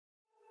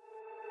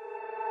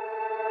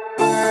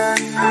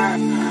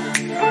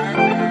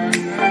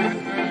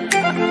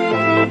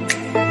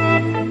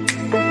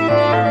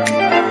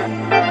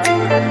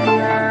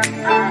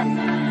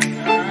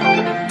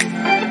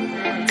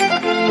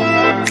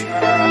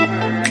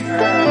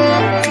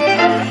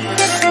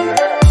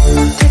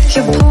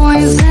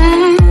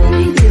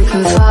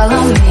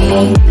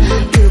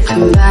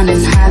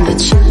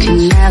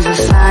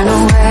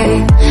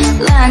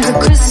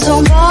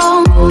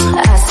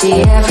see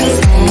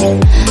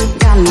everything.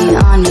 Got me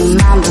on your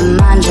mind, but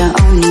mind your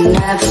own, you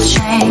never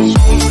change.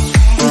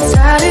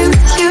 Inside it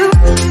with you,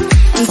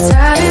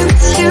 inside it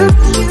with you,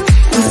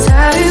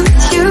 inside it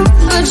with you,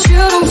 but you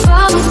don't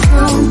follow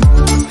through.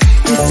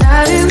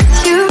 Inside it with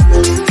you,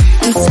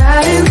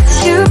 inside it with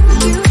you,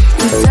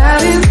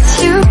 inside it with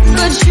you,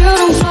 but you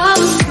don't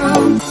follow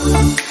through.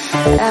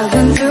 I've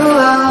been through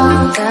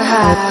all the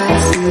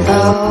highs and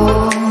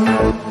lows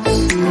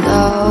and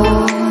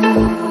lows,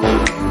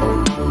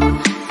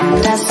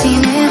 and I've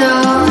seen it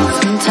all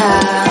from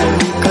time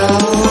ago,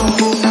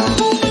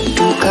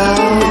 ago.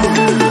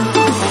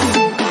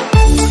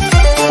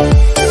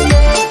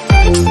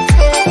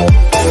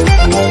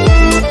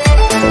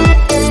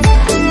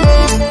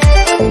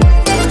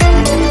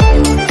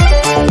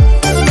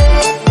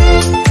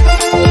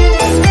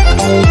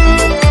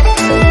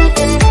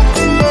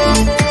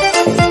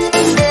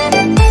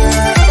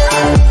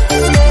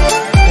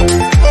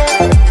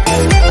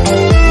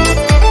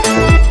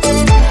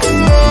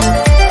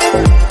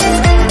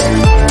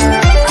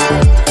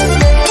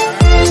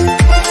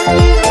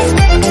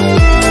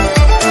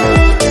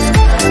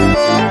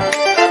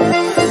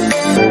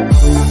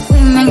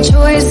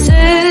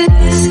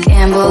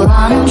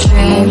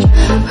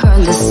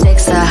 Heard the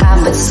stakes are high,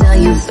 but still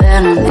you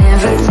bet on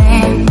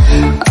everything.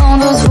 All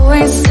those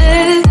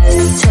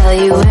voices tell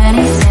you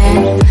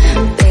anything.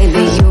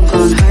 Baby, you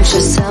gon' hurt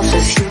yourself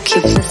if you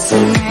keep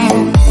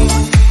listening.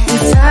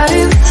 Inside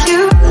it with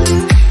you,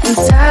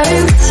 inside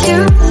it with you,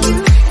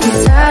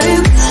 inside it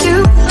with you,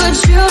 but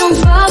you don't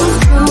follow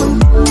through.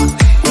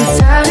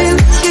 Inside it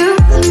with you,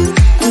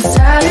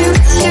 inside it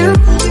with you,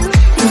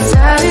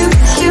 inside it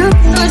with you,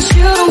 but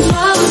you don't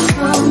follow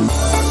through.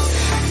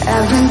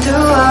 I've been through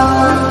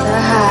all the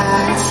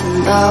highs and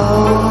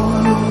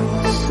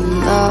lows and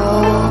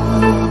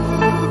lows,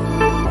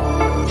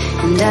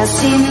 and I've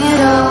seen it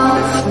all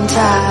from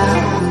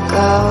time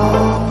ago,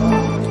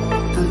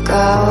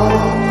 ago.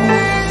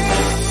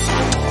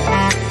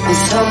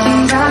 Was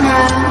hoping by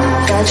now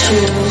that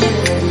you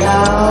would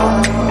know,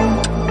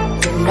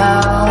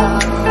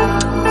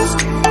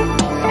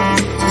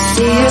 to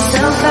see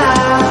yourself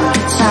out,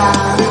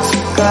 time to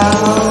go.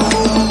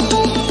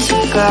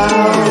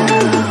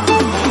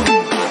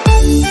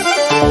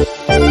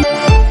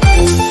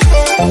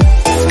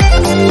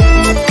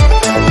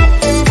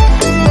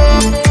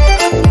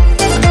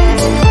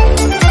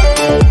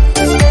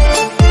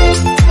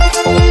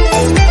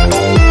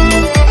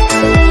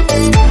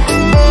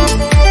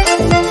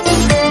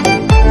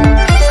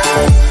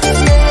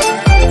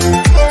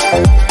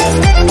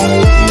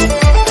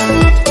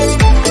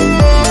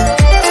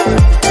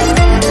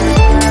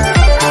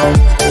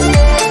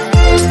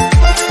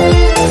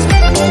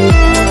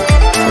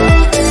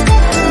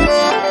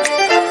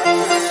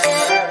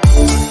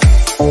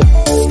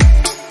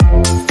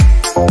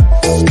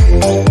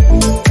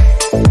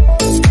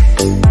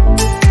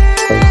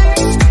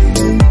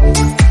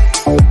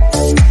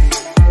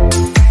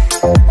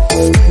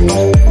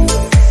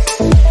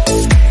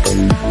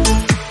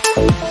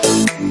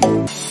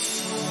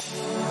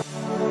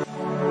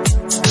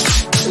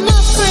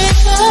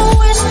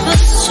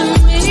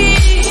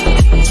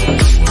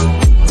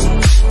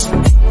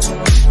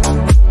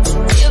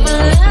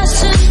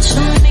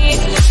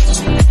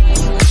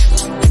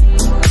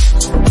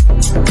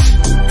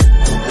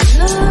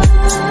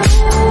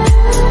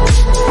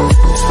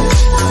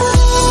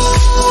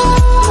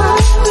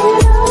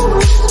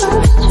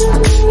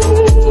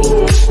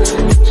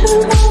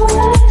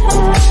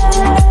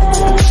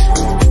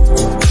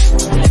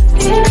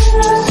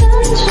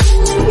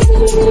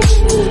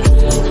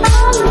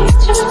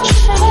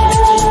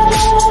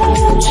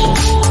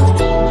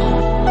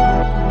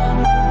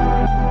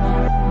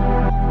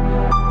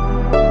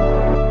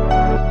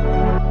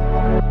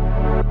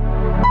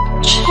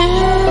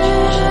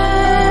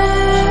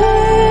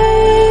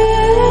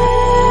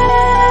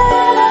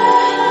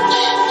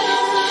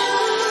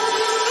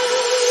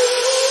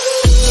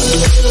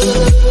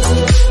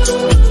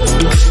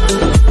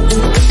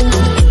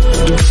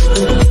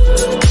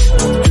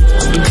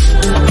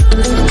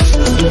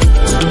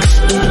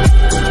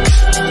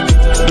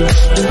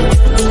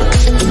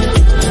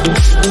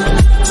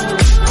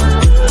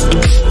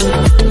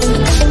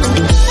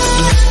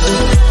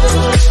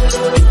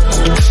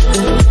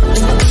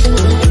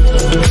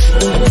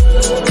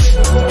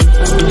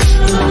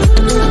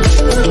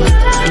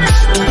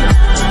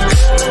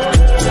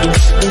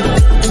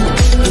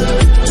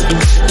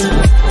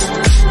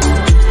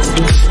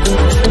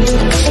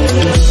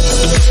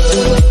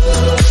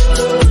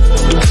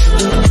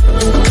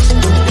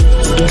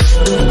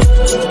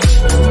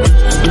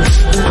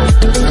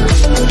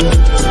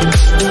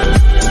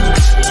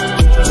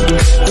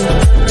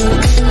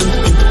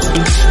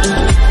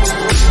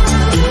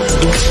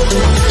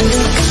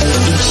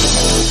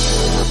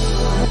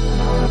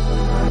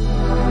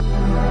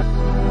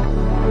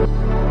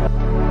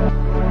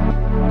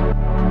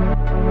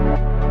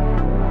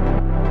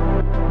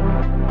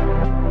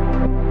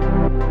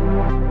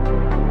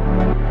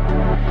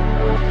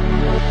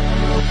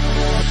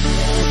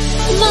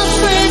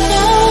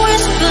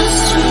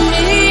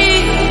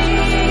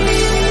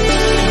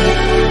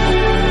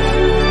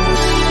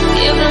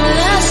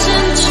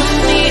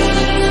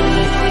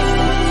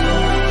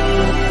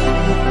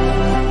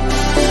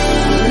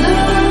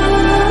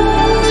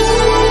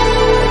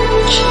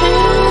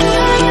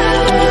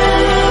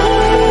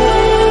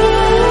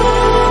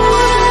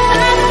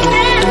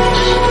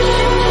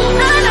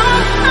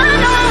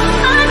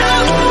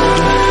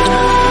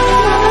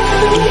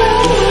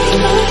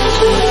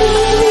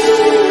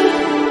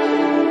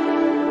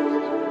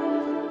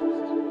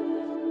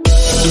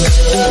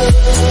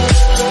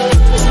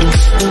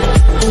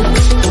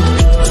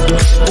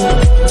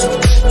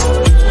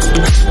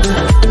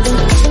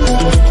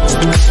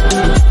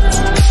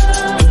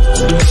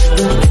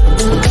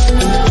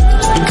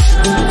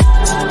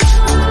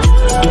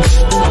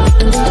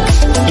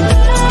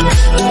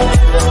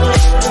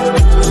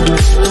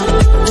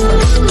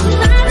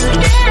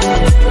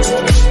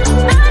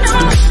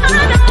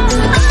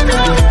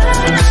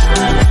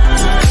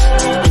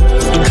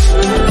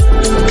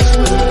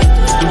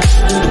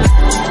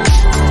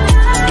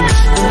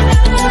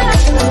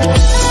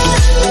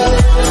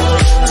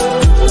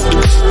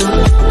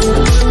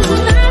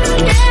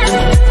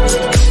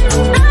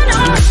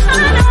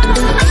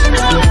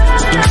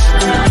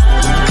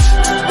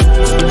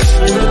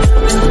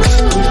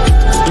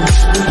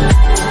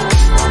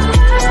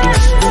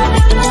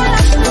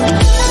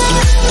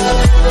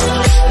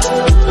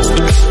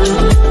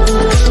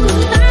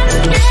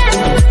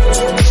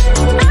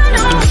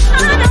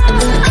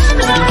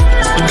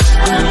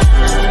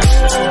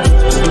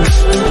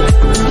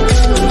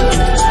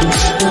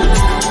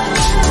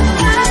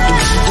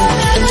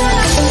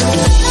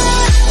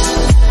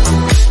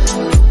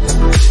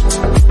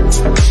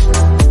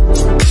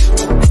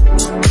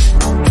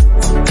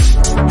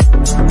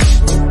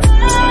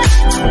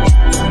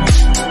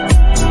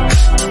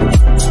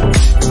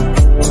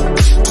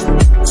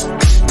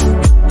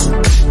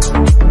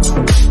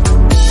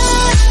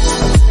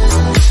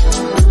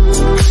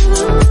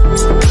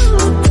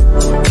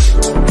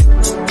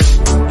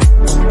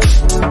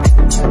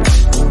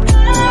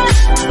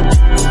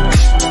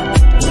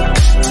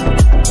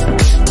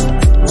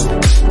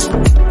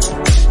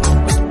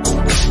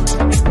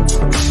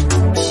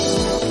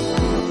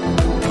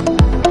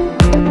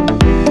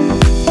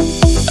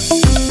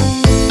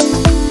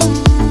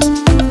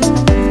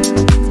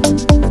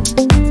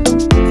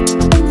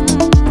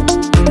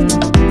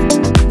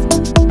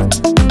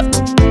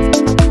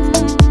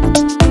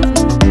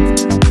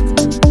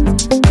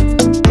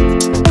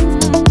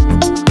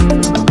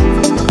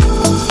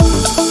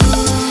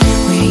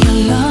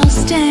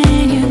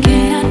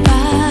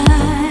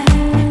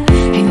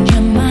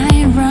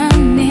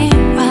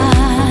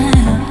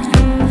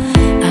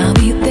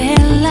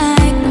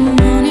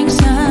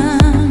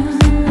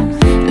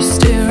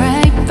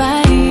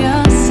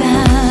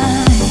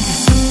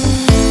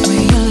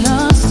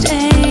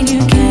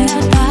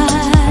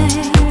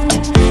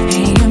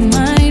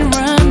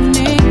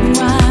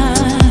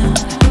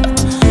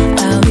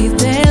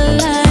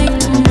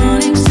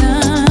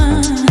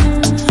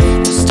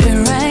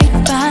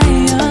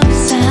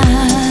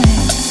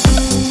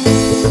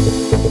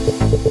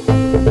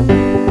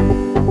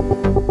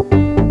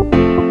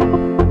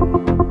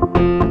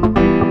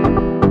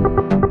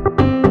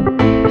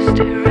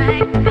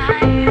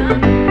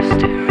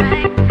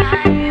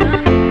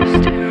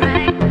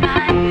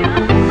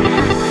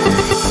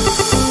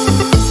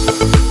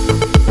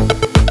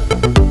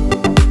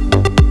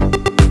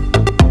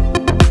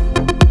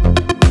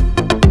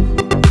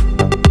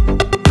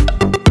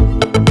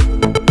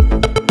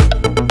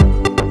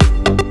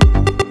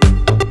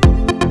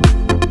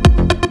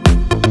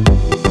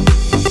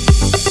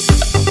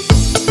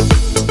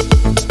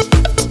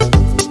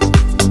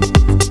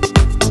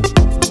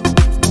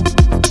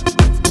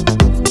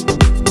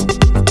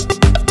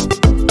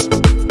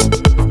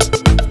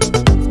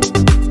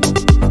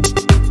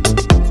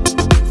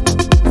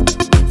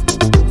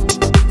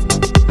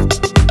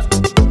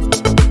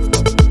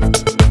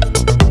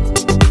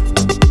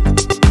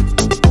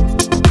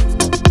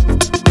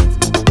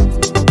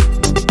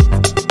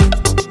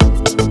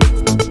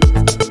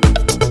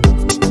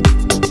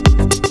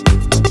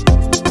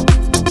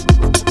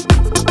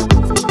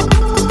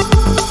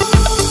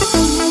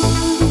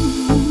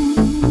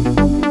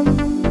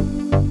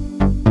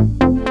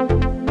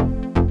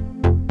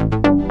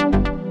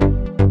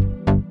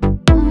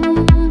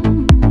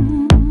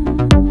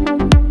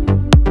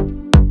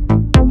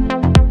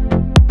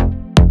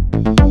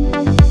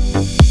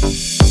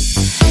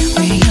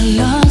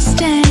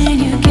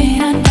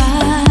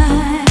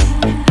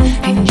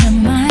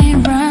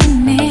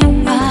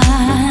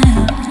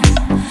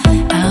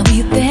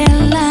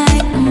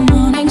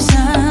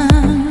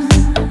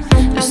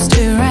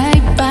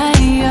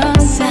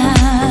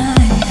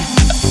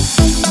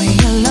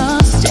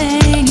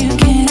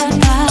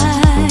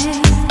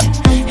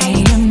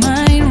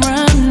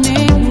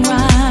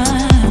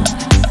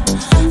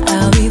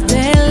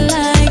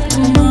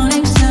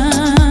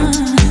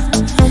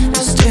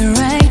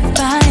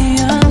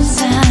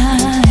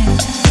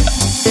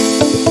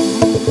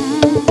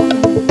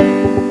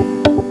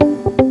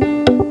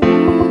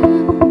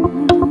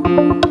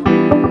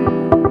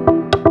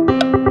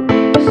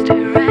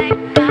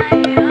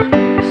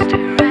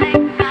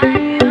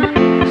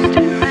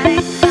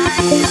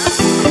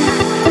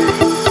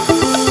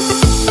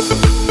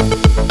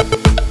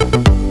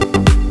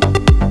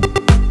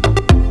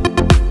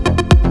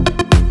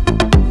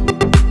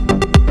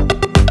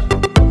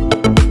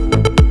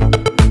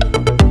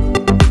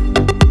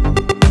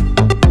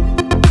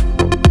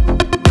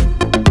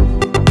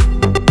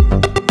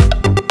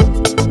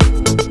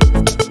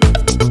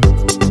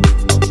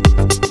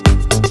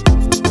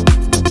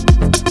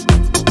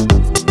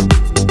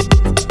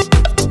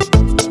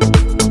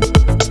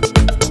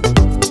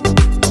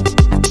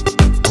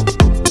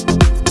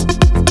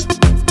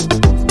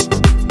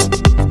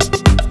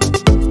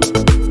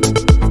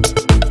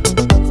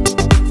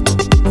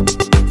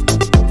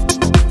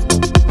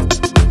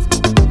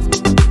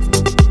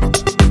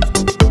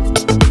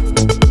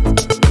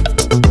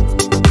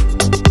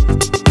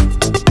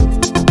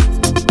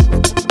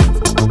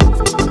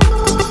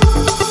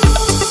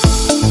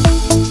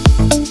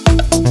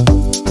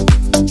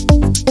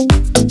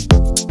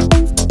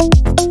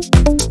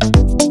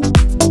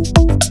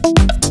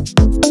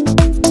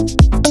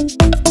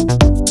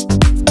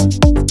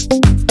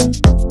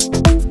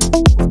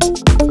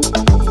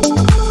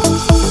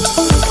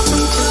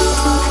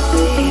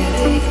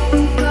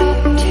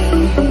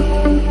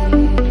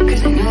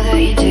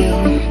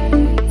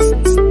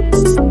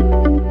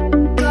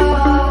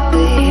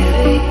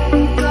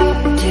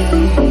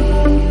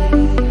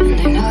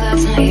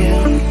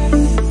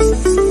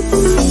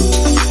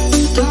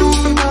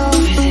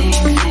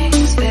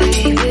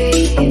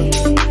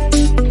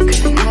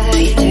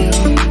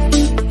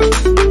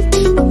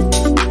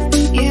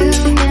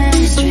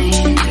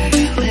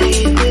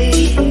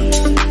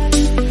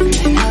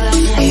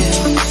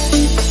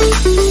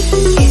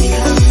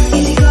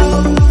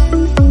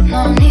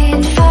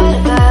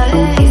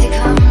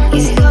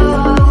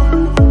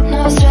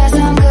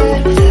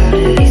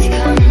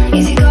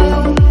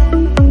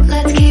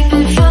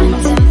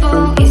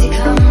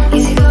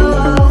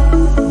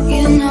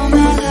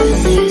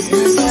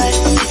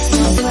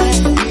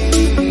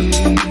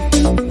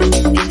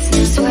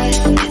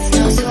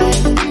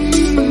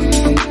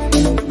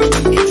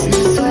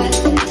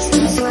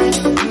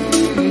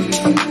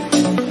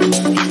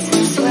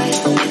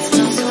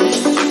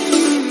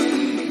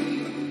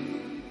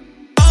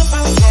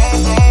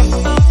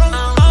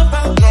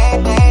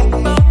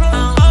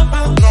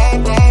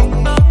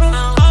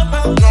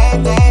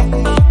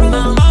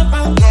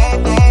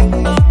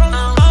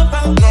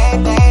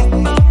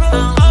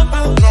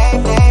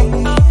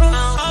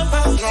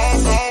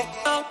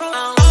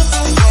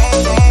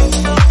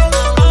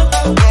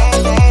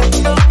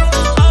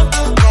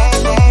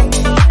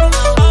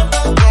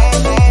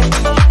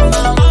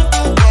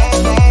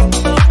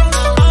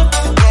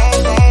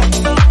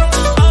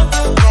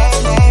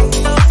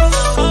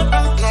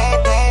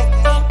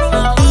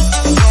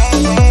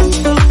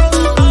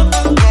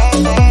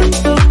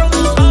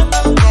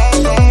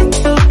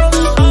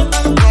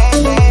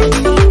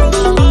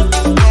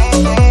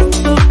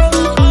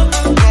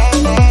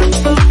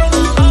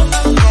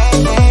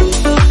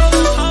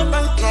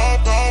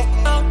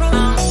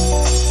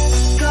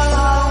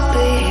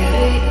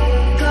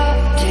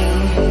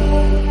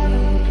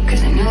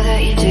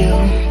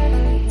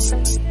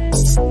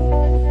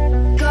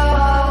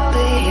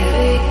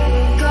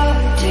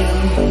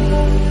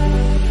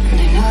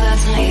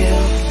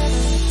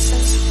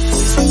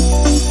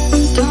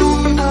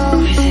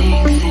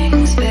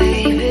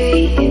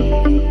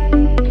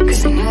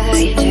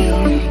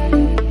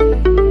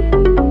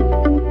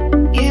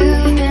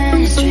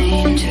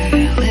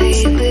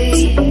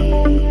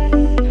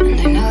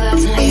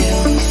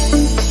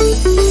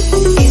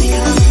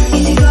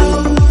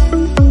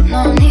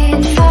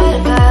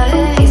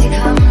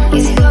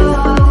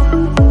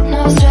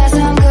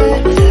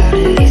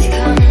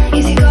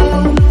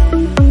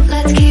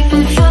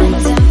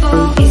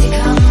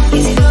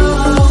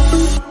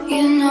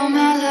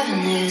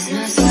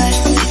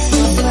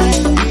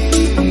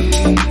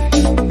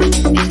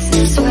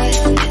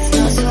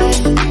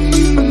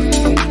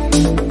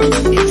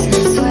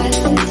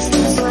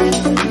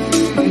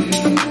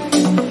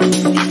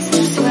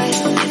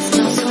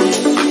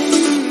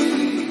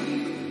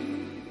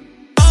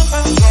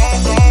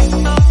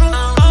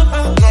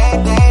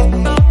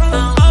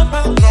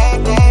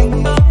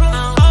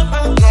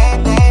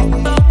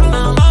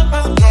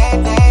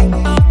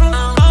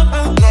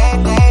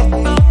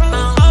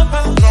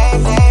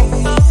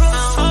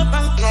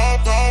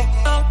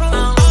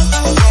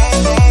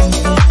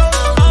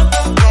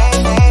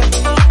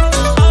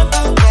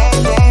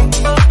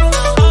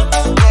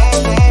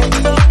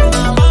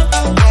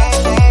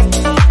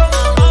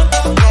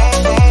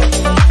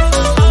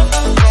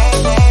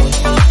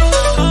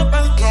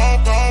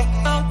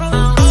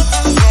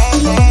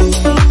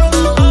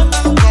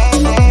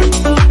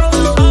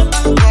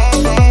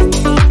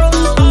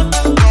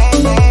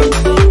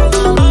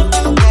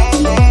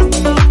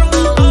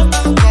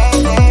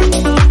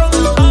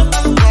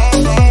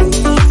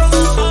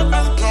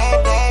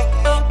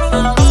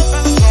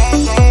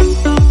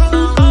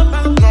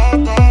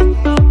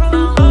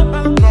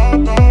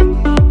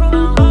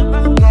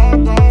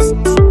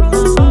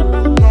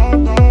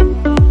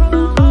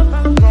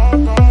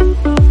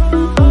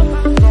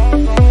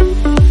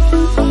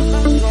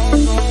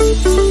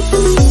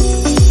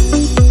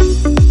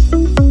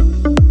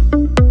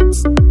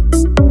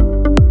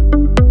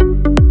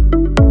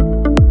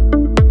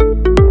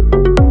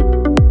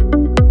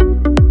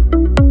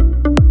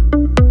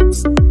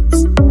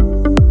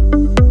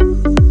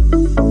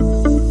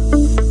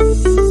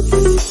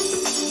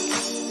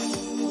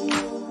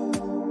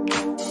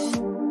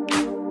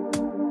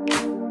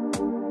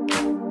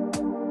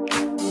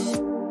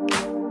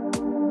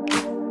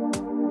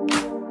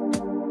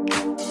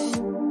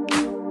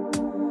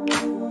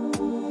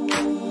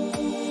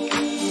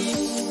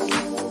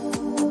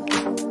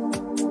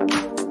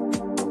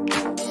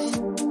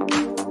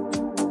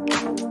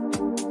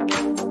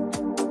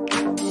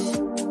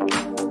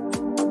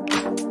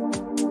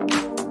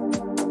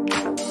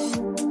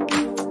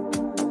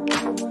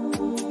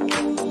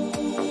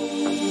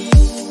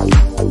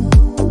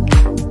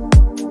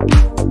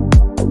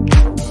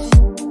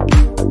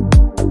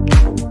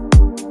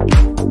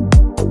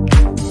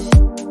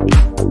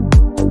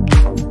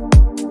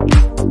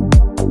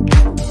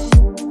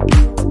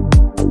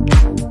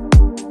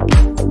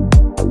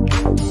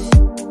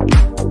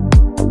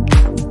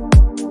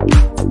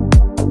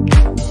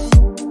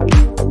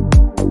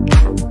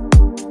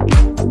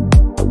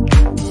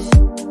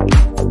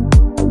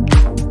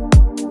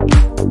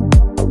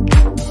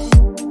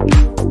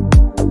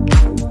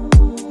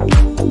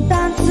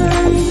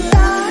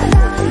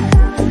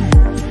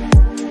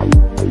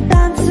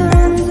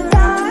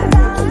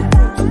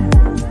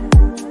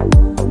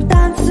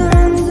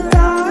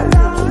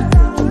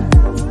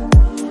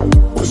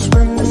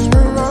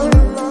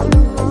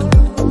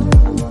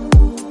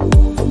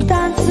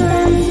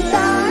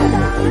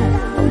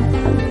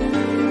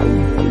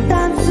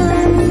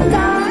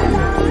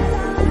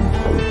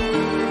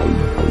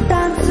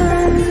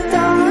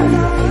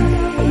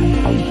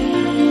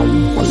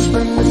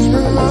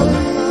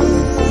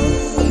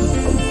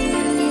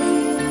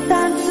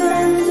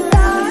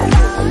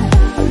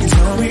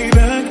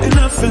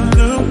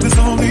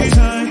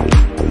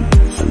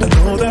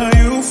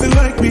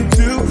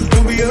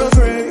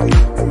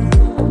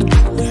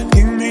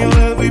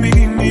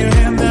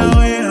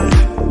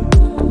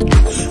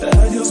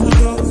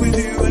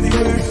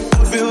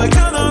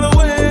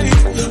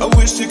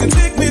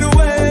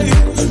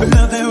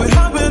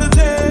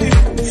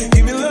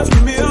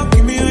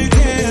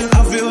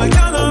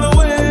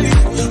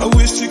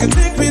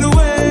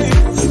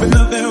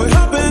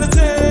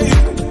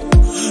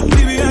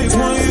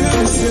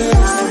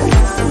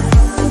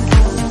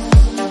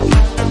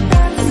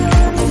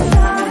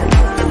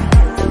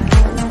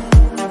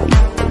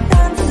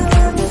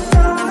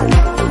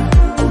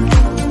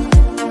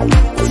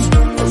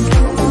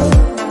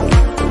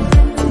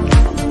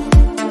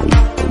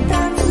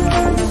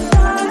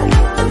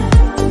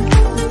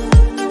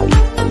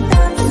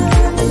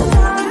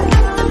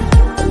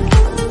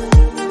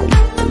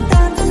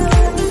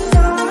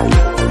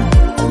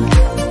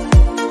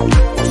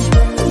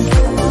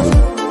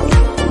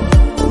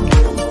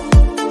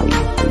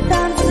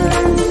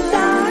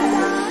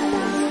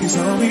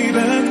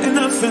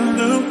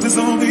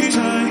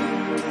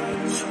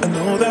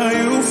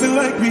 you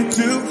like me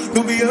too,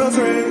 don't be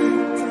afraid.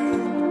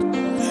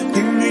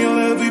 Give me your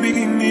love, baby,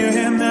 give me your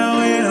hand now,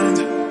 and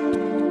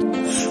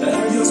I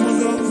just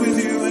wanna go with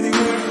you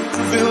anywhere.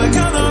 I feel like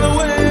I'm not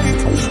awake,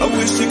 I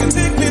wish you could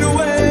take me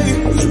away,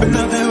 but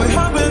not that way,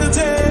 how better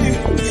day.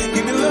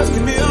 Give me love,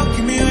 give me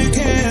all you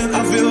can. I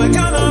feel like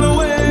I'm not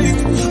awake,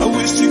 I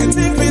wish you could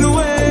take me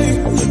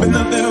away, but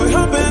not that way,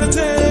 how better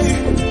day.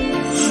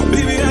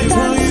 Baby, I just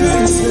want you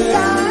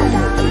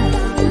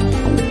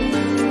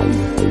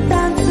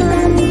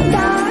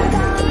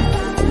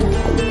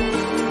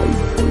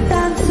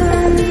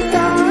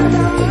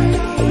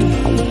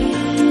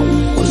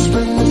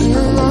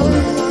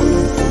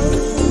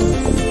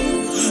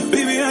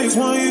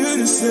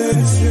to stay.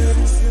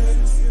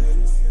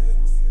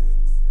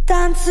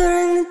 Dancer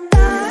in the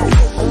dark.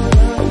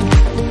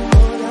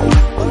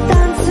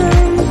 Dancer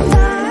in the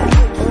dark.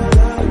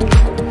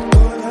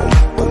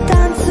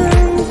 Dancer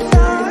in the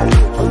dark.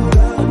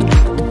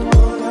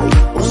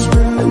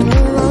 Whispering in the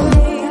room.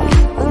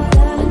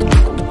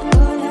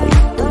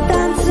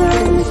 Dancer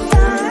in the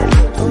dark.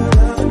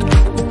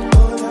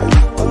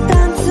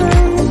 Dancer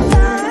in the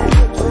dark.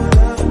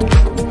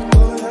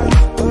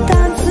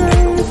 Dancer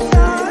in the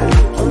dark.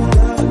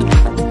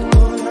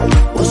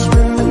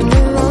 Whispering in the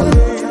room.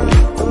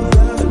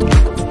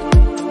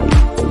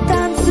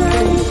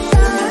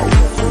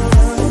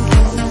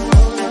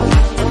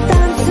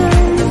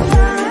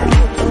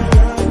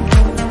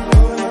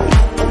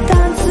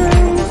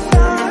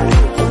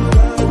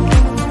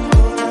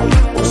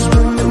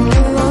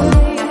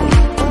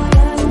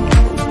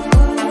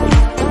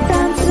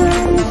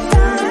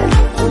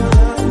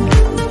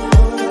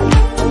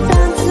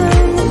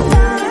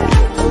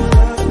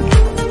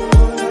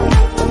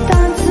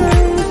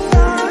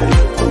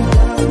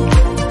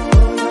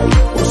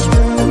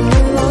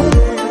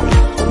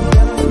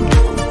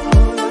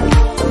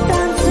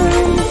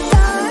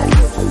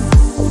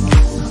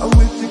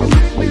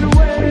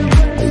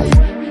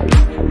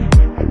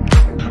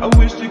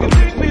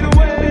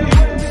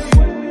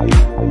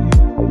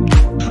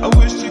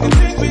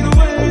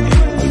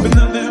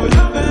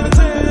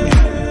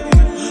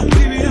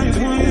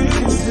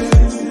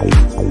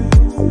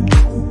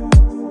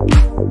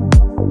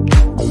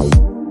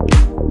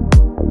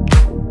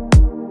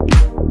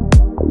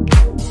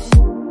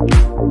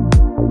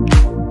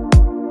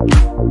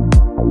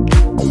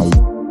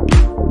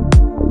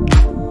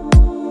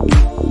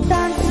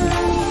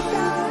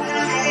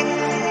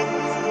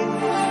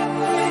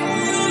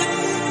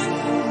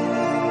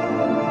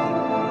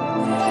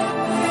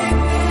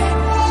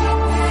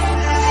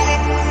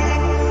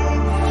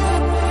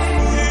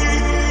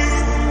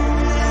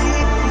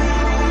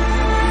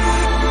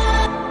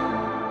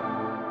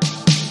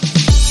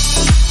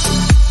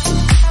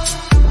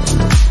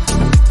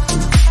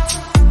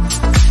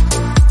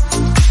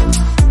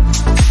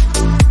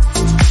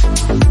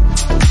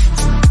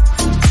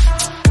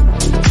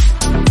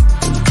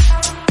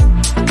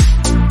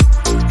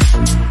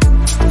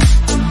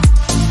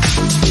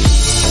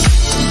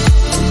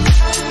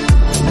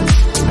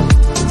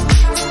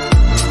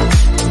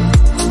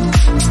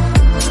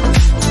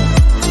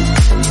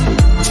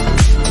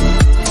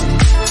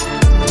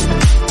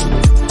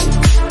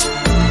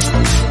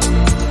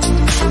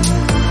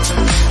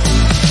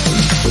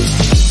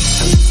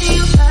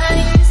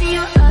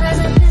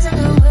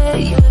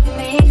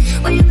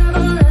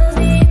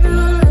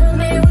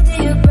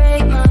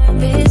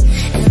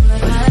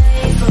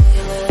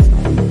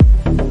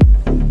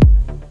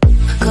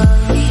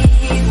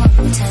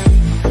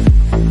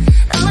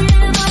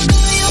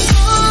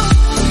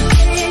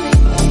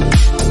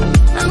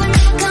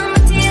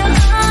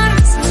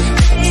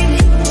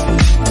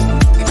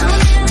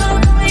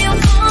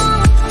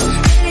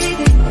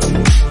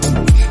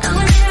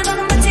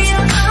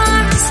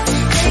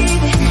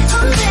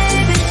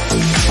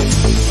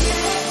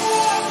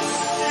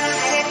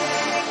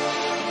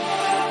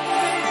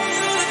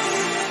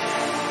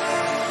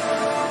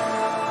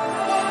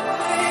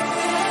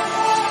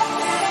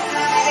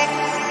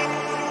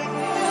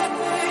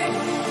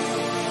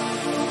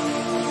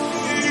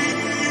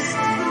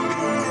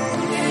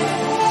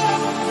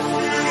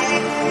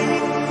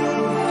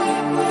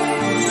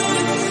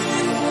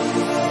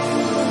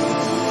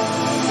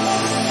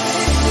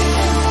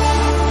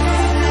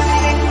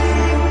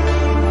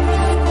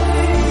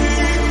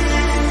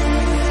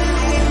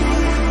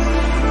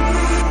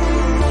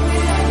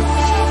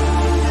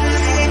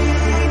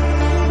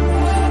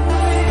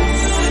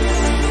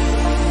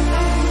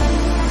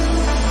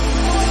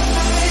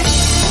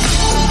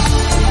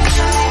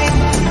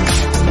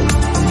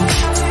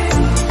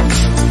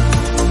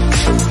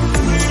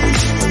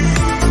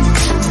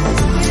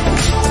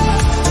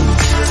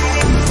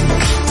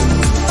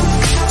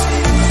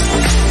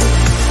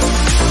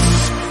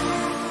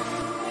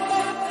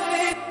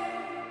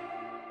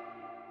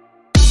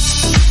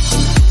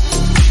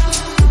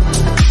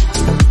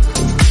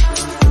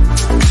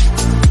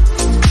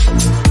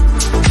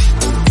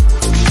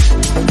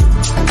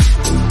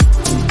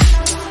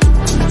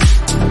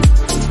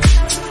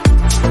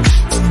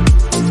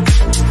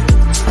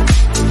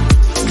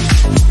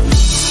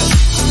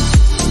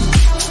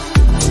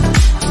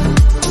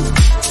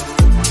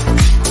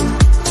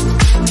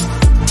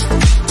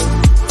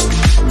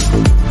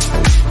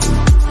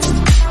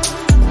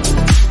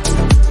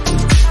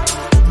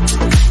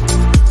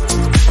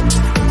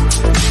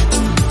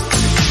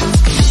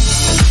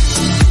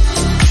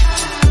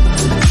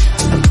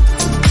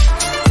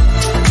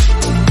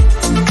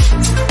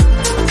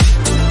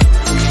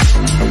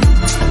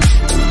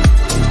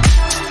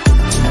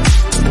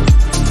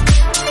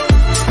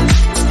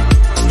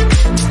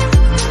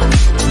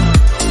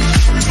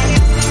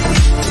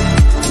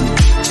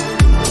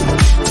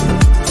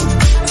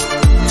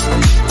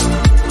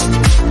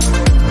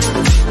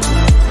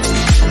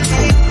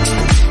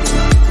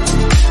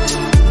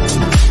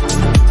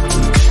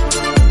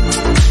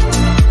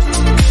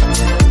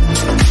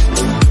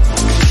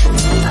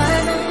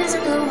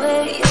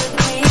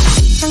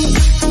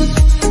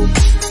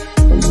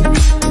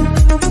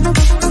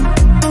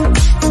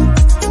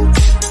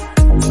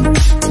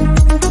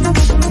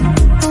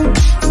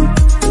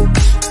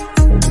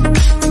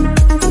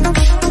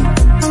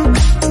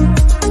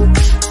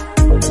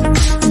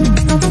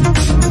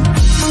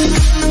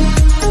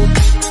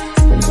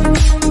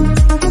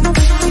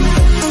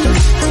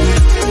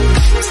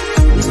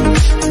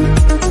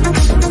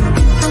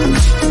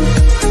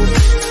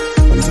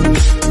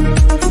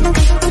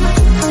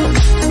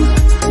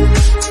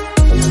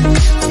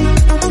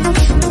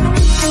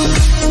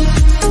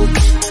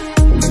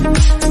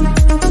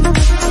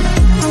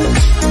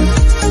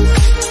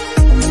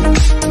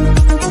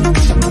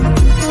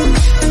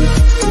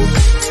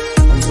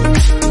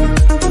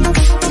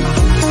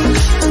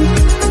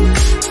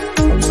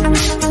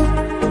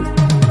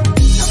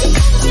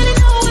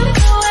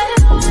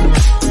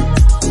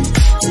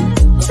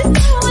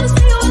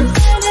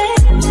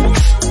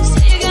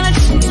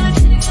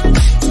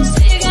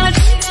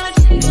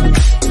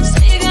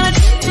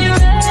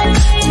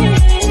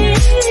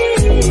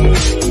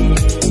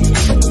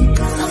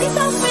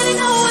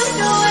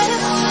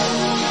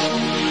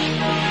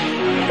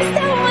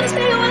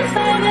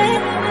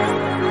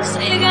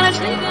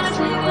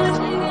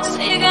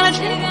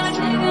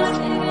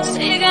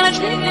 Say you're gonna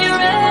treat me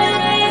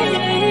right.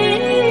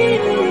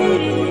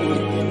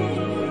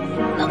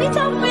 No, we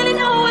don't really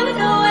know where we're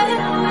going.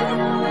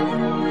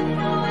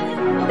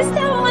 But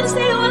still wanna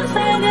say you wanna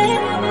find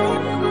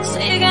it.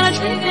 Say you're gonna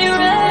treat me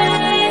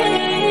right.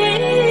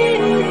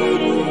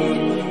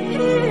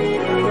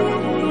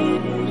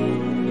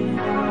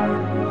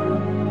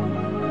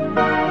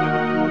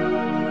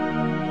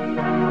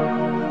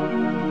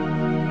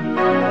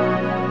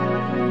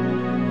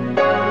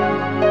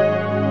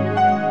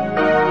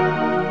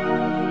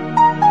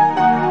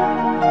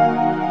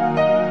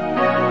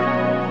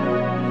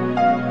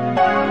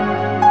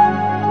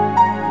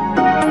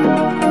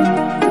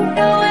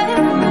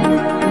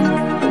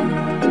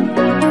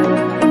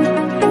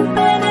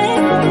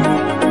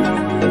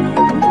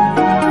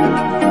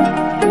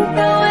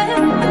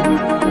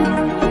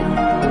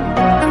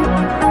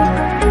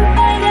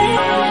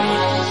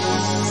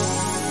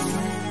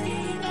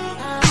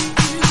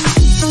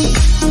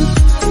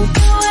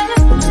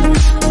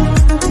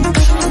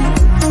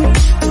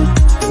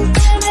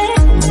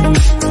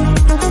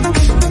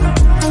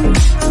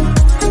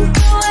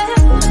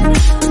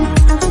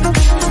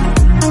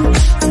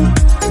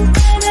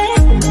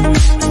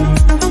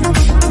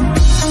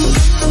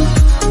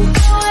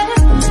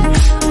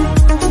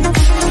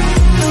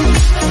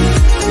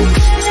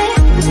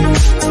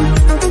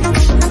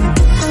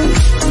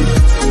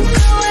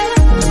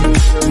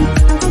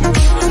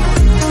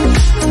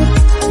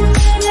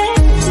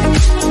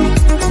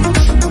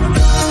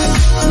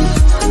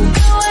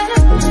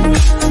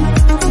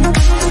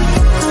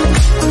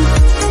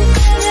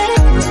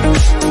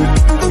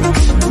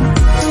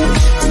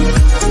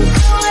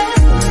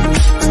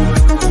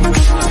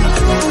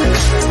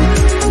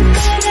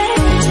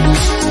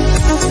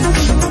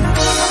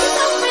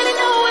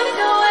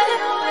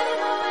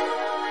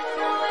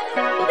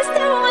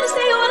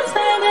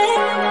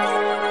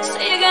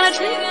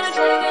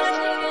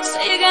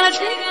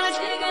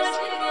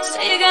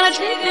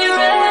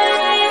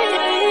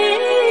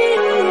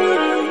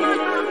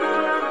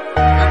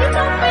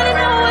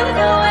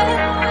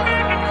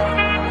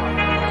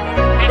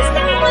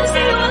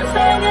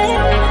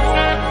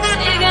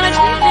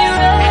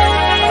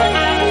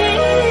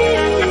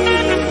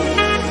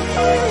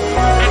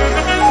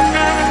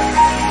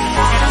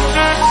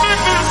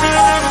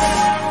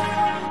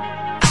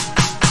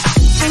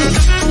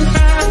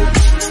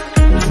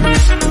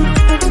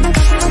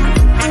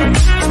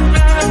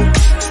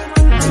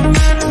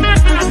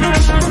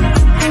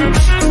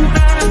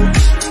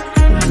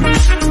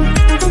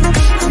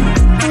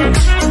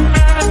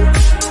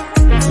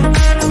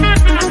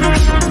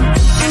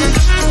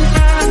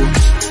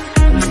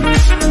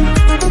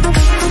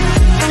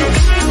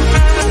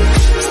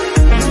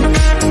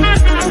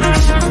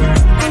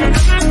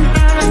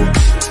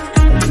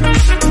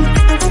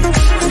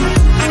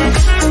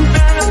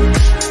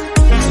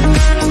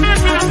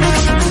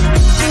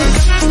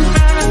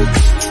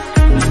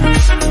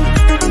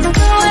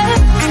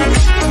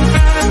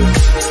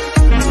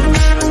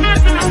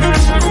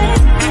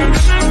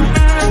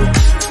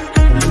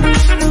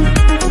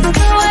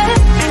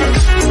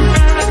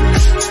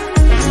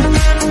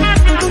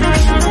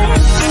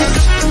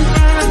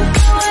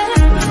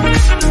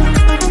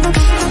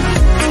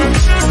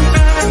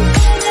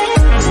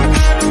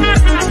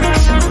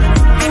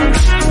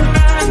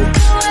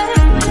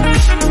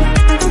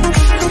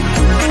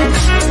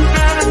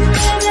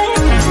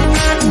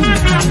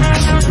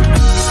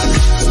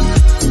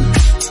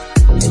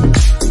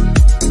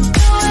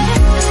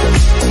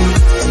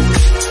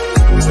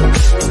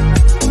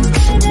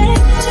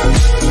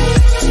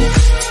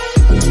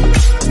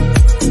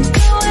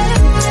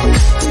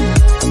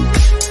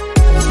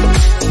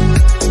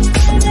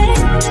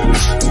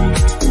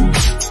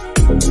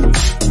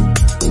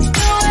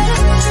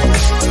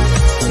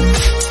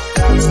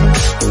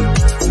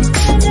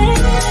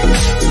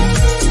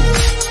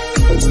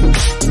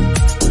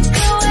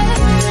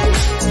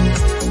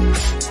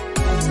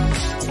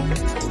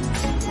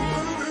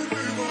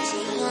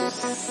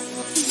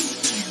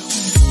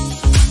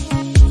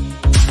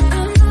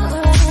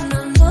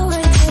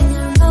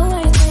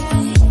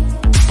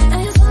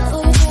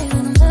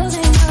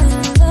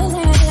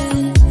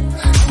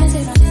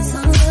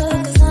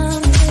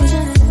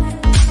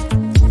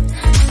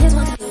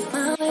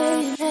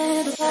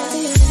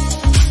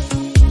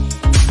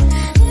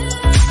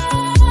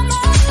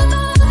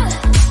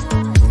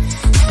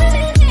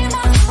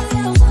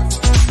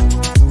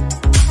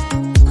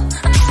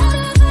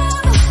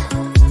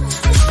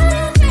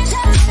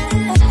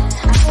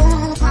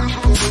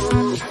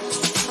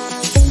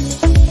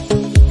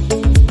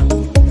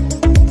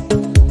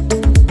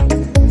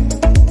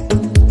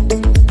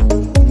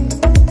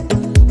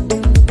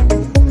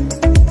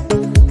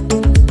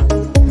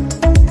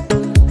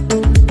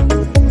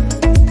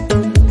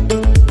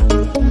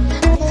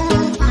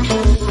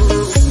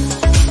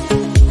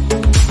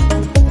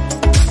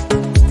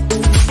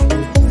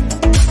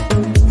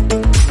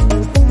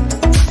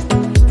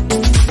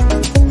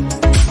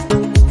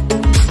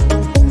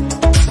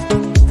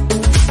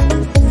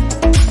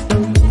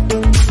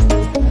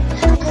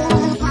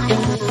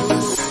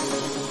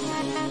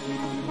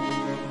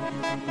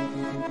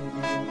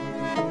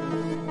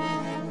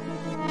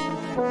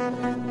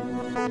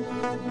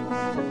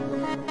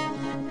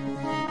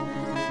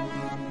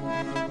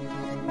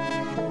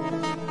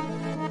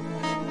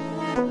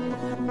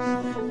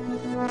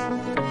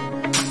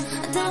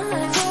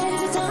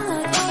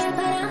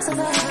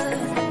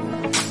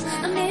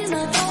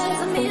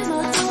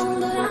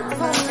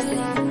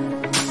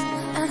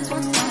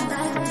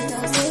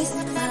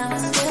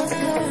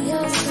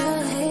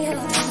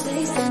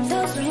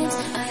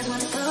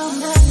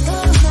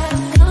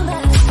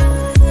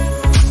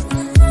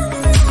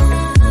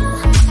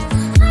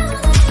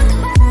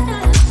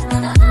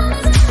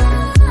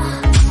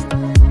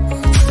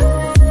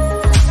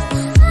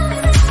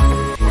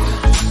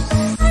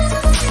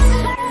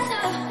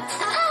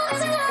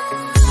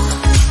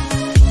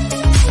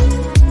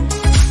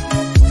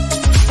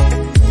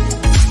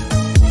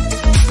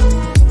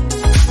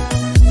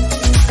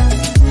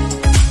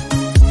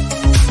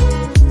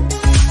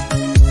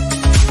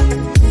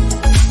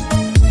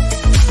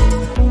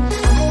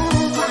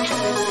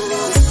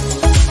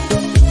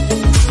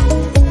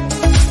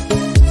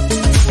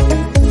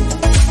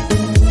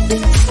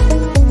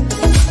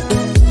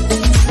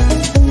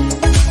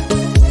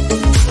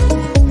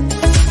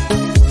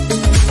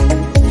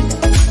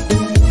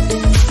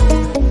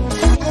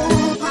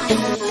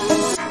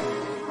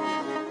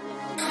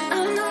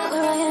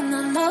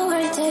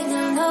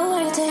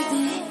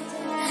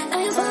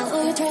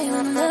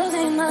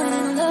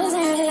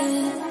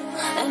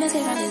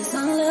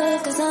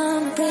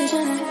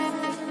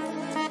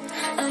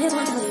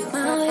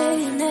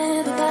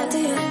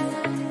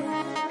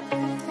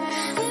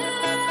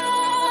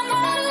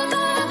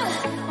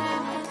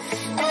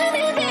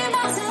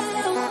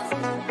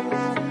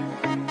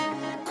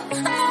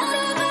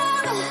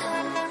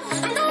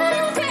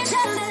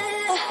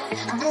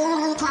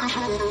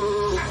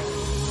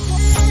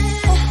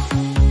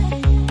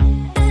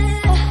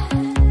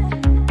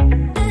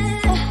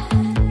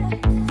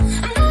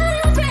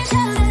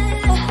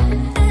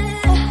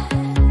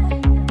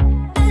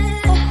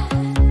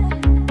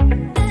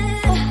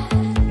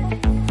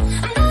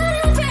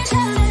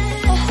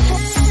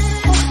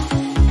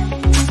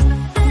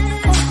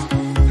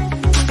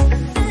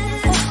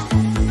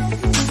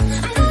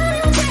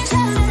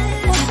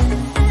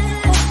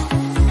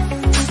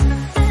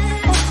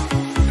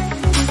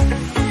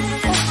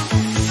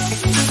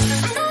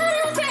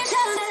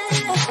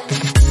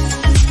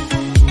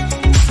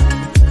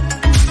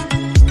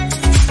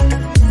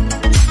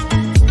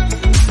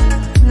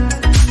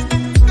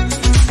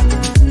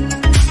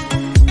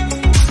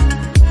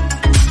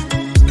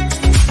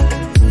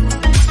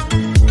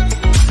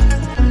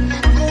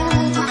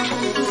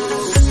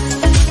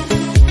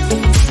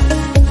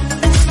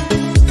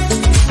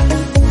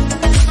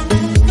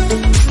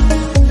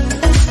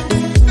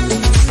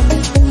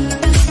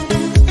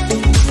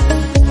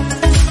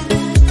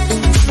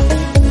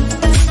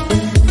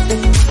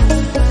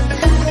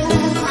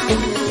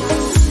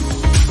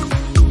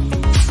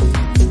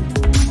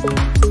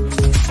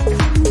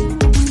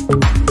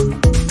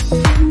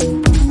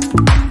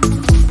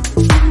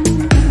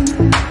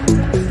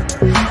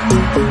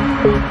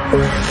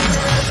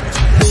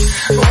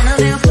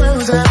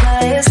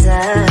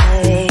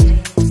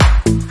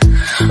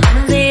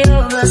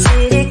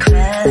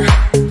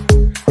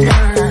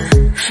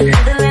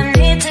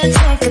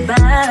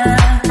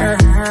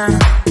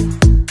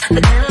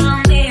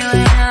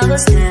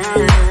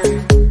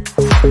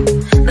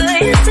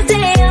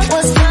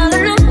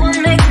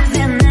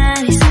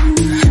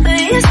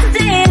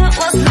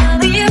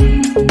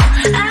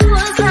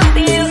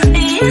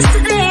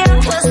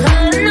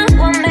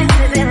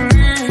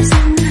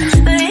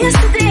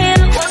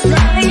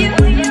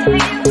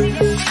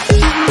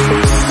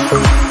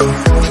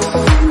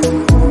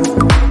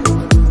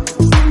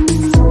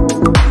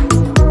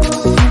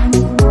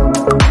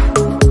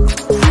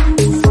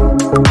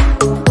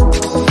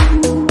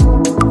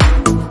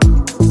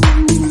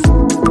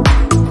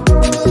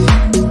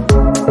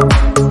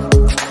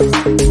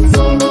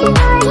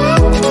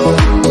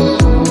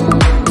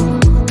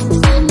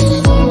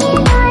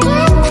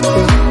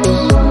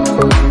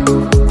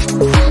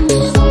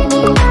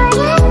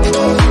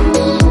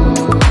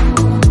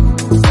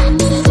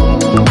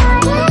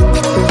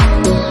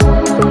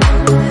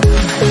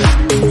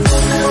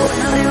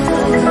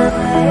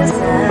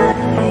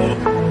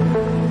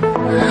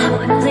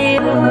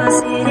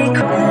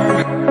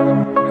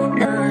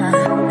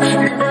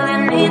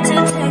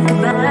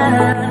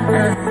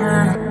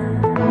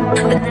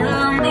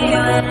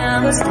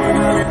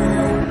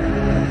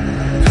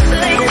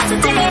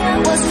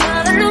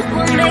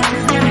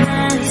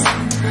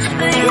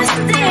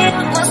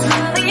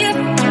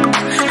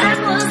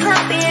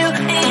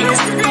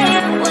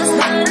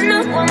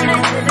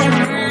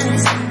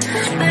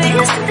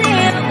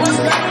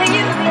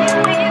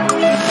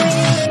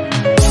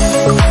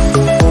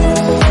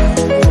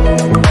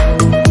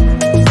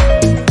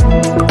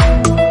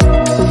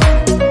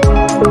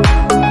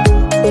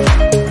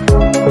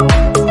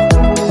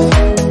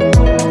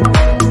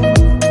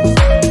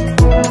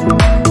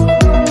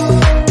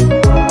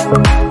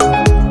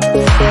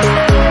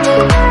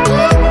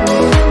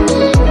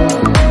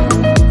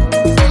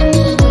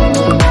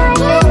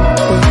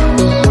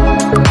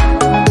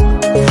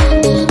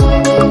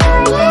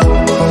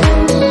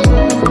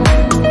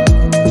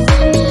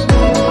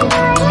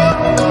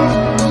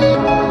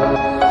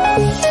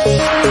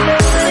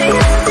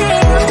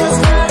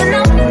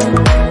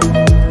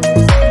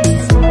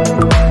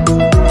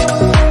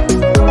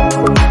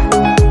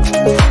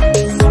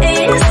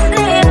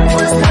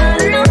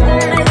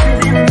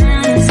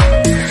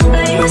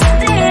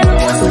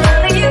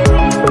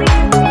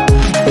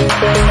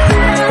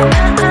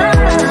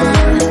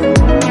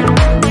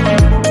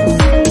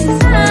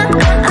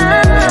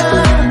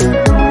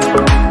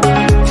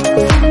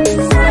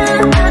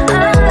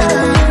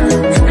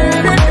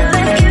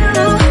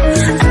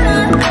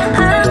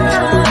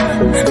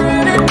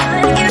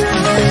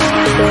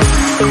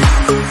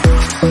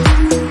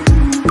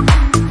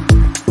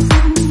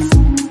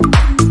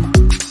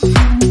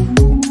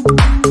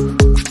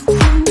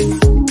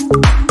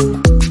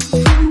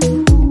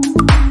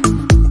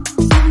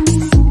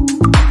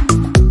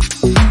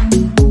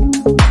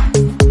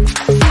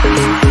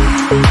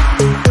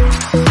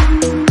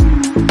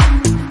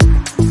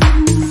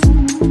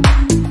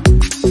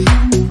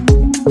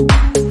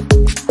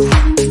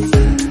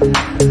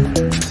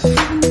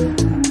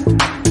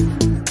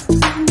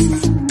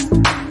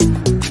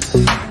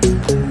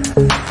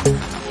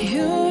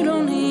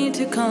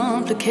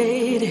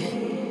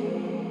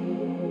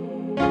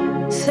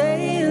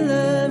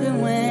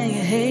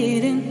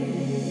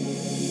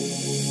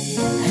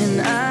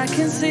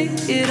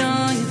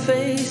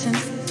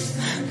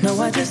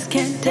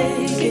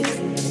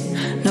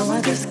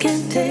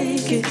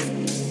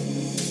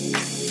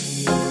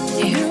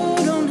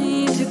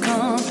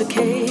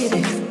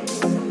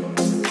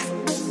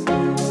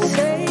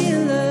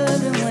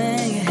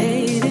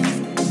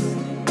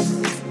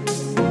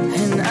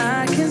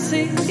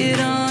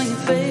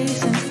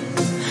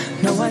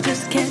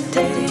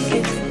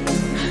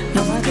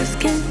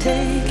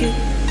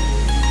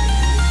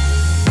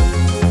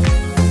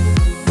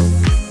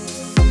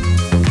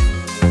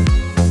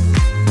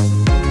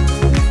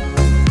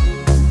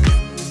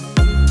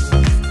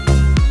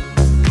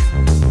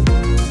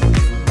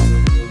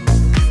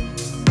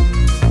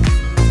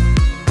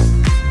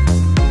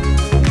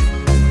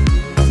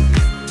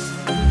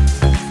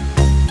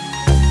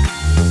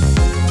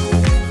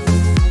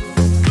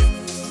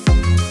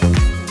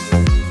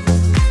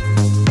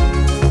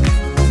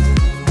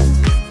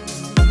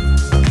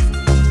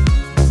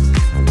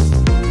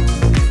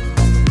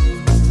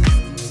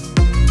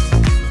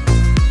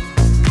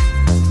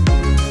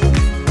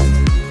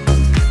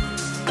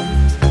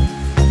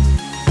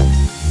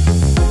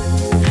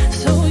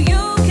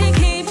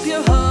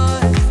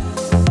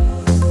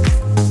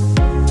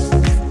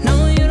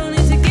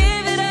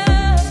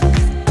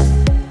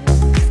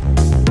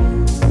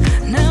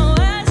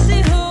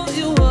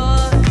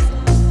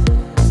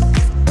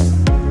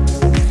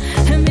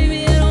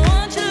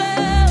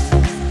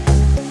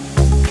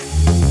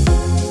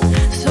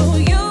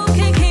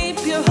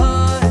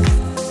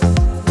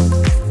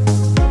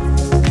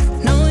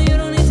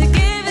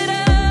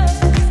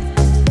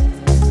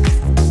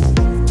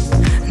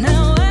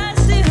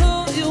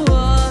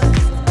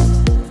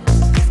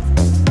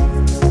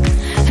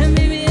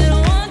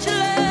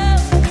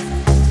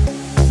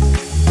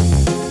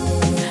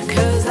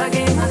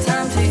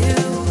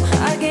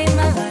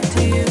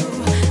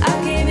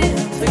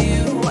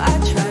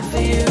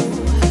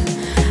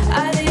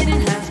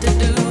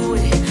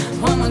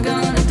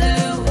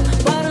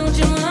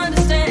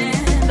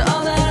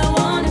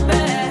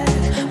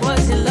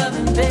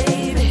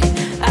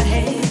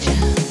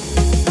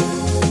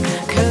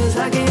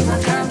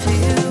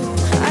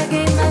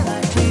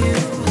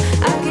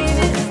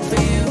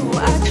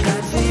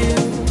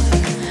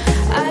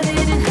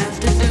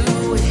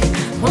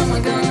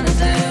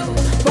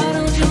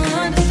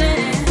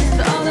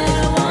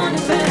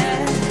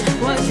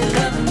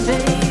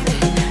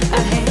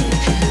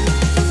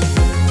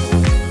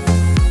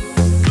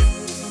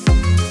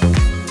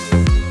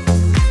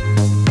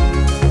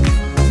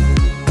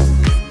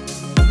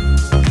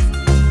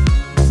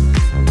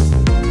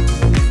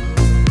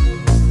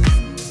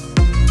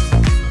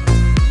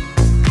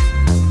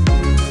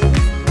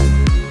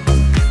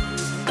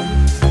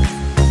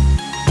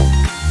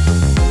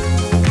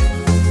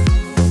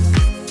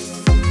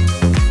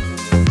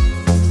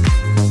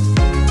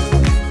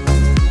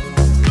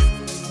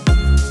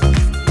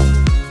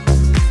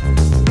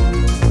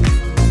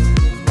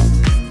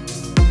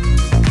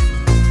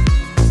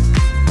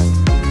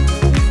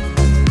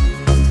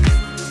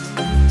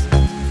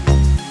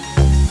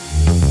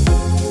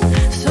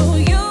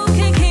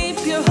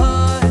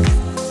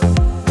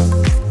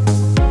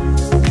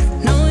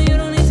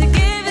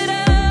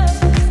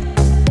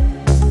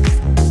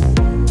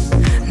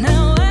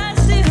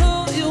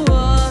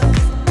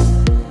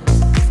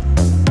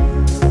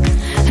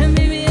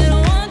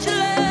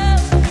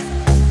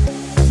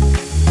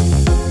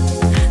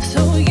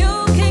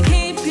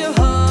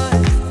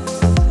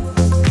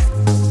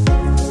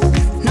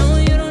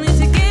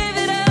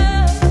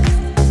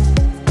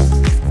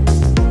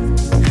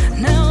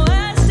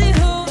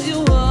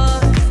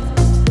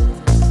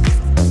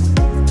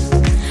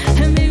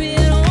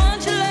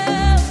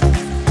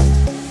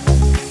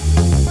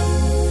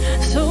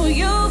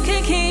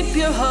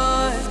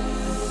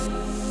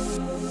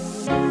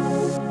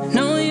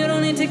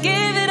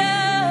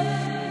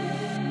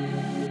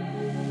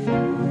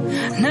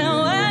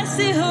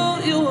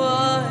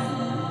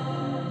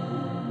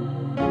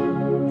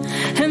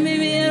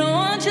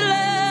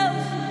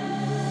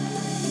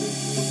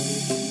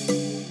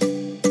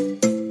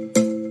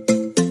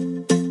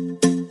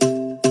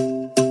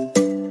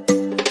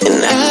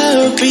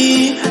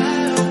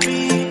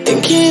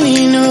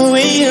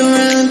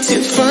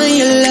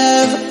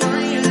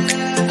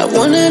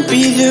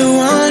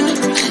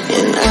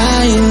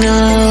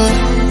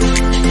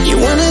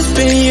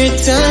 spend your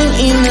time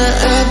in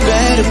a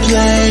better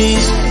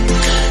place.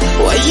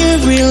 What you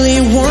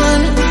really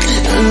want,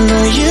 I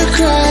know you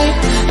cry,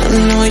 I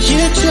know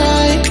you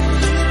try,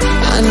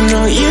 I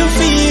know you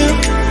feel,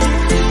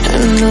 I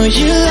know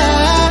you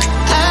lie.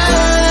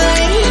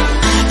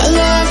 I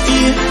love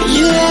you,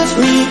 you love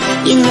me,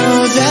 you know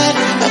that,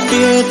 I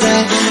feel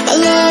that. I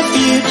love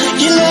you,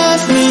 you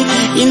love me,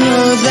 you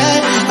know that,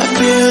 I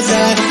feel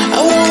that.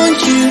 I want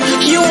you,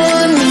 you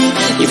want me,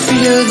 you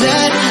feel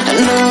that, I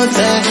know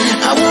that.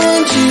 I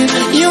want you,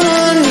 you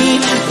want me,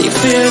 you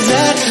feel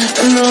that,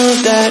 I know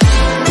that.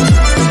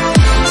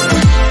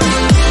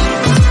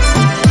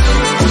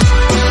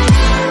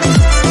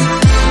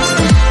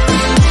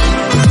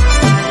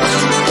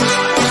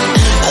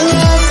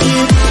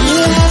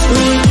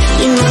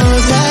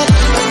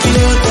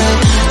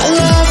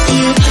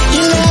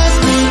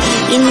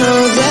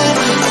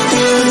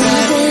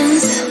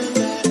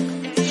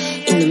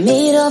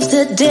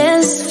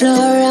 Dance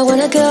floor, I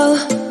wanna go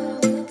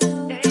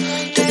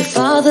to the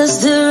Father's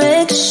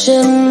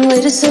direction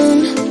way too soon.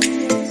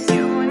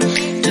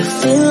 To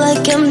feel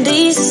like I'm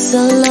this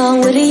along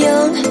with the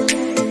young.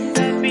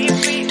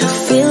 To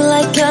feel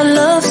like I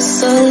love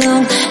so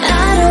long.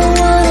 I don't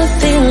wanna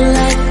feel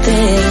like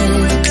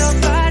this.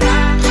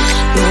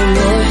 No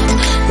more,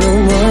 no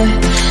more,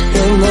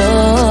 no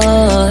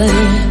more.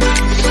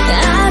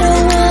 I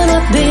don't wanna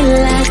be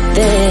like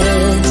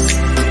this.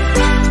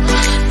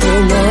 No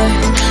more,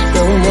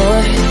 no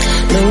more,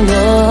 no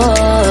more.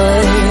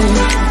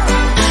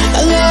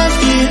 I love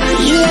you,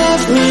 you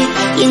love me,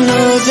 you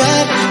know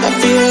that, I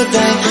feel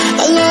that.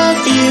 I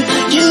love you,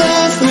 you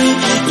love me,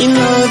 you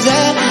know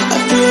that, I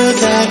feel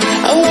that.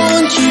 I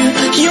want you,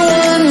 you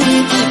want me,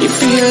 you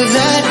feel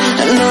that,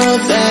 I know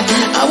that.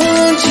 I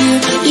want you,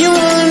 you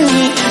want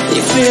me,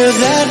 you feel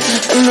that,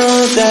 I know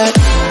that.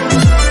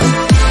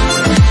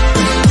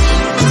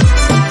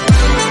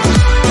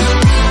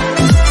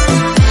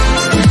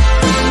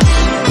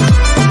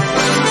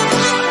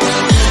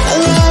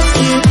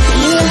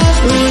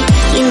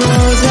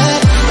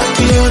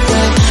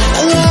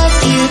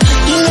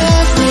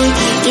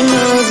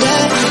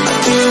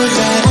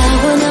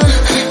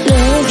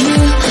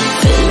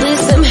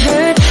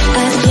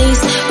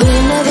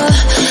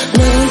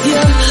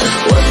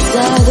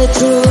 The truth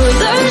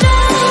or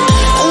not.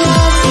 I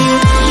love you,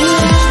 you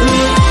love me,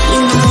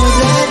 you know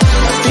that.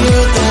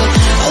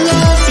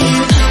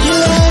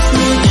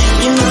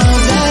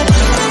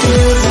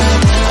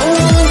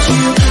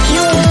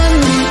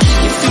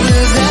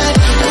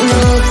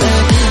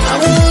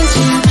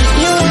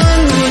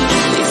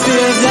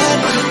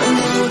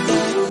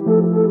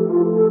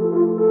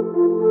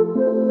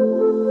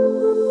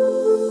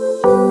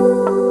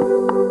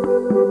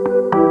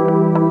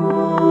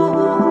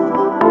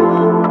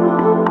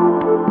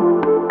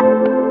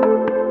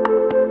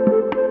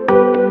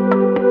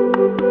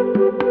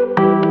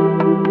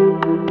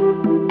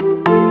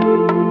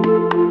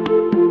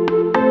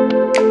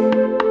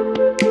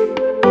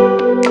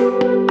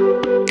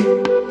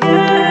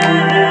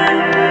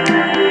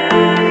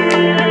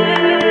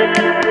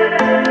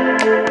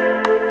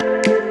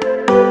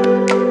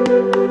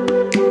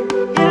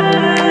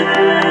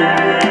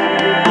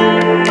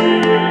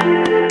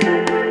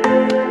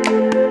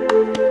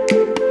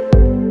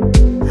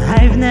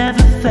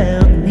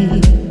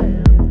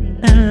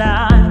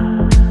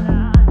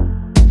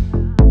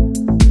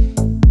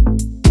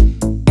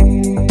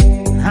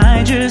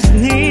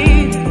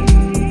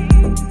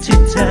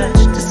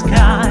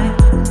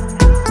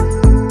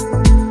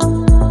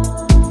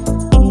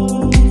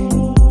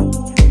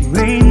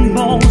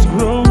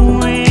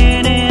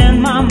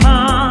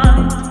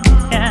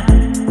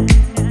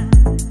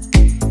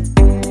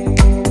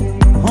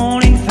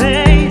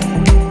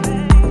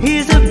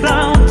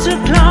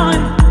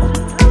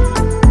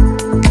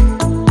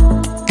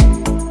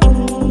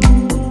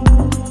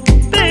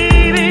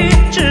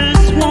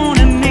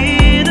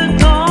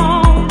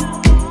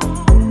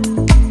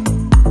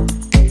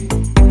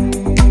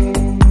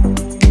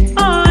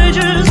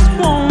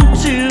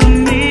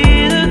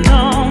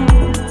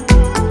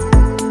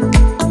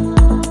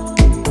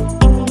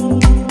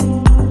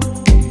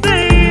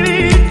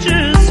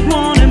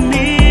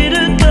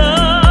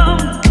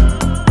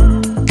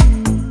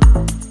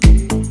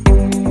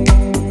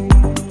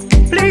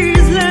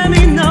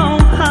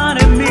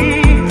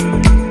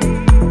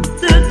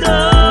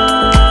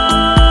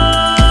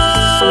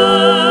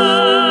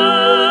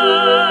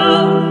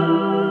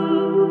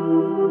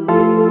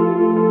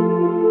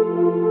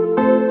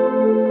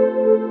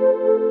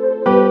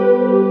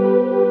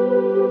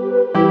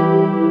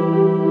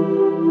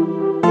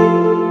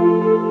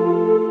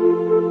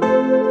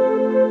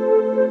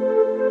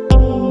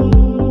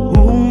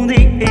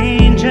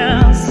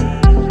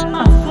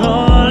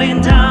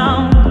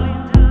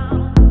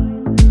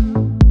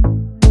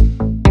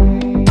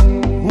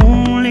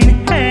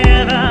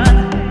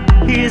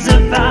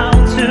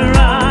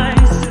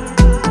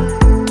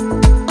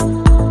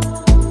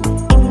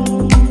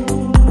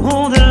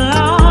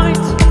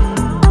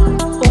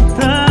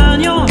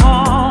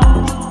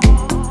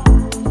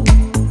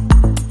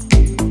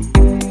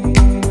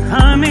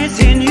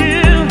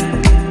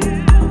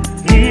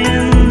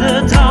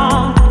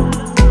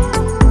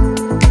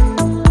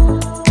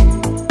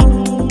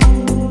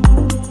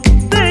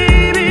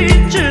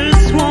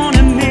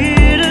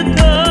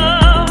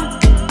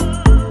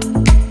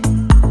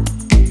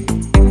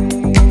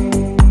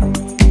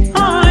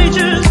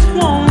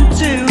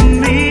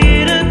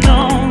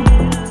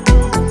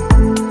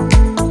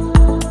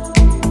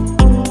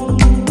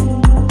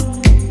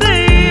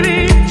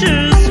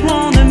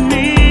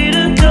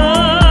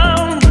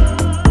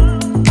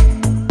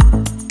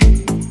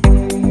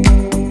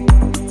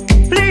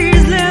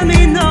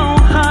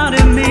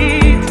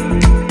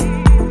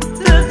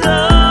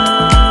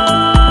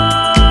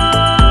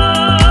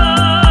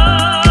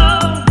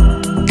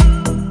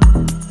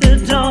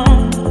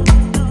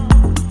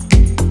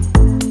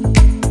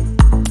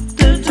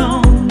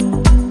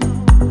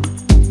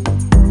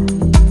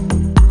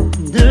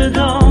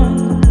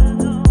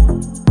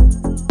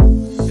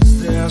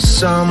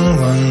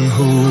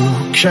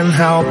 can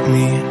help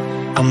me.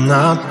 I'm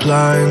not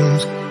blind,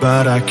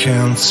 but I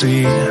can't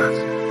see.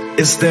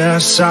 Is there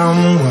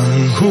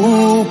someone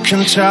who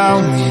can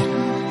tell me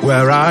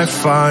where I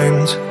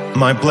find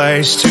my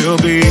place to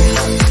be?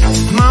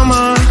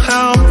 Mama,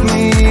 help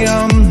me,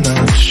 I'm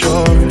not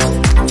sure.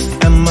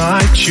 Am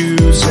I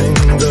choosing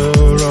the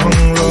wrong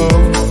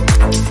road?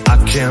 I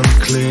can't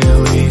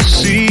clearly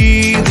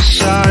see the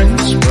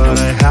signs, but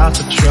I have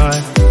to try.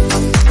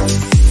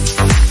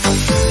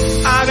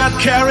 I got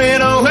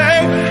carried away,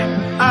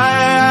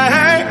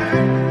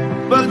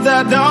 but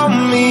that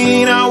don't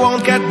mean I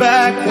won't get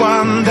back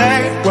one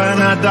day. When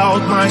I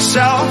doubt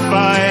myself,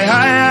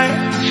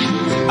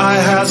 I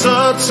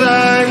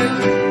hesitate.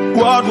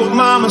 What would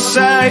mama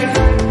say?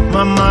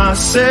 Mama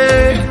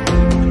say,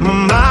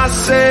 mama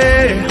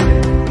say,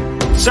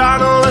 son,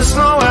 there's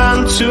no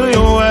end to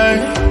your way.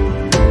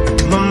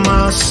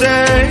 Mama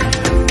say,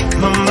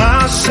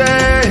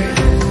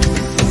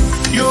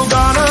 you're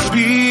gonna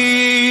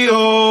be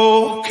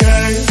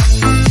okay.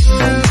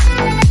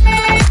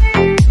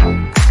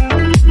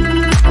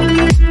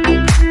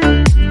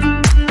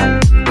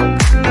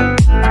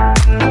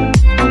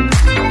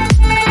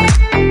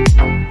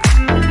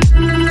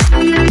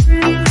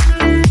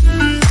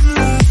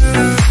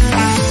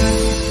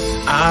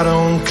 I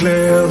don't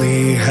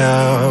clearly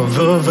have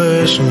a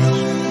vision,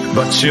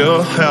 but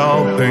you're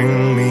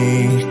helping me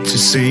to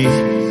see.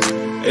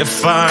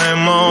 If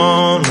I'm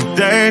on a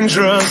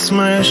dangerous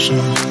mission,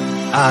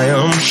 I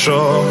am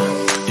sure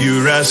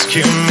you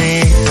rescue me.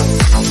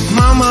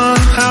 Mama,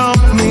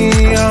 help me,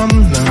 I'm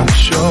not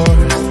sure.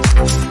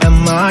 Am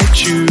I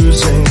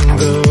choosing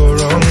the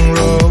wrong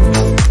road?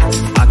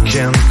 I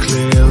can't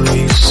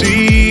clearly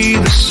see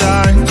the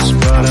signs,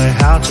 but I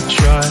have to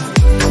try.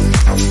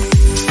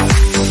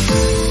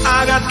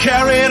 I got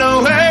carried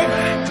away,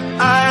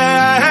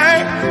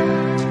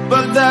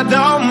 but that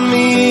don't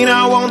mean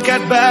I won't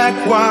get back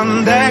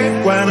one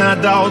day. When I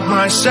doubt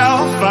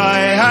myself,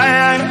 I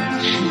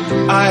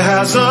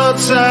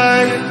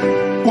hesitate.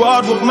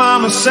 What would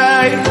mama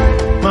say?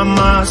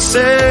 Mama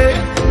say,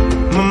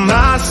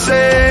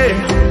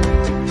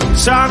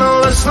 son,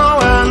 there's no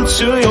end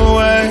to your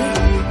way.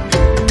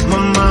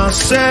 Mama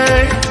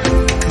say,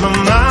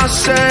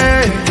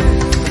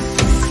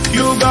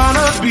 you're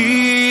gonna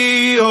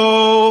be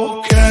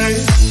okay.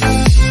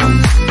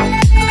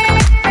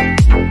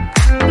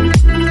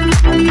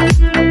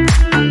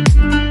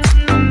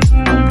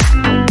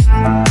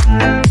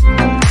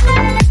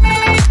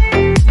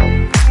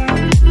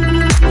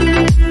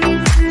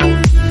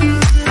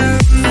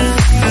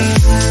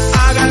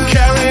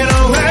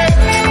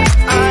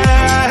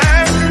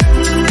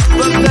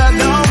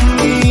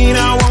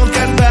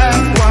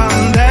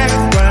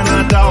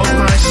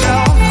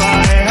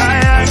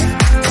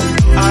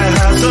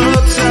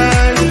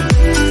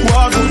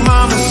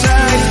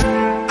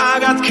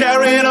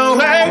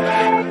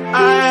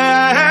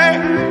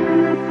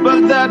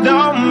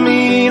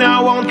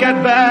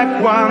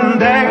 One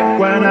day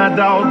when I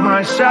doubt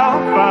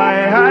myself, I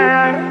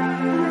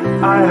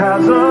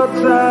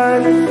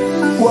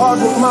hesitate. What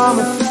would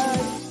mama say?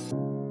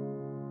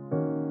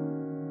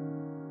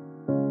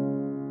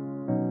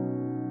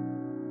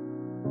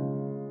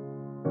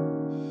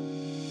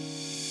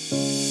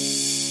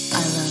 I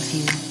love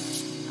you.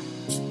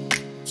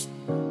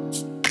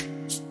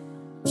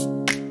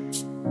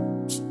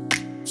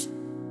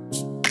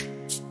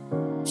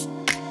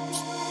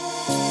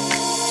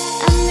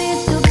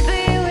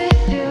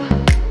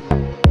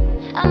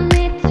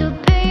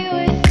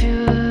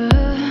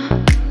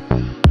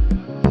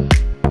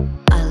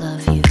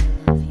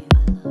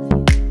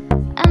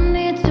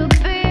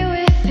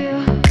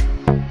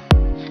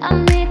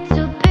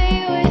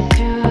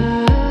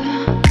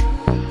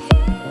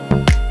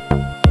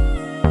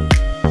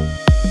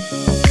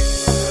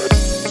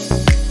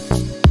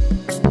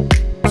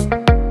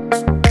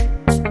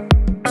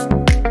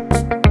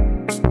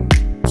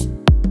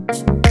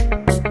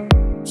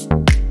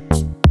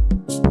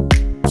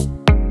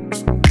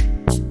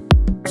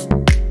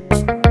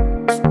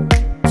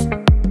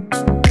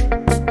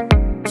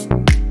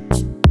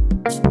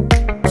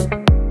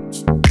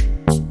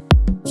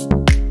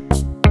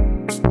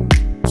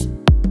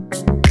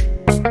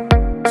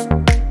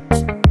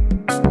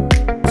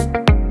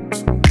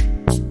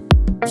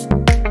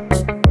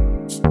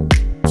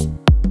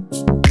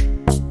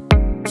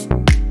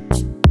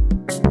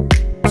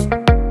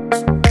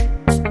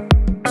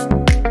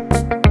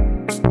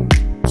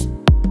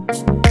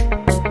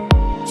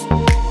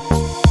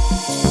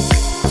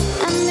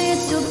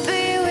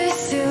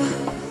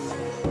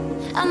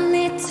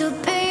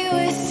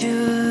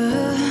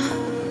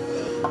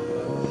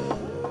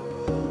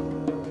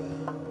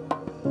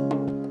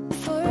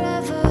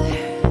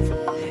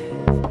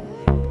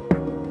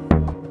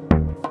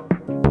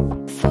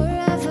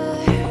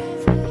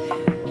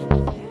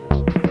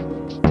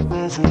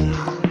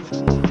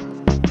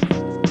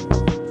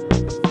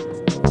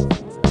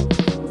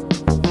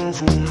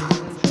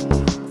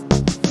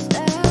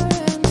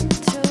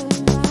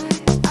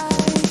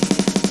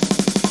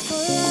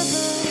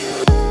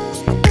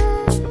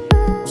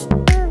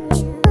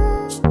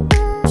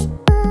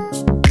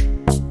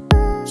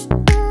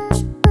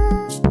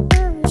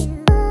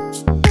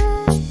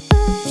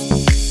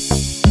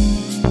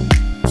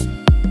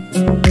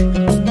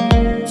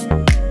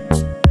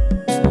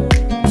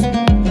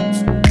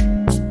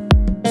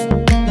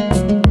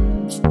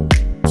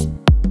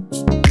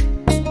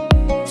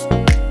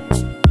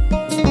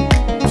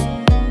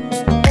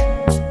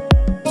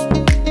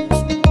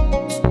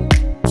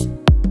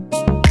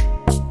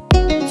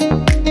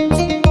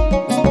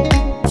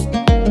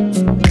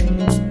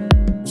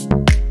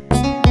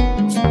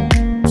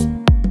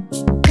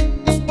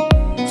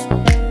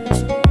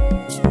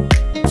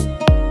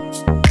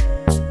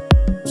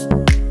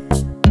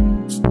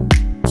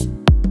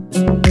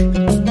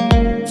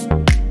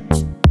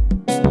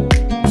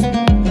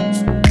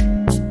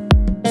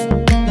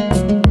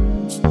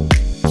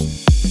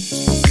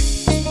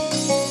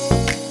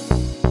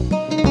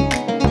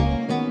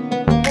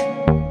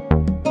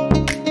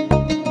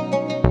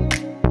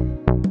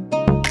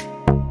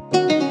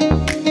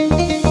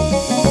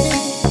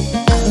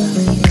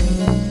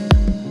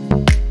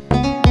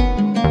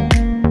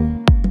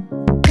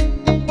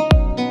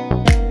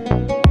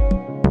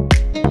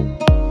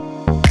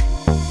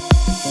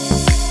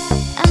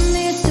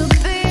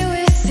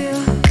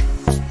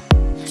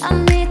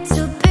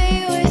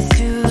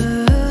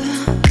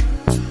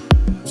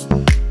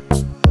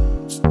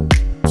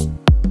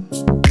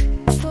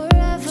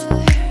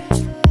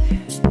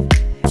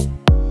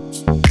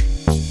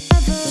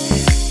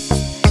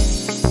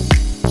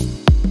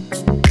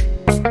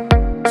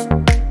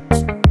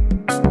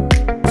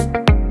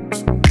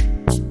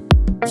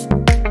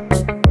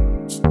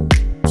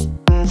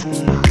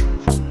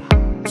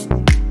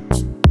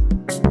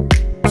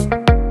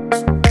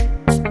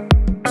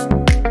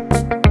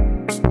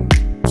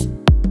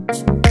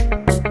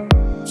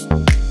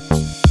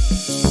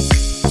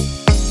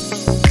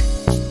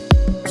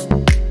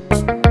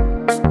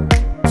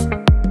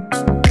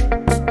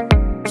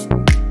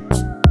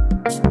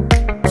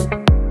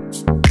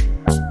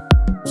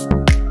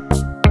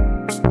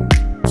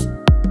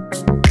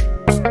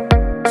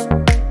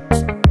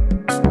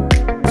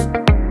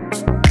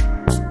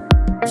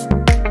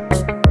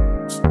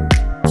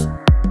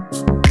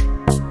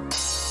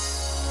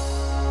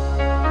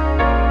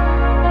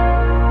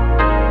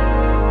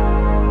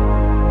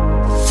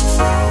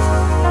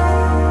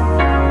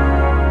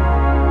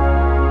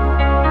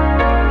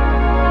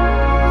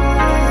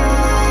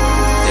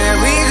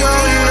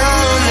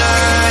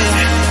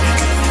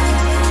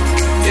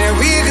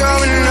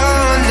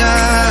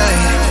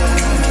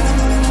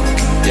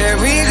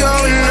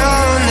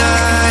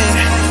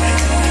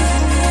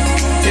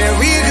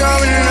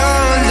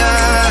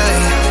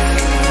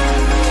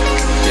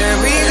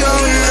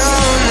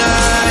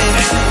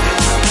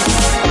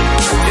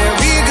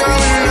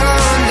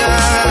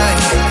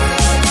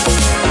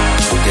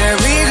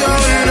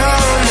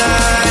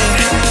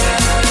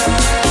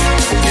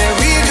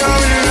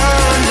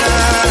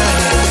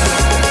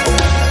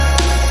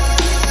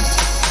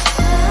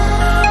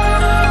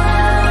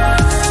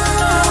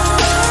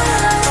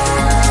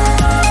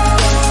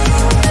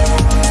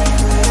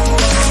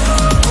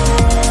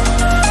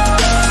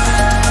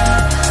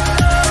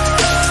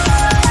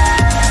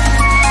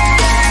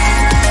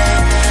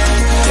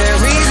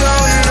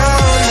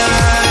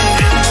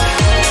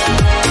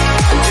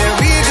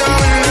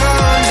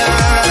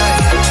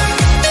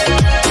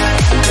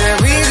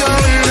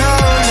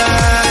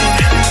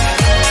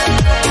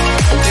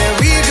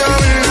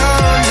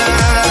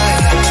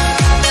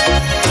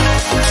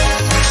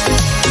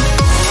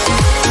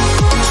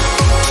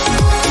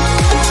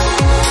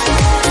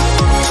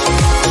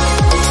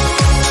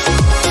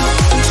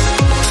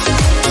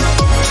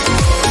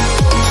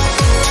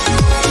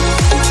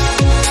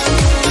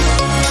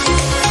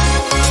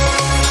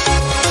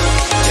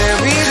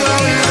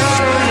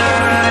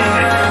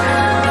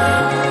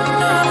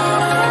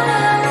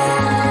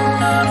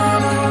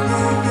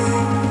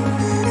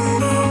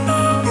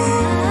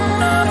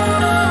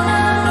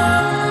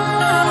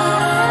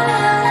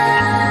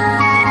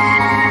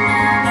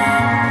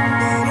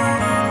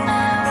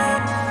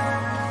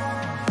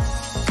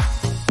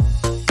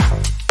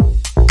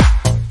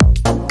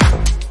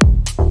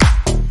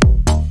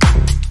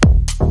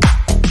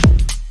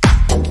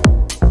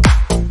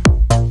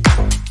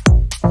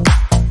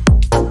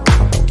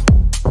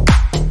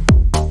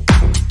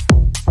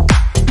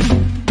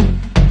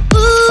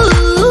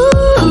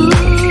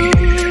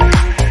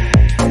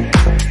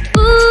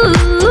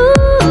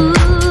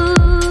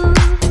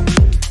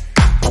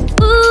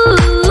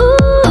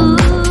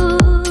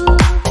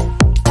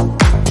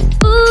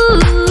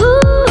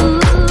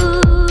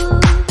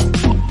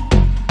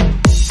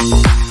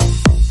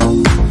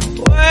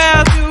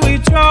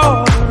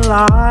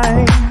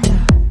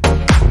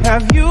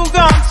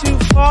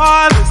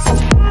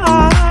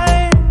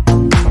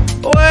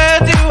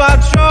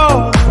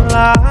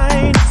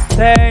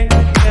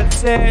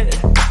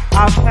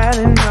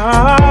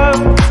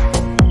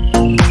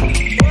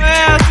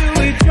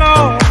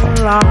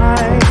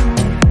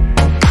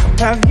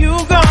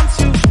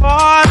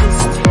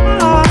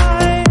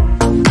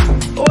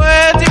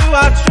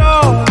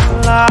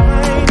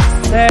 line.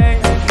 Say,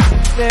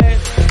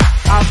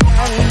 I've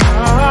had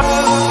enough.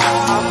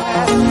 I've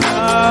had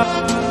enough.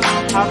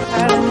 I've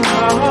had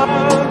enough.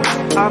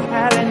 I've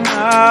had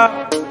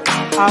enough.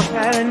 I've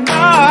had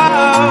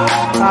enough.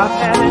 I've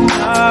had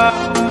enough.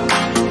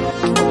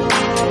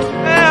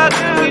 Where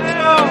do we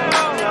go?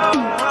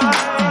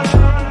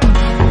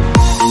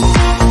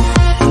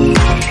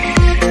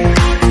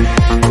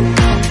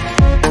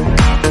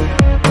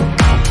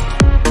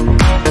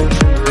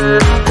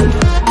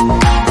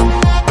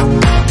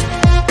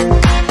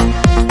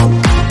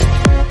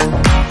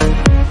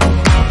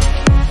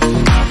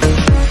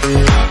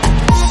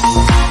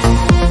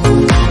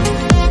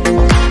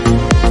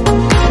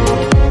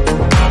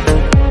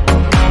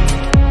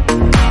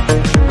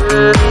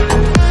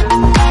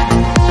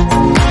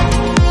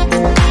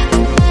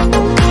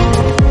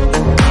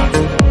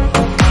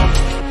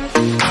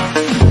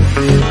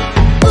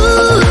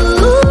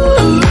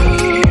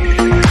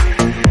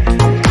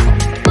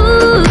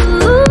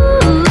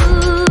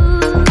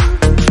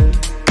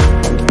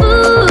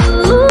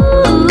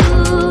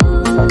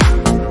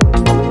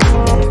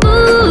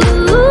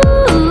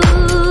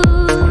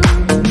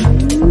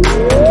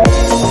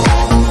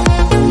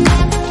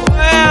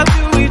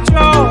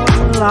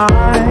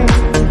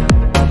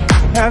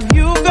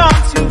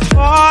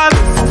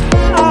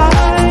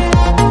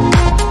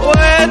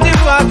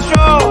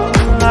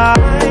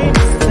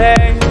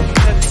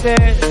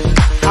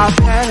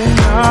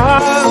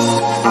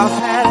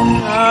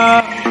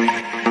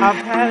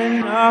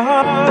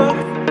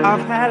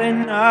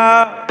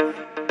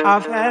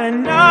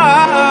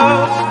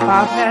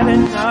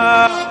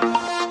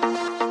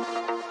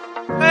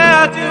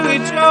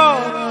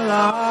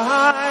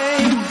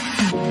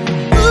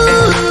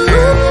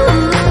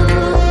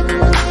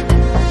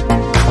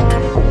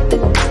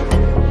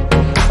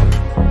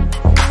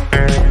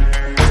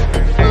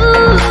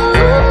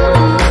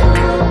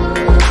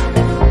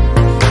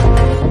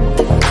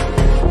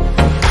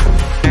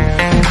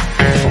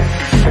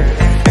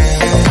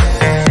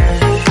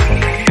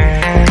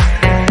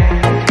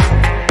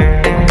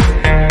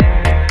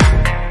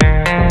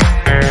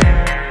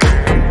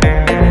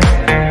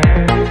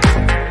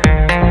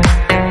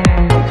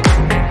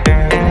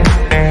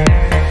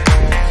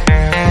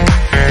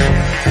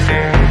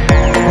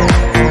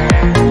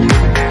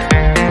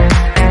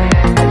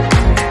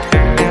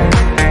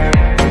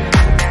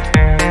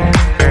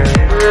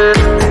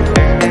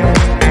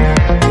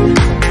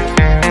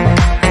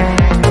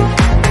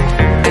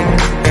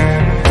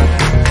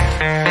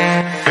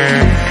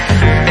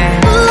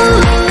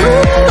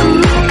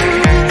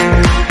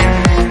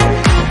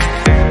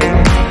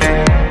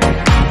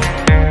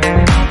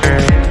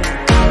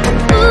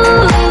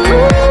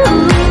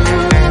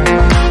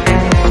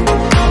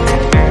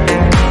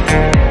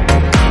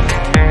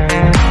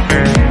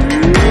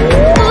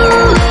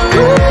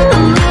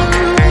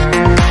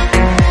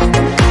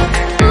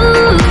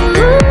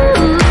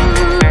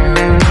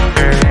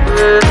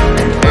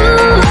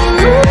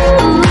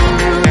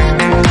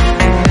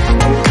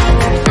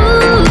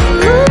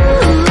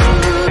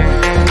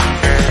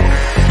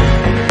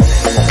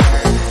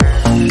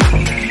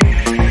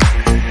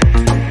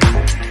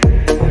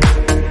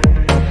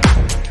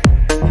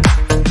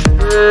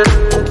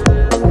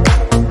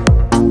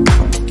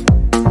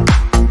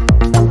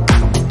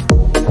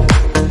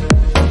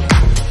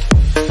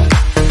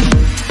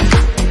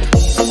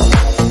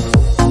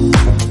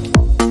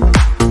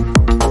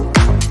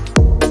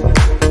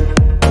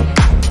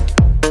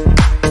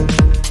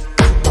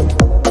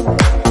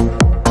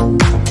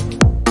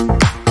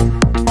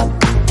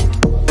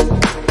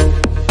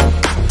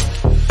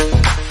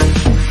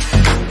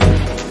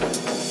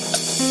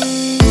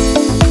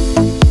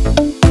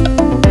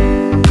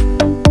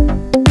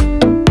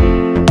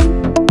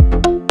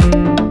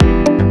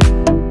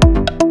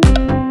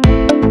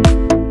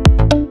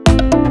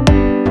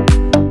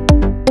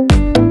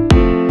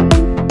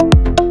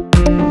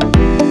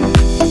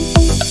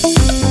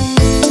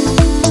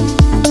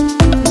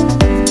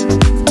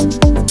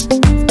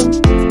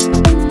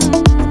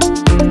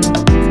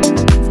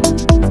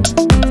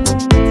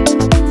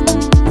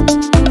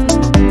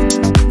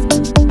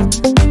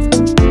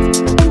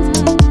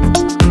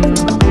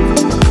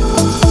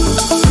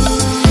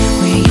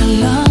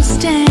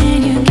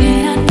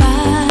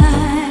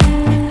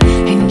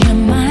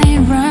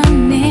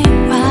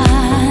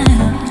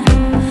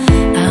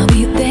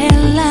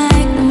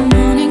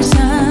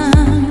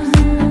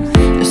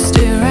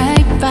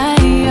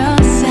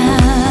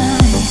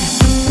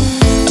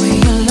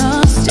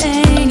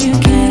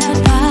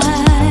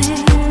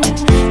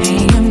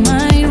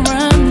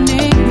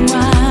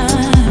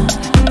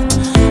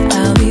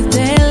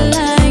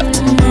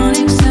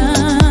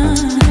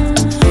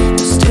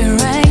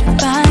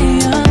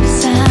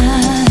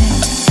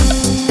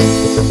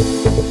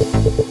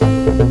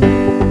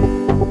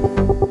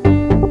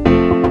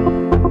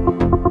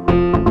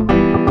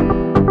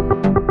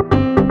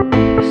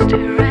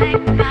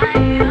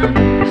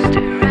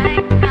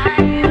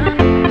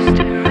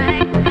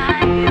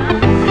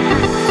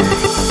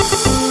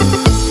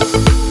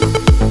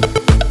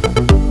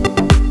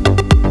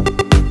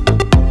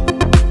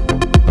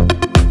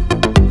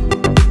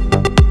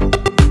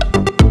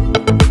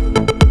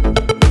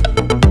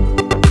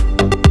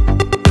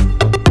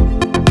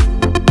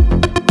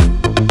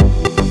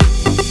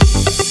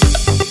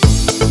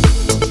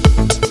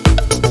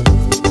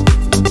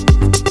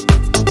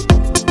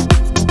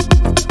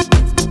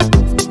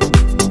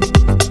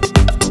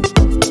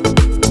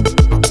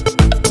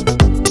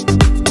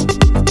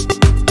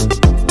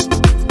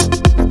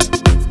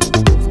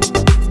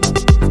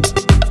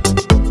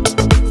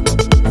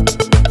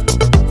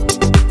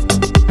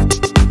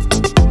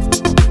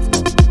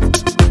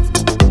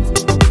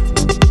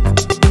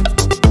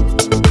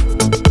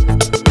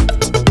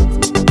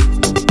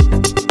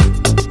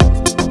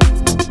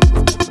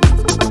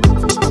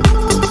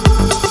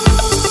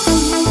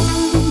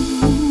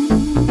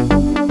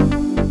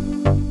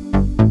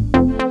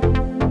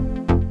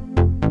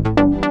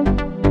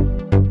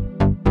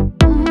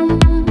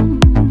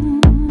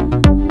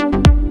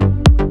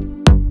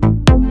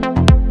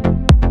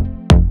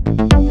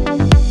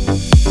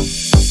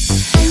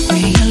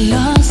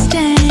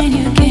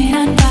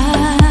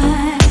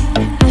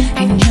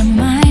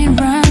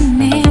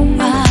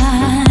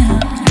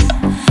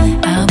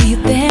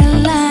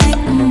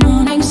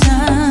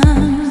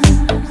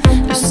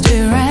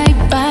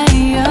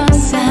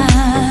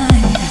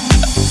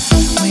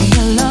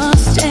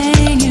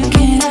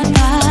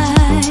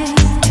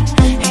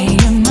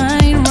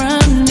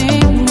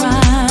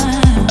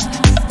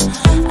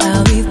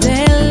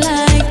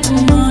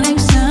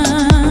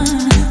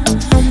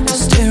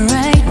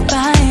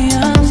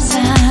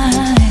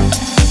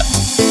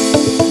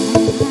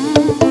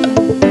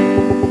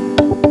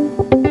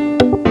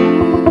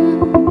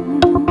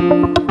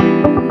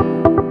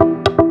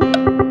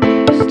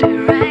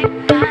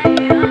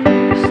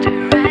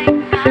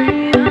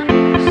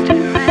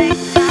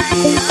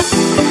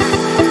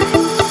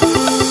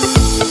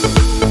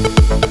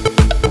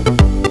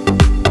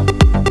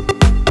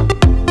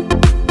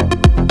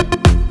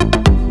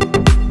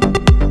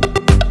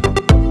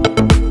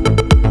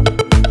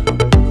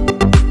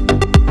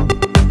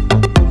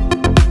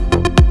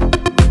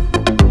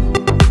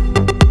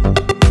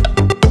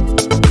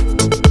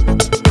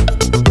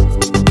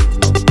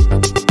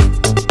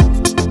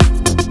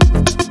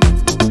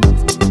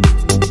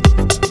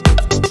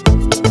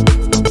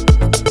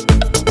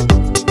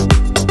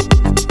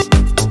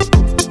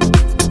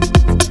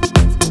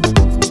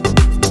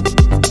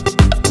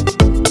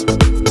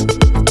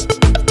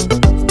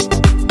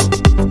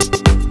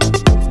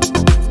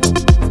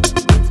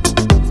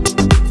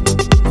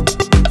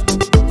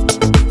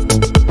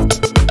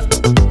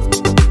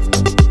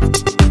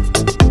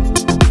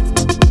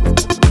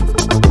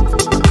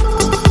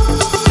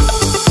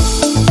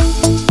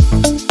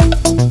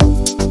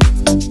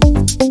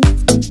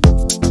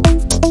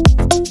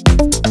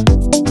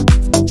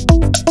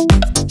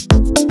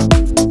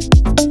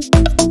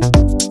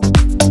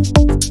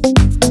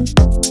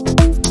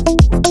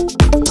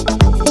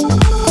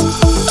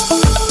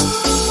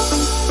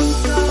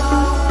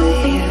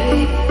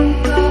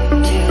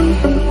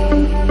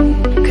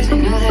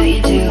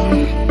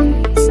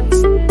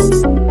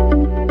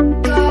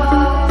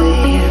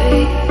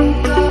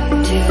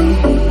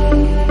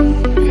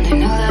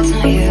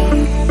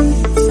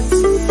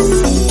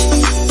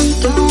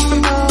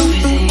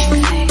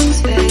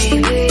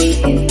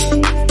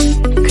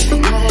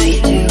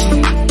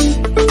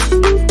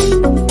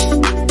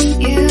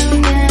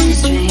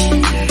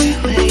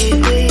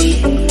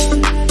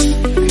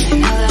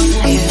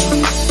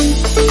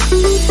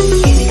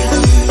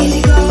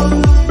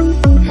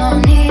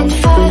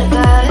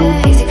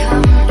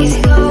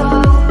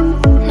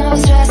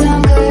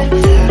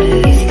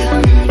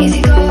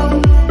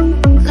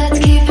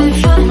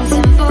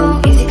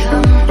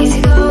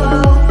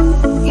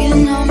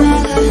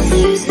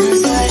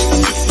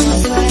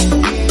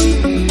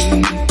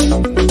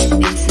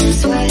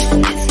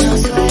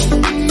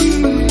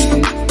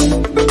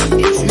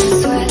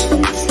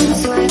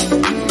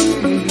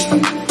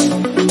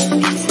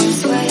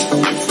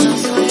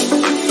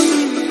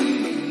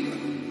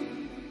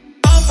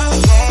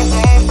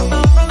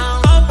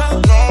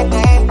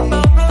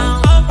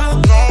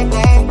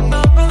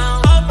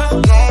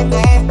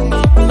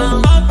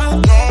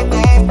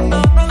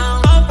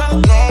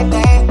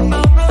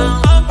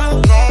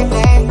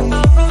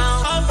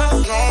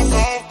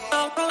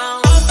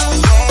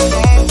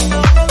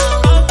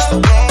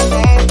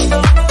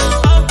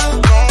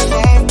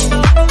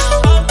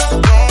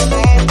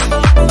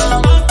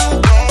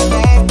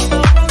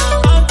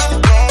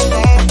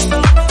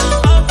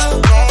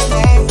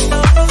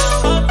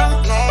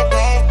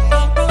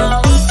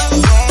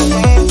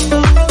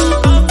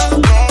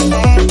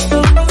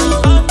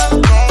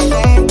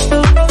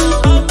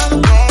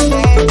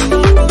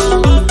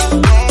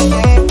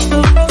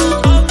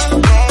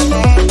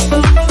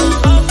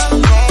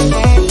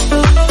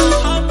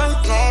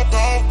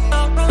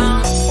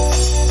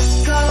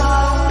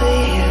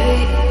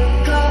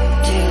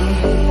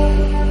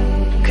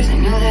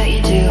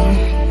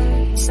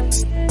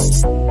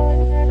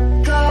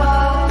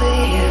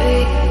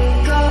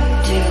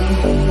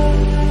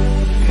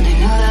 and I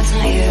know that's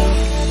not you.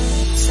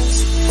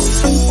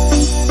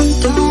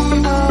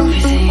 Don't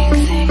overthink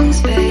things,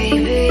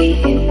 baby,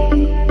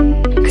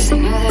 'cause I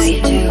know that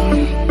you do.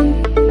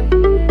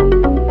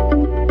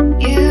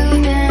 You've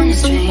been a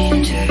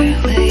stranger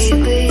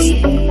lately,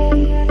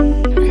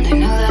 and I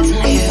know that's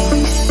not you.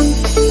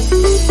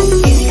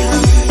 Easy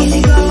come,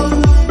 easy go,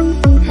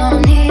 no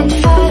need to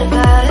fight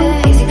about it.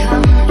 Easy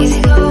come, easy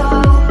go,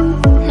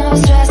 no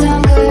stress,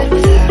 I'm good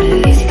without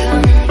it. Easy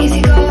come,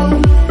 easy go,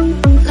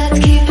 let's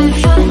keep it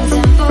fun and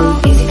simple.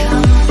 Easy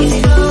come, easy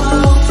go,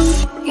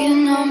 you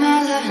know my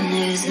loving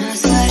is no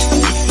sweat,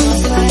 it's no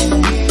sweat.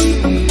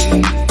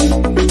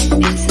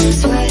 It's no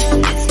sweat,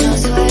 it's no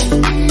sweat.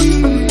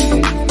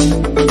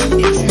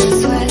 It's no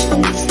sweat,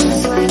 it's no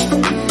sweat.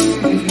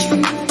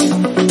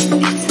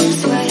 It's no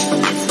sweat,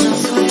 it's no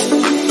sweat.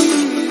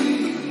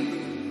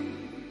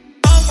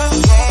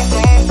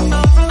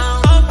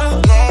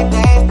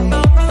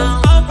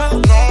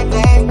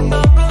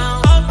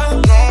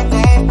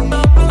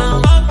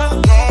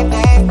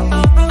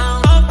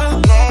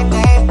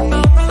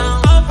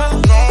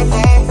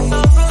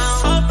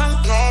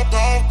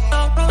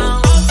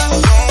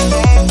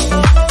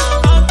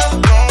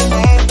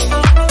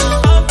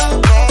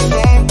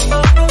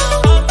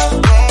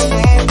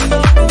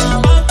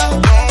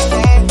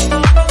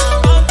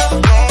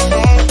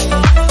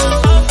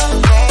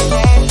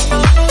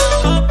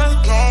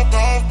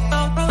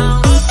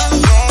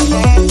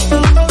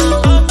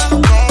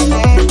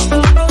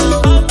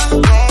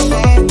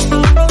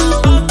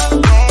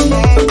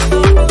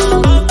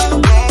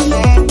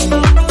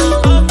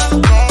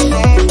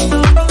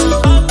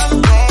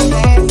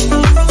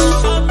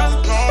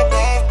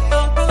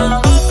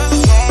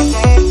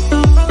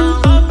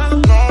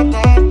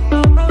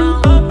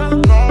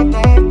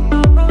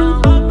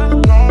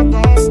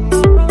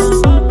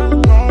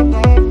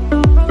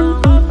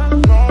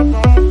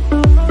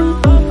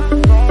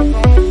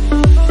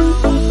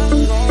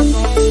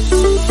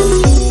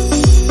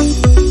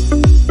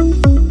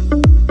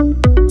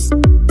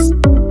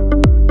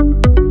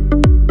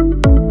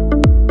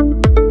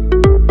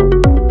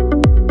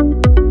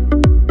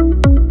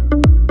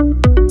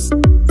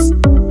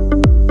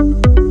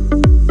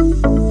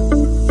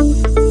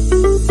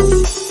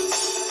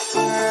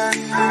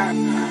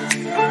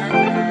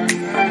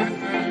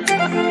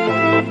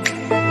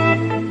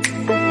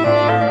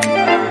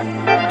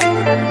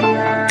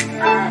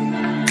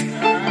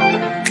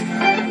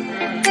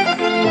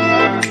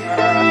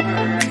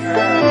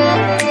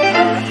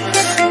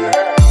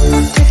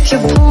 Pick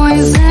your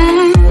poison,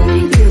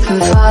 you can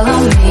follow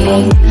me.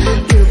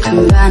 You can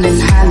run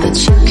and hide, but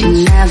you can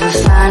never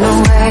find a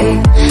way.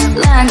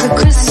 Like a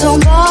crystal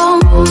ball,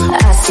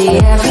 I see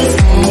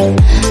everything.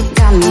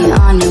 Got me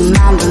on your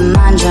mind, but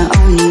mind your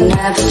own, you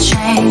never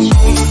change.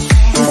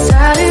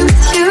 Inside it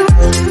with you,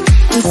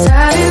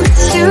 inside it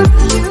with you,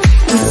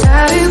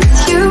 inside it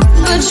with you,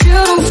 but you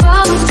don't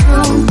follow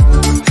through.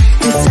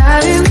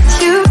 Inside it with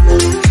you,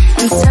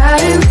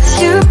 inside it with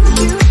you,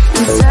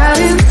 inside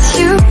it with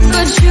you,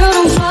 but you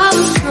don't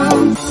follow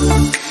through.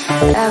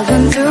 I've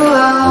been through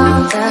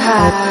all the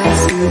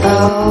highs and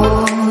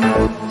lows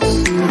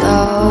and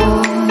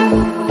lows,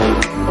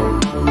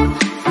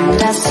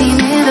 and I've seen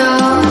it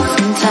all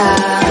from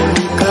time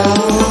ago,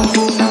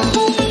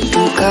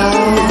 ago.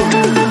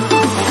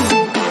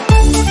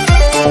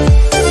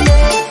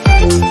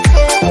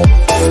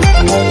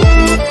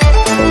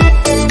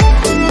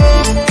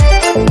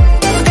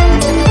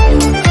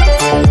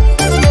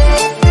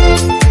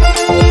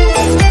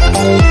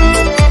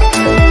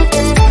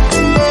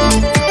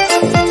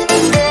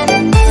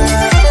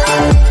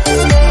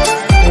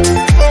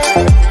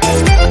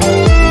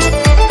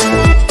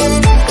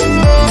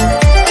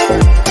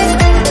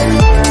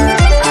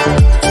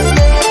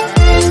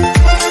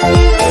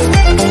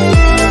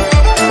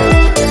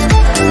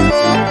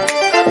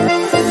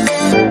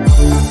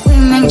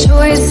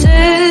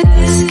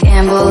 Choices,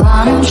 gamble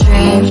on a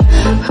dream.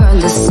 Heard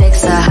the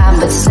stakes are high,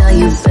 but still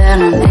you bet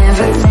on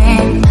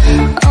everything.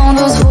 All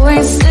those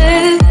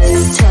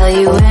voices tell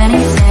you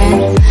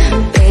anything.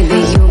 Baby,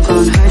 you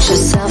gon' hurt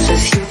yourself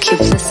if you keep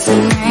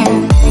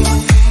listening.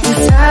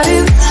 Inside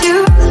it with you,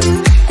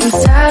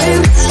 inside it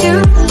with you,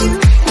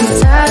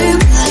 inside it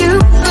with you,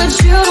 but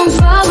you don't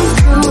follow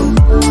through.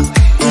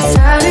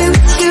 Inside it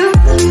with you,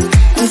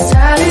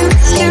 inside it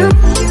with you,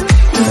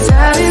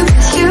 inside it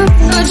with you,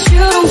 but you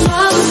don't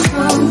follow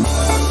through.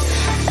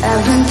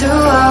 I've been through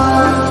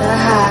all the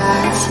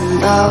highs and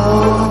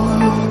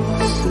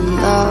lows and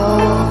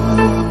lows,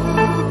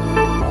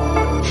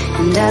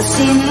 and I've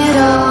seen it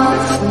all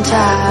from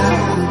time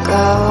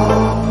ago,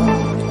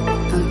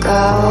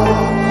 ago.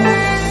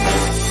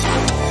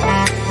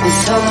 Was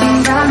hoping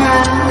by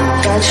now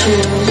that you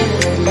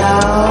would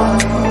know,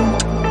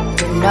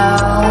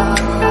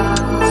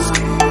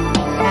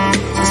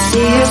 to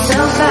see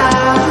yourself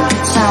out,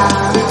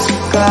 time to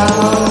go,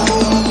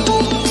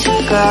 to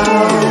go.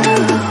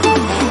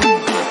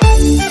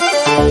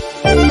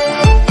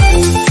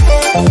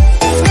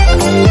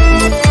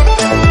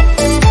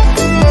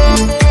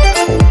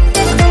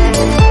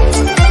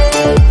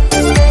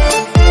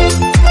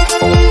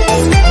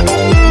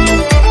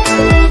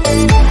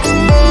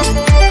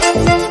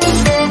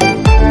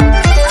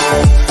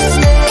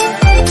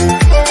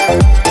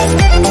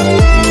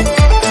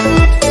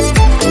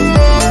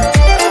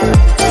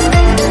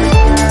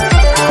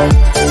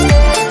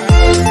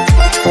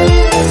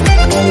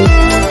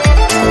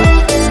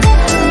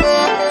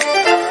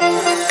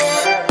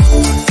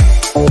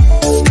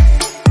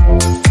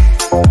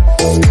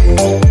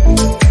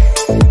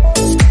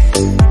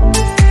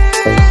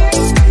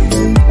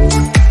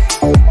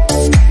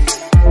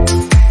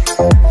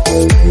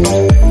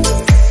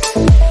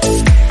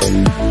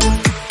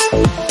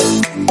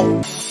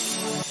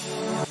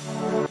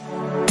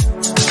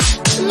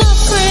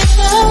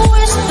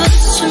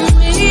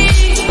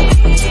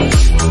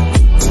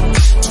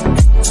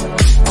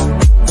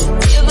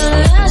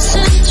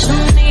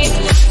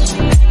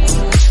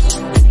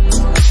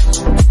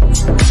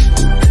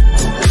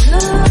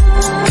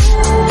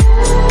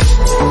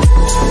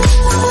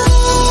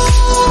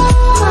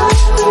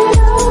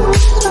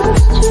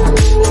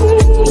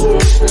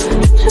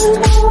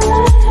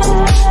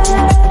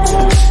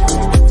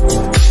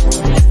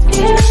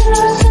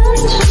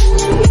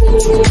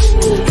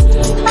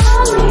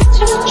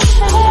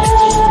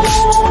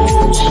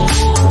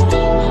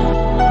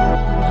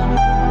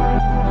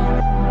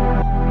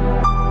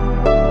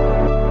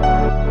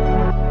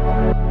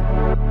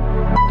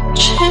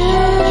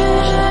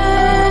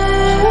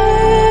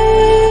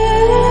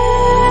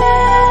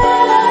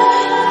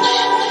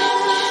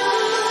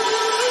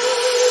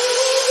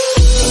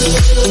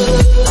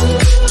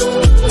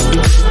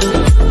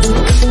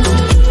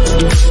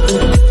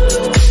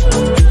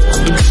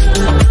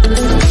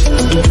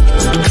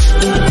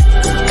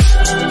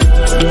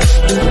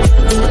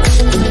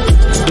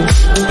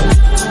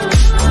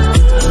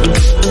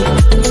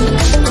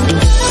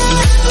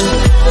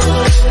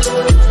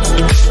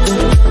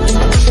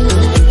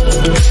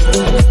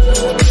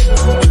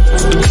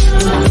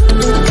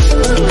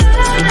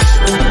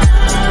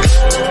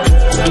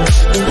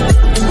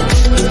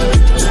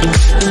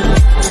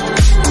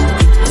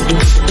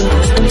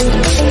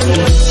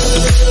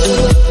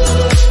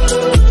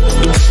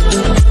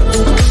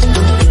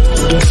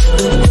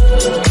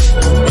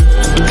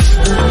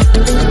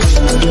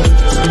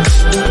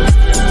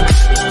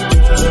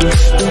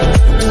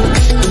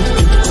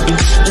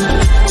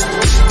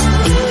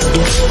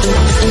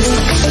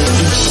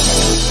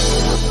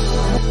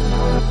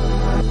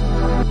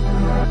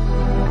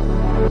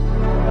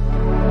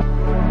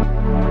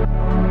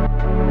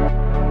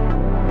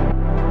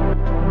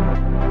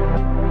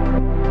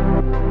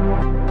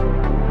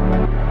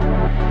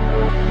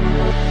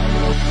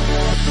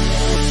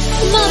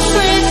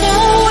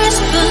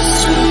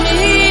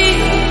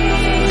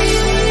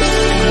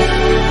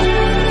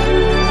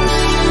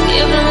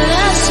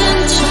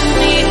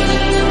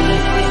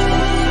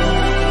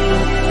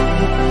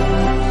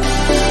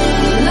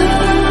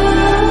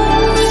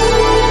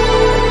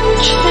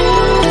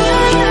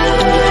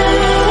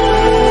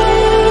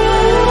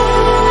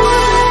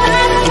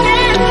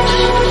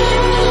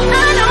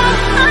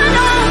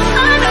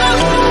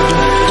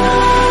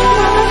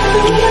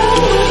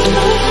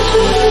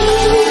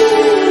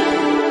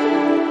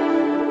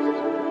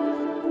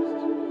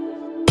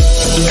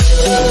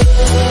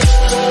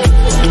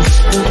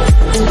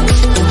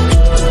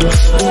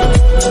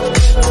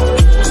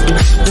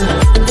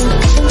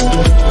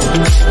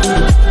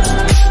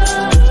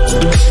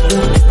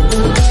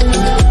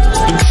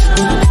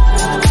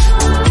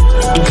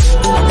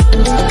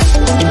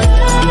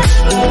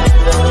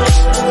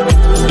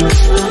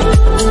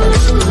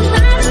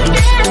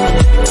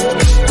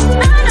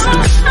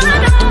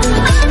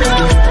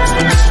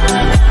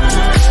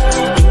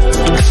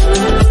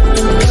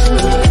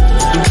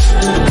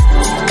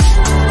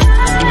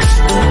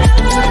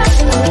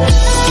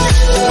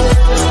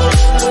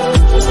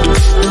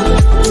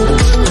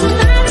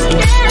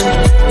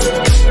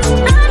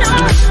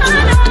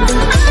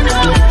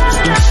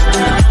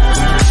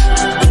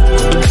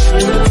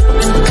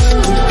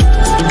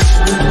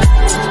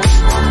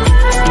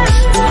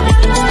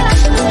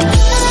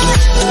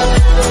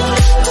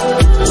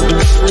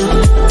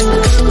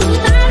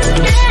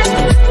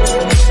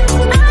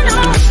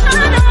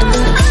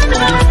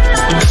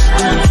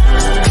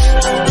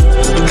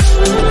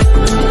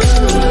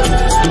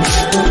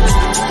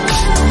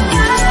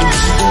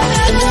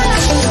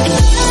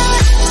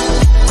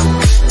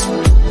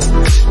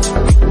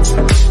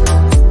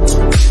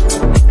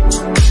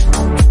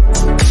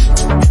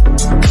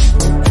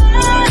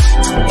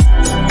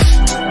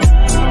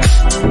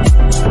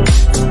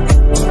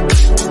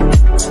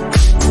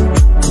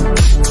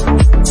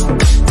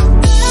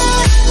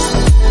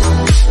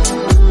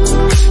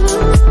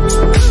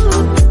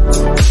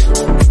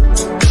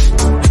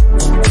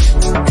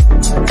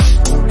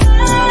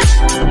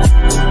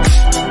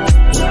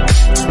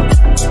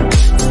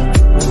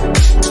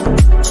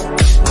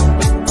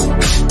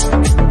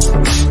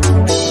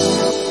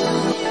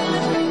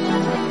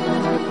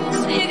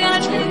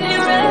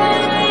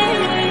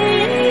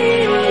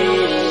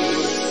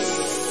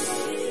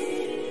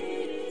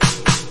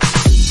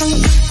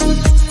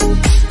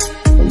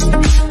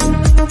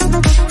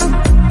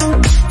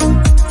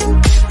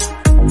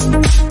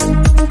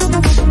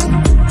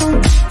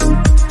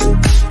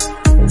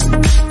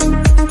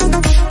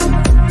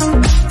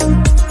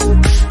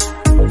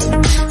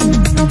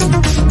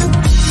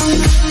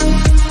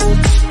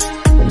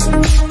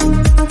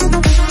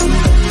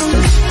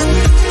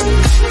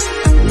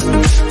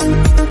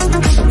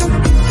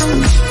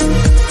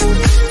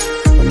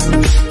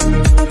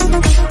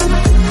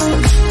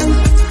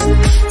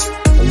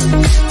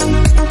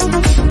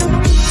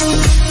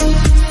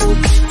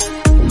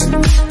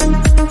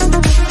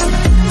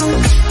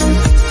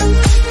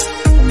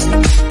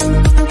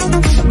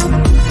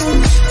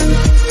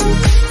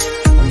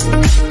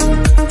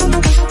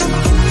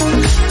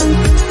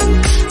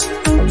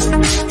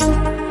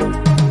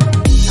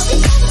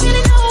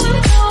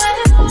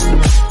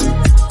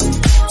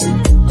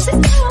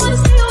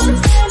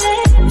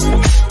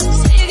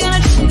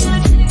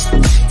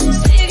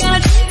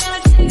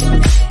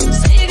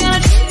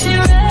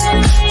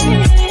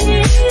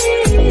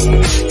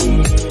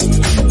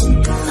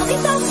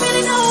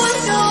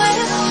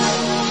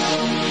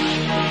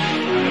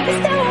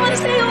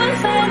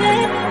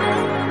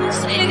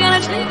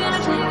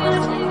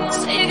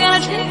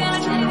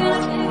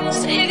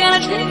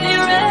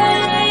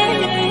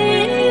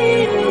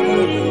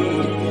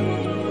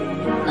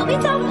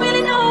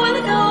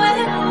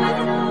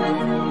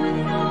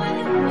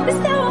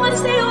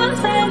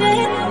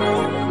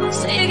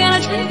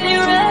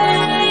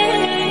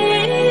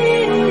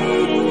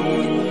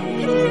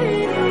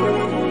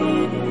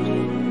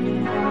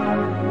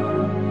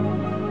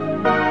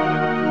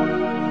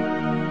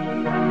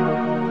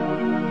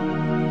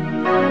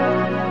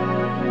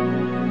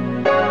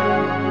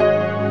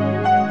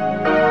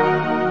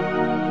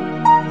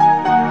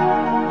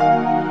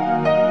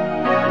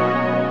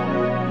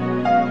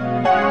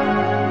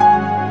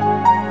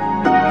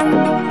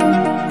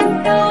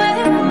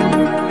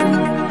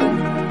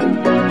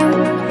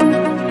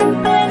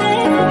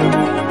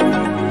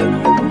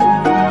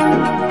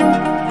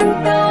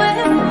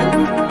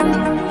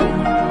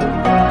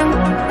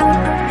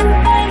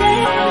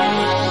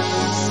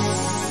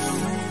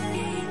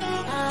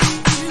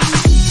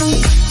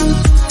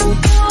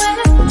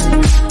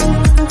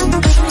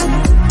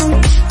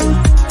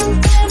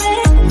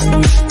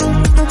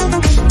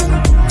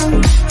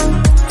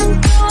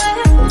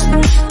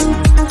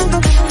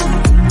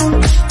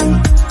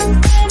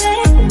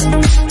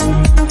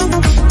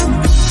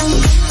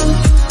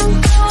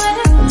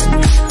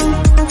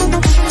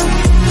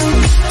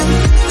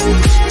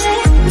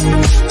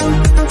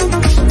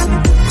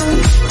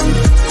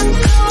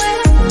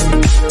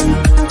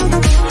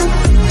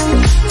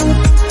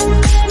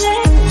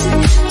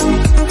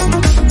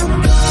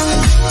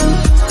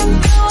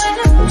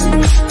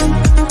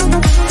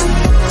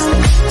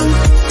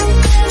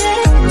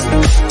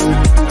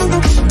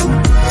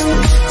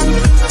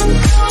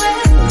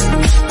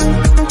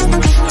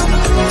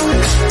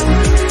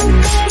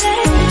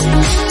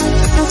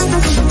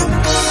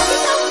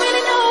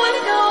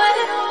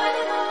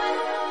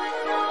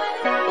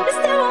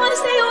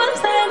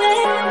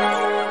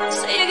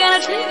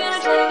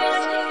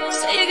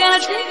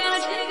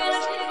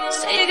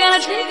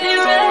 treat me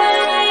right.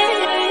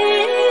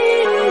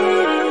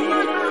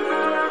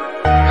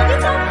 You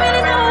don't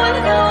really know where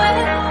to go.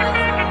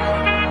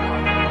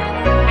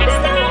 I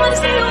just don't wanna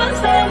see what's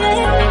happening.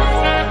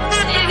 So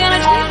you're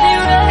gonna treat me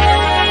right.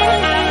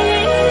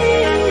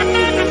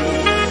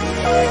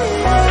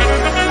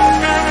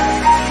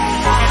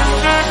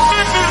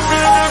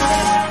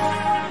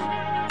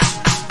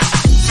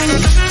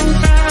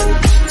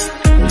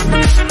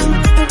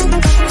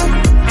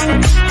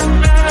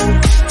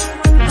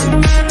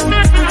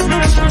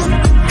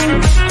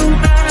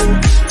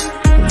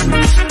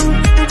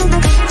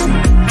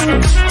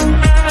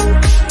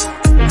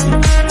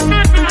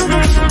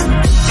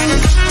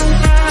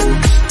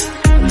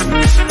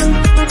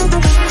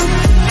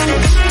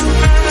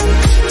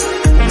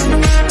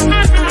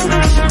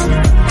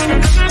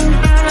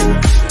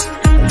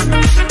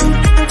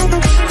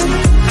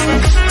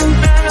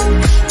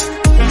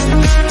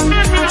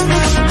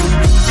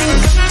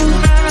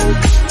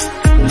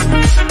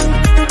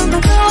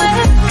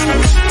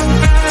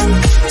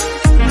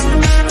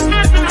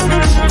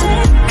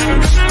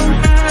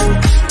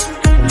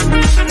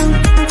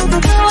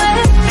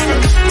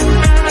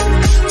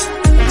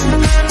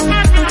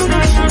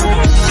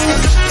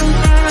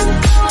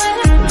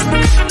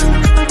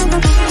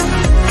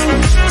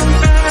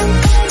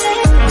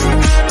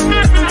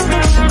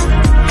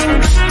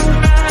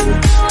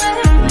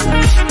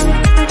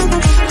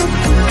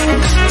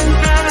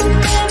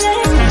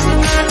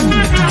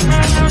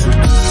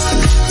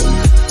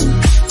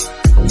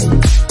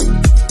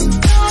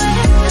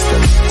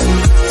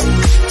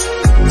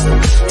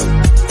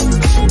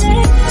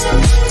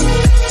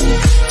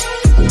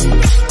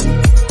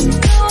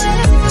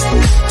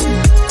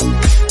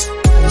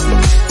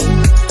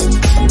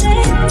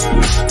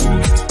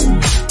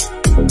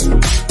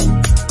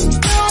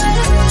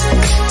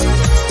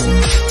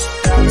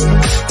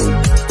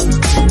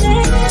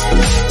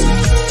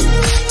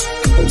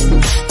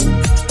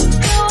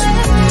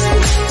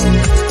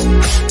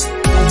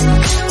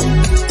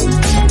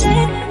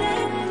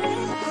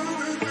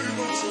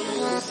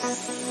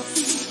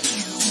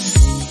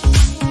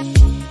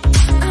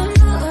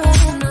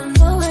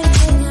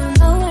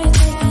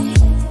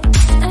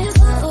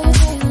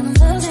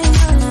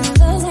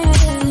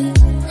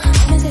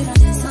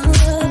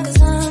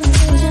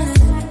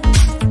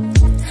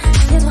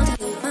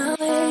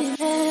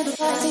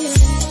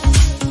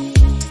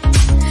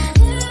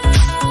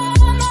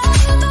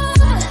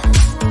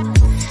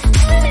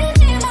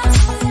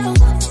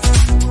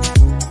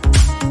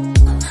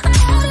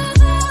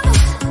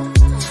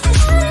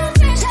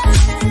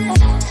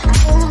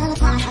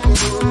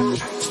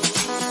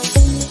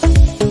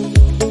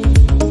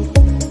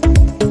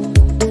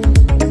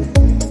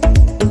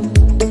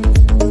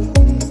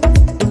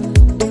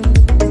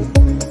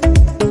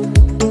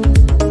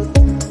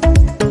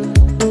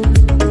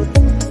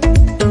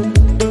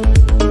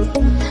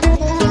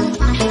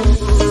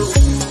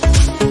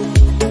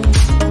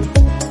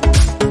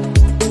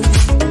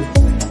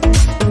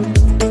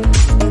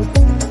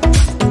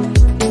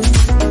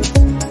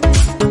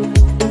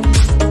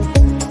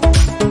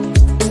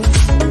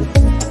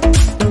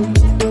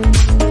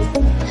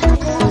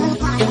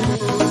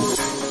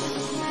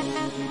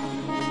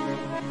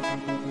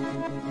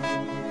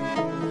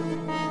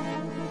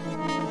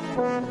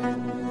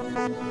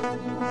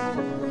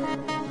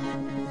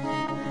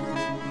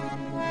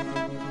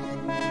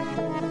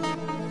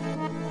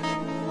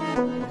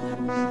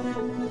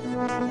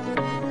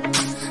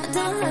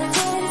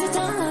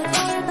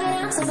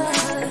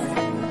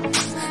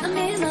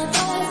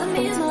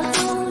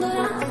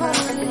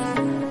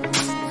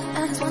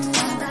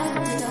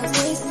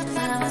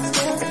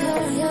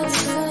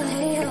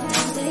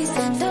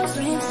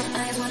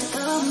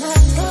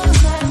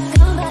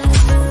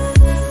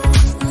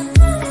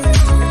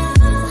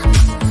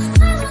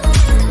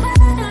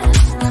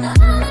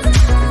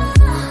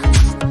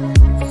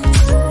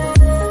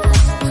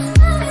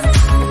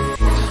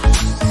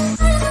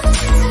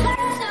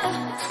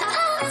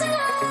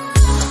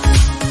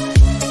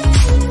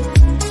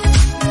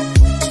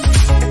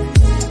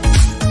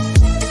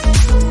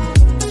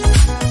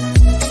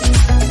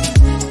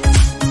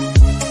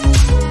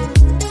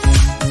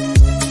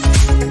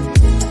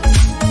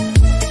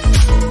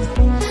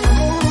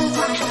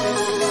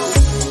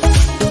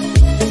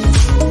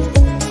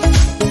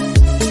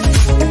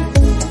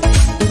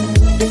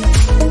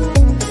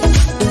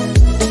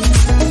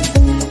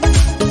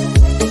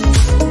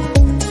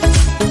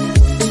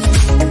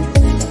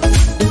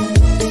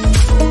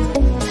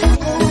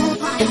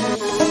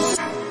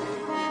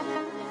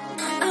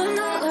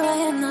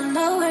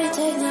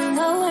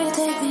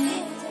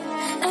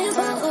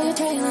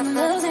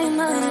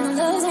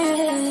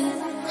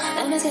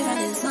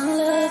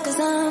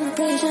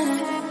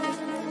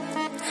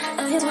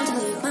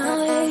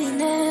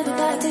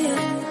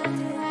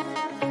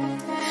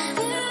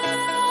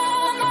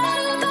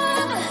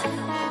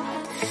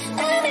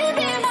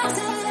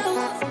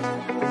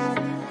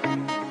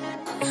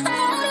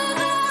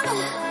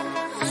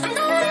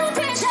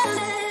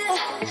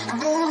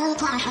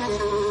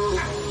 I'm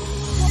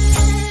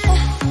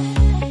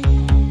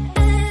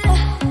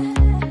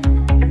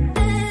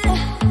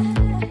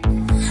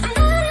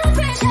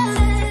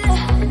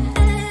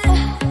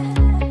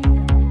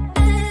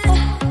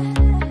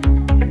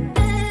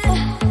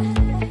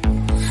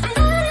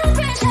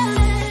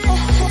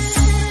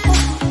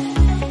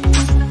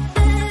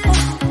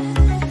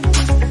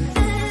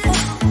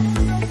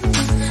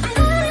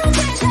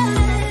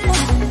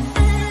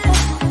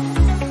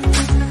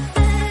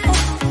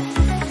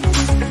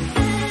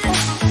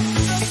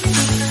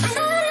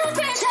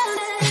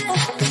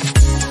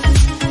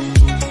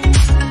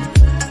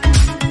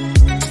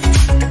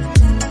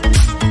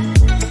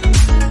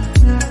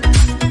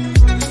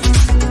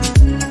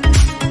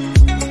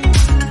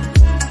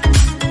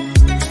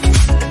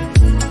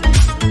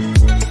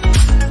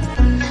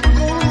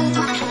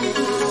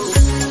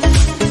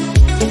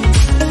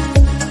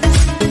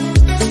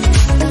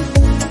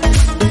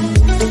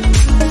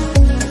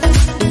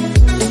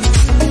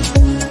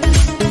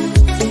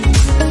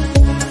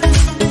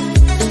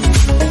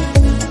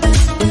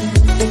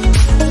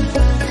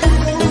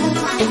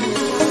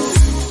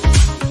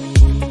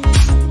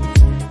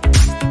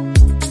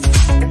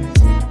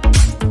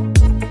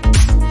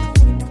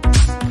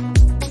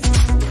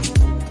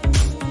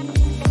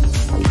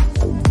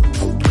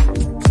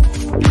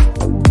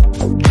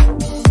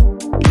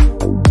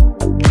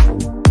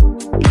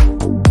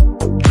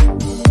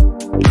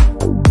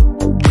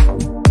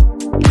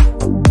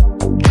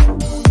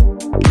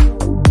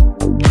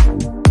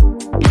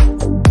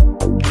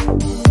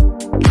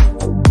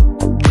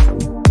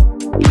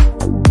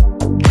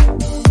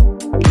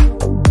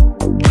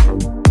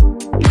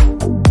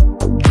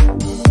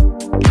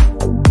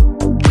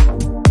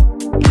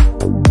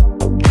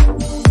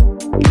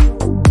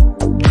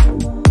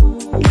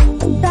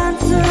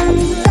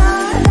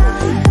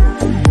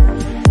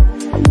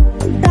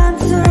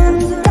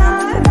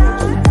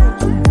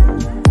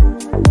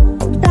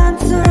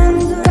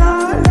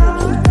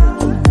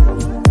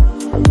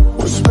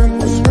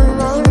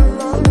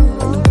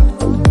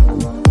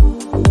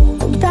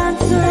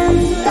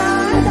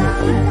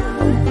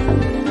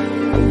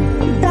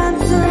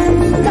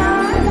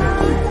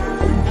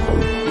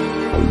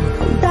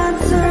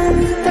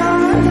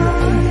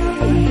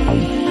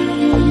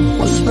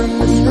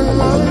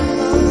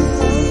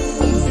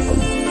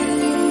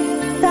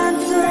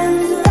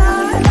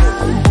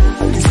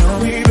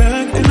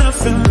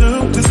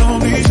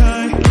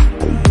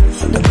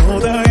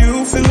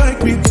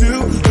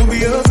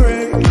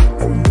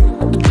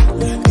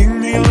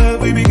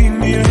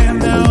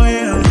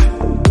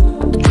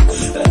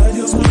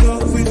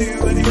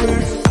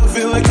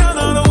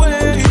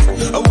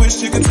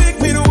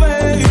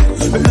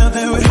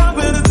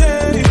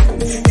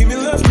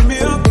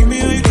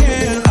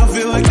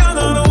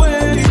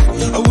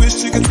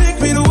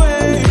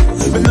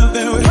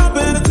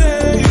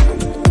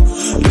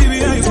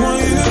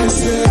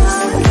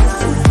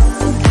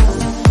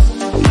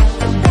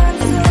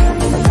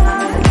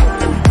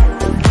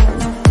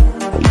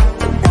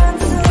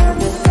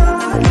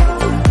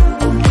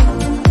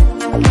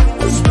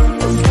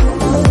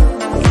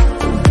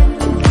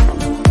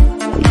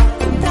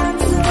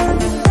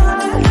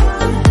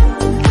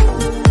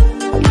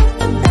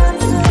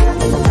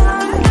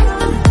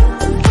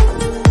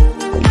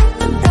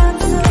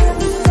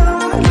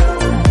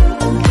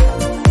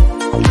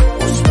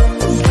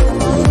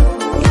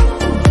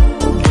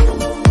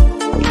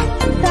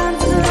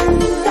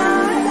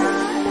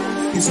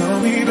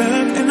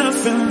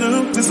feel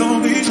new, please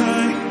don't be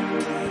shy.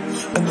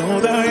 I know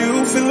that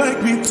you feel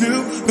like me too,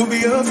 don't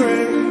be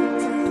afraid.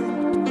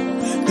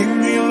 Give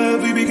me your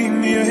love, baby, give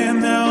me your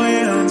hand now,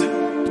 and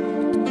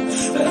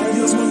I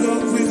just wanna go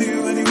with you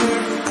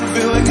anywhere. I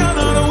feel like I'm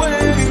on the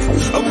way,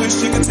 I wish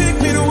you could take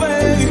me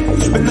away,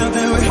 but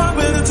nothing will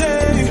happen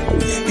today.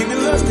 Give me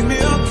love, give me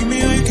up, give me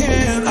all you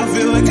can. I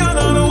feel like I'm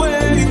on the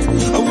way,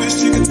 I wish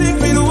you could take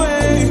me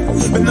away,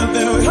 but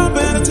nothing will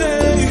happen today.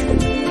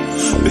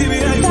 Baby,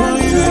 I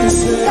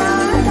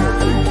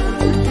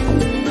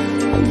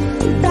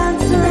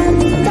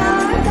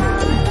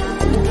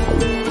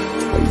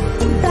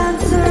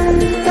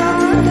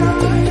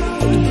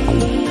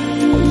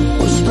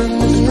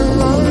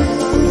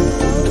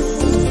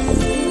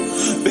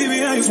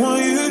just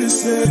want you to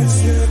say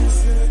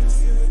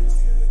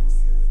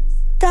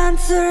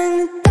dancer in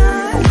the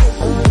dark,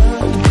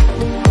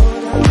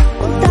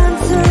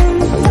 dancer in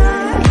the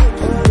dark,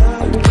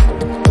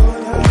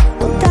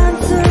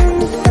 dancer in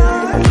the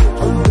dark,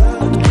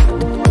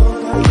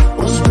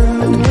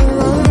 spinning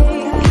around,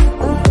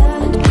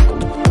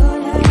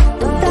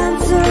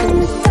 dancer in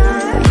the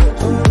dark,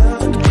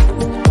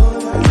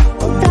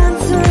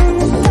 dancer in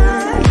the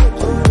dark,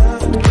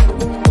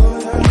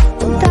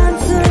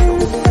 dancer in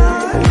the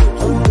dark,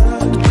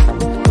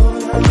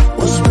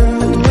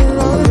 spinning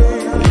around.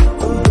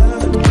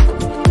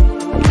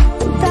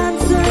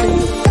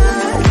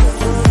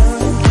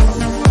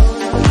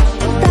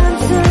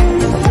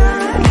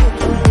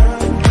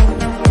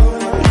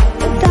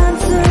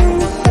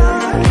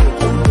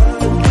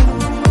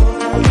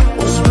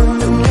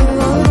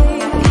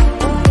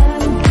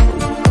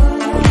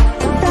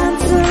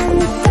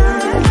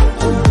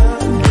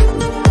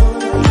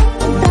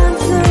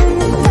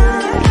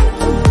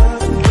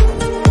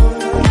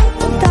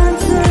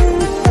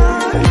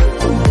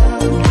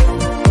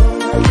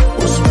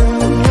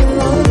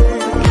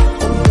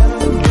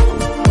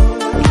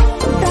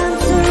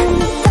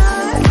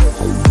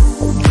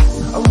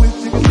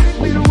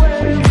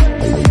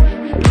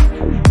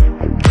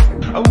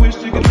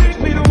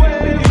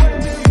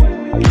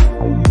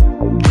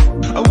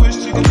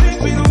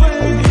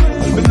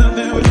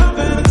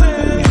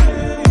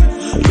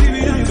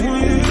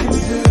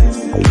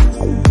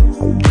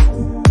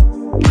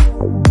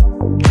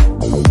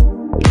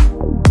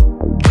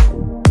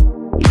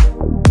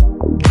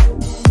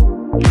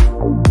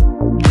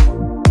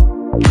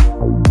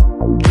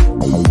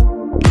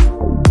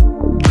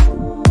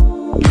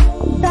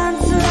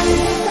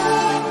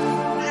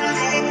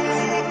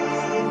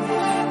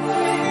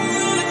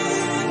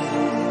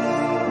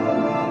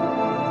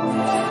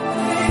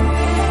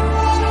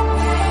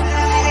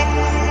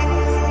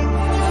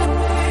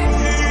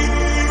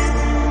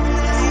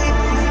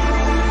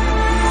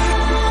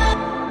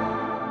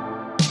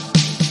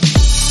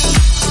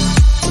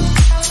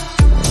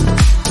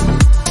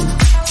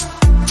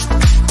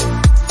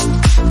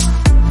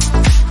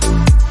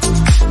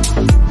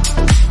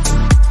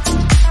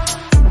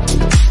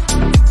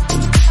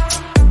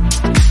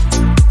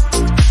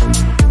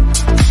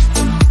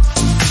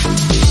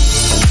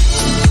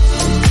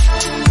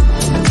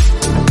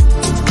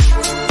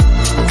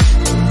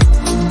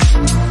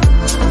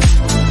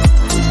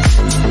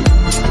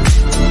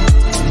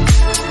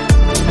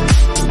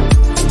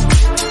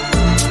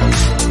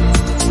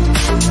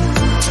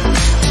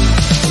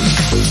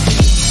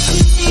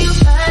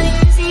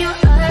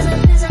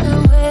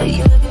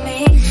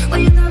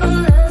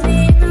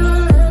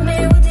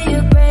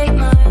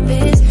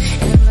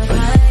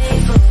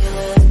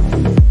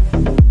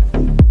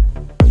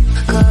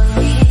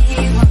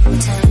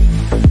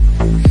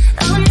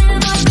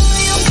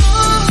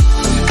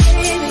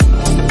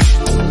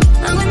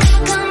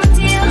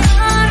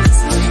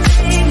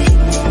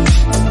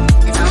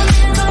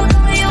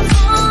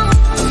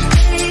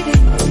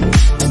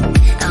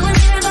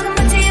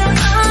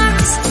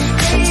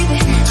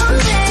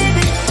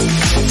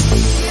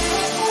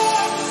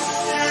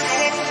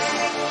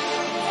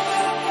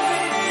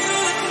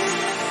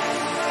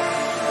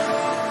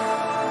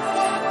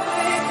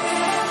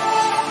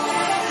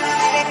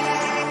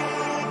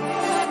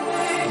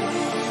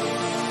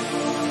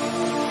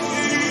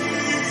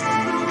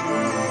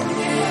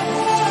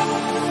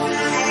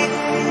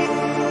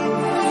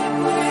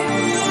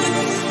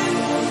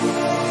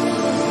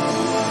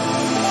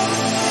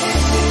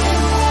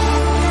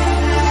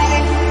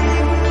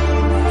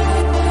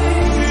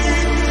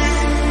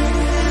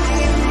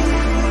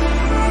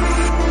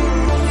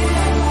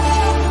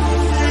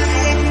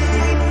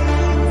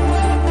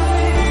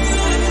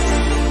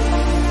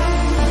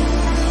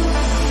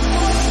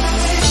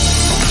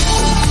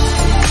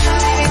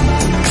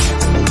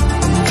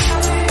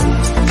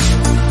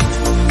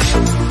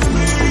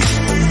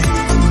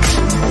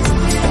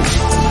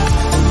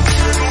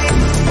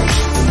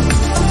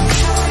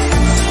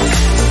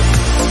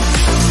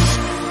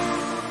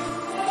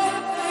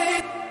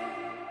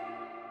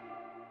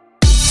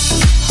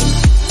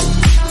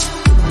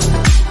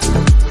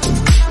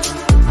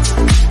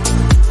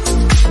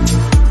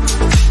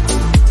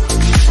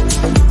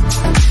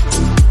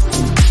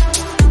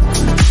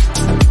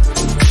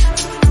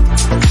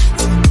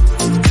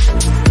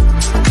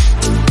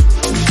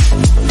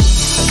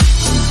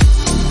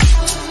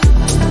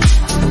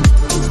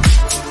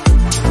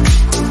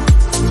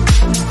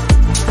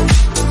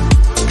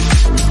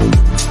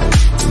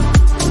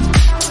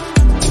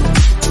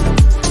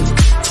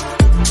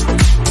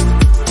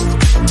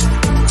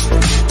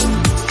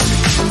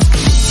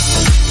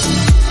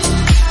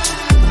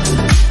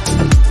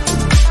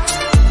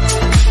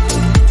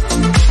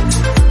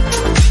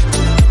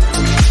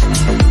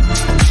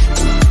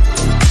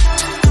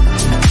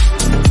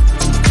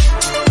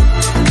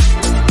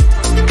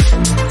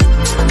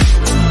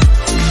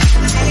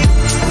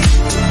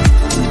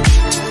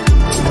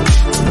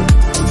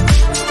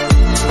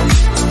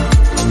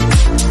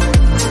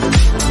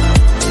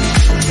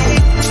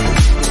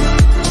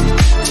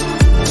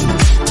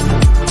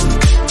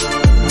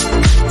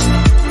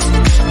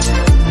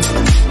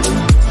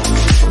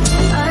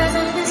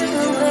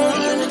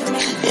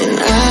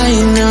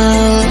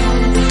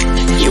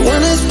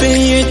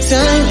 your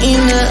time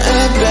in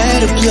a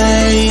better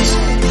place.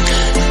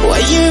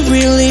 What you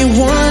really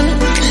want,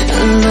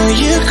 I know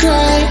you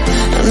cry,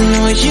 I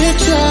know you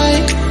try,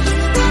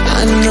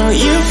 I know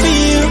you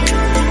feel,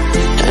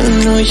 I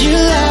know you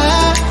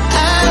lie.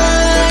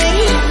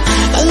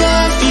 I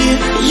love you,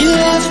 you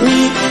love me,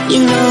 you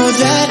know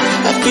that,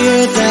 I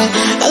feel that.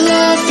 I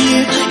love you,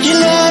 you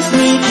love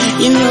me,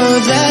 you know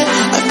that,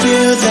 I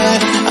feel that.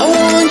 I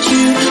want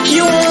you,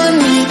 you want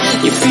me,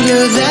 you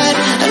feel that,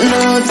 I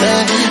know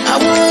that. I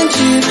want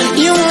you,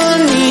 you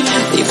want me,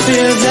 you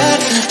feel that,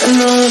 I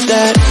know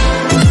that.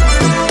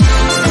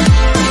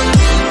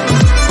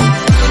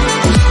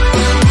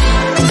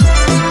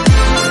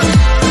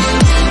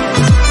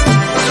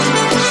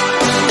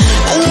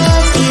 I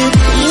love you,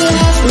 you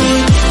love me,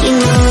 you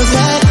know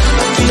that,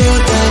 I feel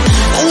that.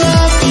 I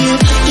love you,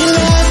 you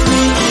love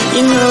me,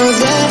 you know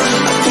that,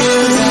 I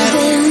feel that.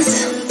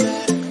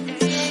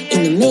 In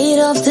the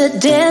middle of the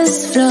dance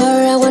floor,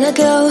 I wanna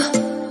go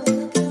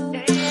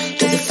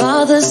to the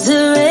Father's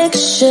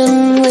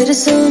direction way too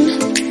soon.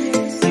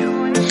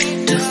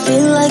 To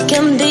feel like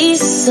I'm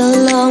this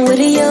along with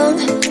the young.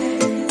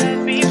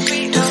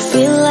 To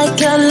feel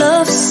like I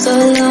love so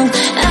long.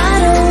 I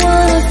don't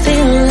wanna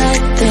feel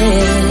like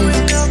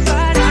this.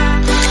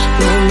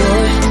 No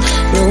more,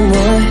 no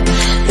more,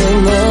 no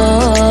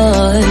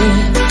more.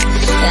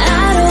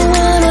 I don't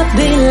wanna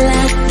be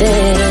like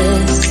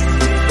this.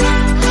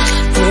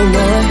 No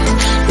more,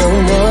 no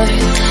more,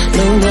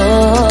 no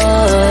more.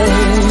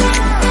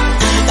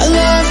 I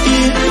love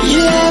you, you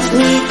love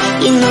me,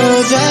 you know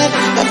that,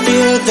 I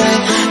feel that.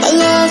 I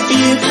love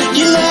you,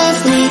 you love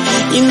me,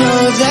 you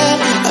know that,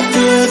 I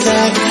feel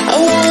that. I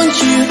want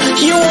you,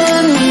 you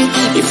want me,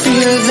 you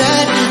feel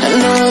that, I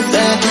know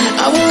that.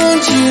 I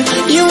want you,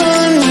 you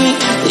want me,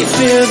 you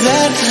feel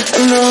that, I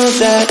know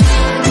that.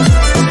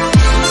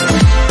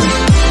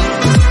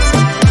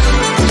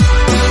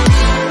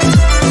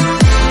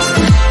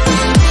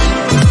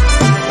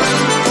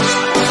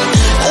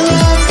 I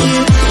love you,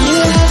 you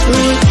love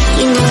me,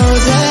 you know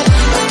that,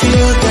 I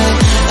feel that.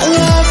 I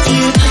love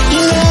you,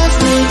 you love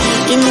me,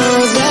 you know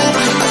that,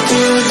 I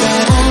feel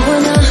that. I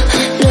wanna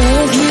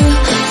love you,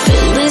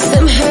 feel this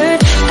them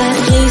hurt. At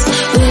least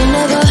we'll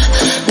never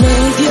know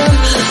if your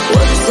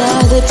words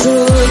are the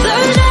truth or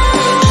not.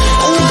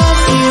 I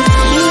love you,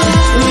 you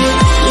love me,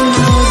 you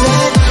know that.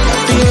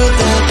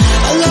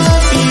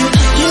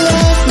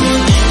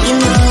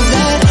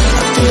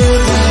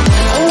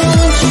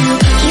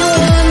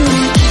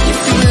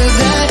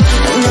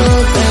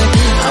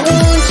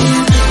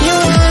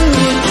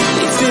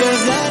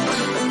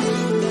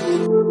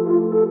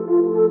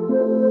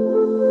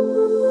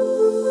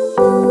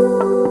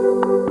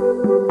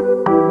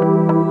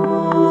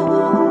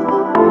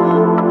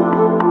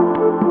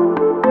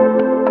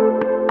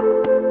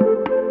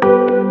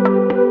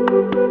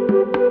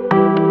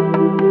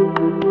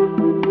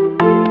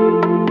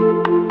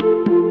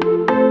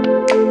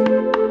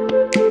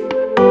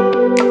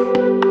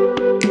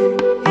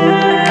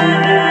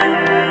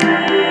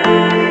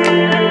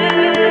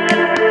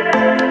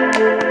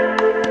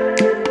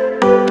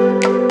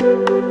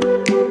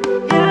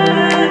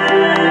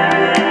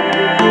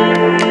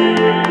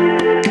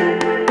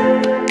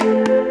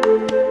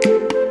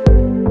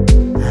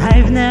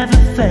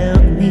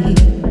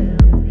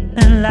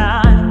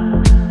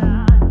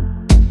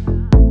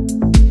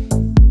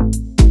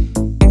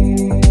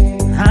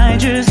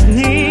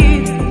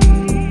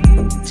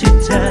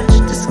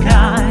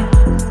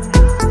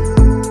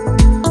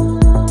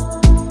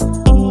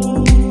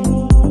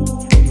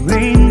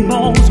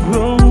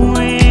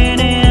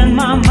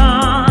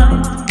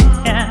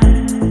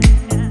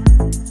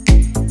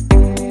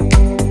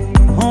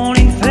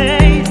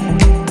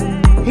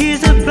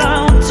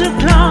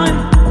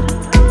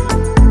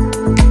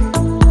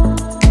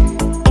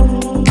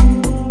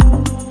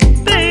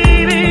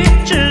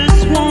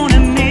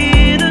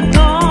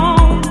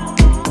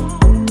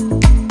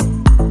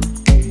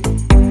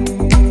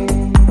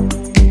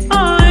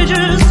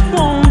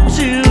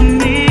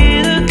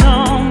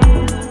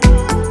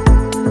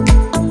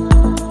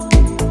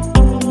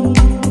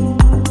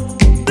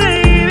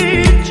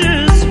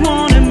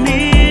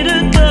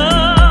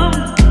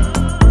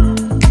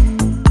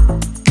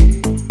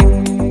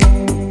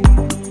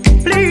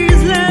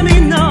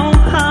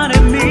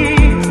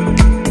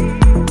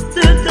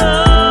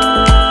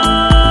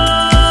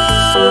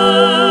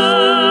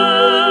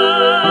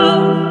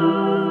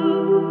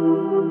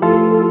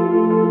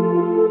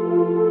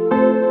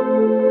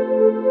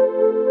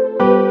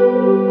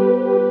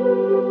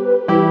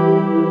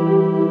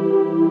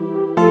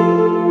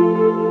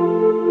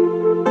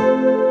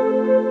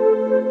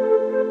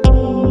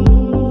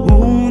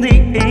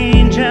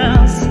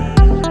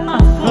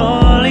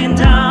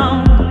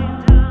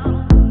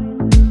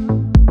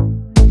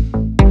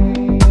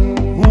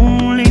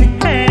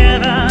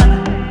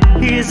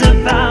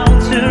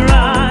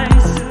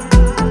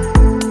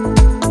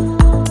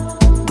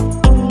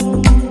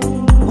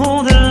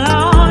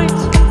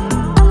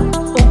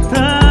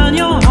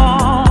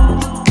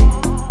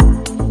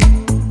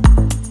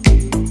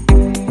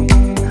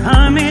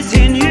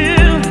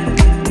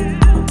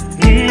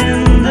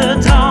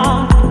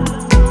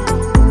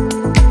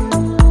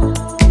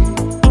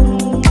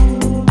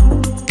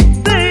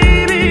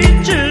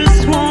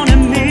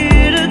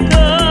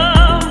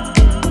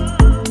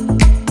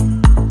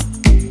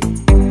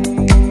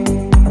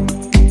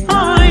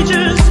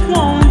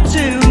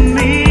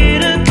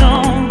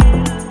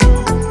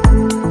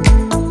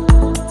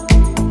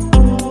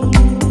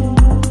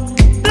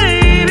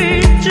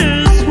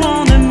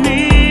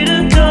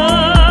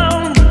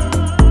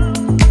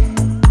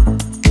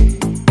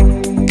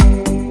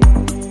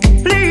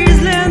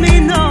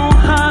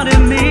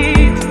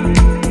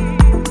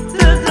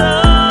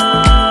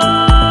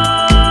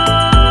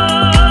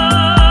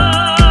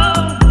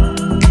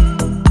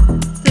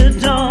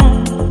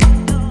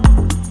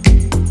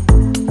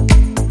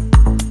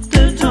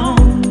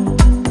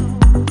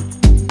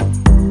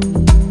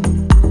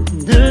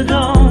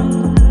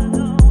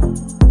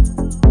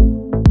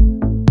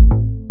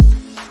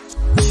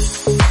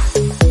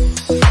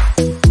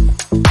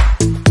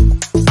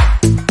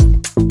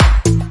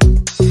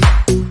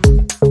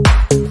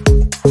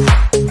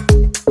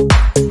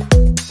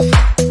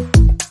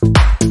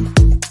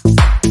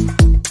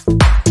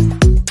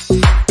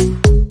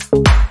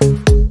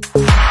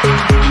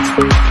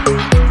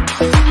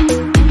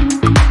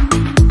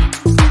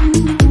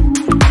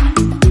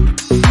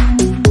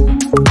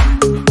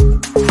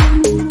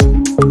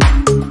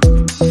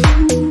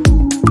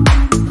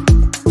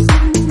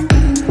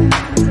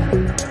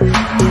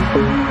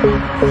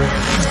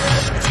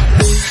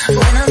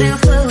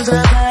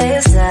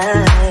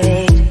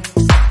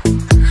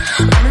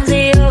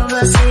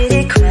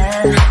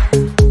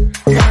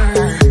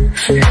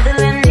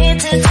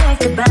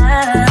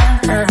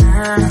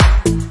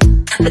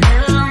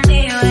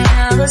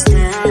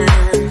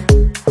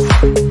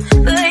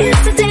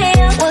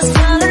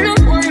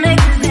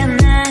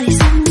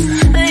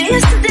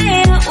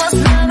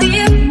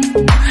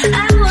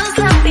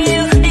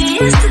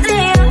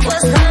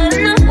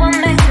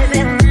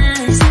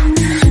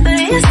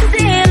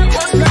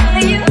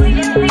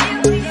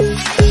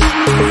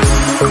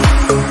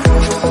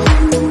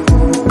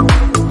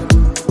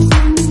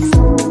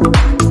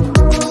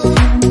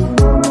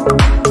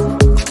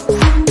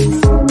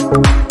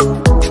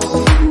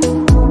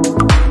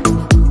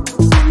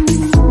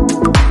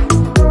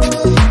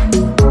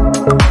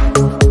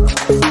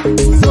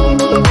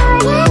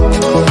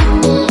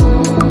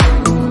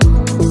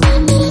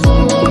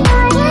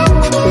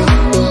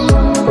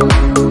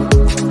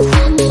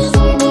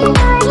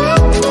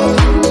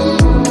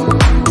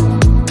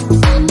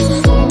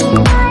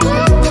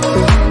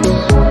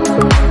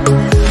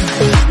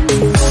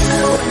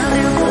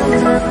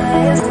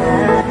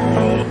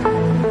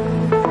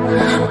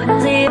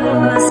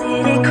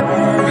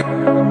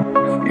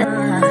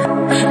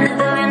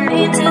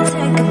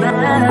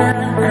 But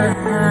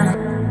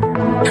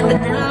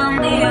now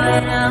me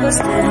when I was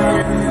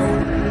there.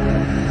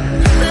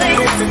 But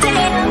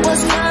yesterday I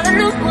was loving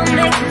no one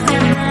makes me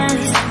feel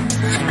nice.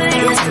 But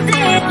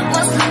yesterday I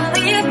was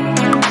loving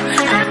you.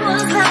 I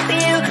was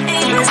loving you.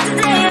 And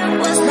yesterday I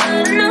was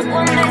loving no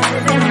one makes me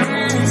feel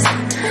nice.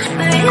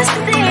 But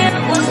yesterday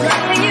I was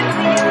loving you.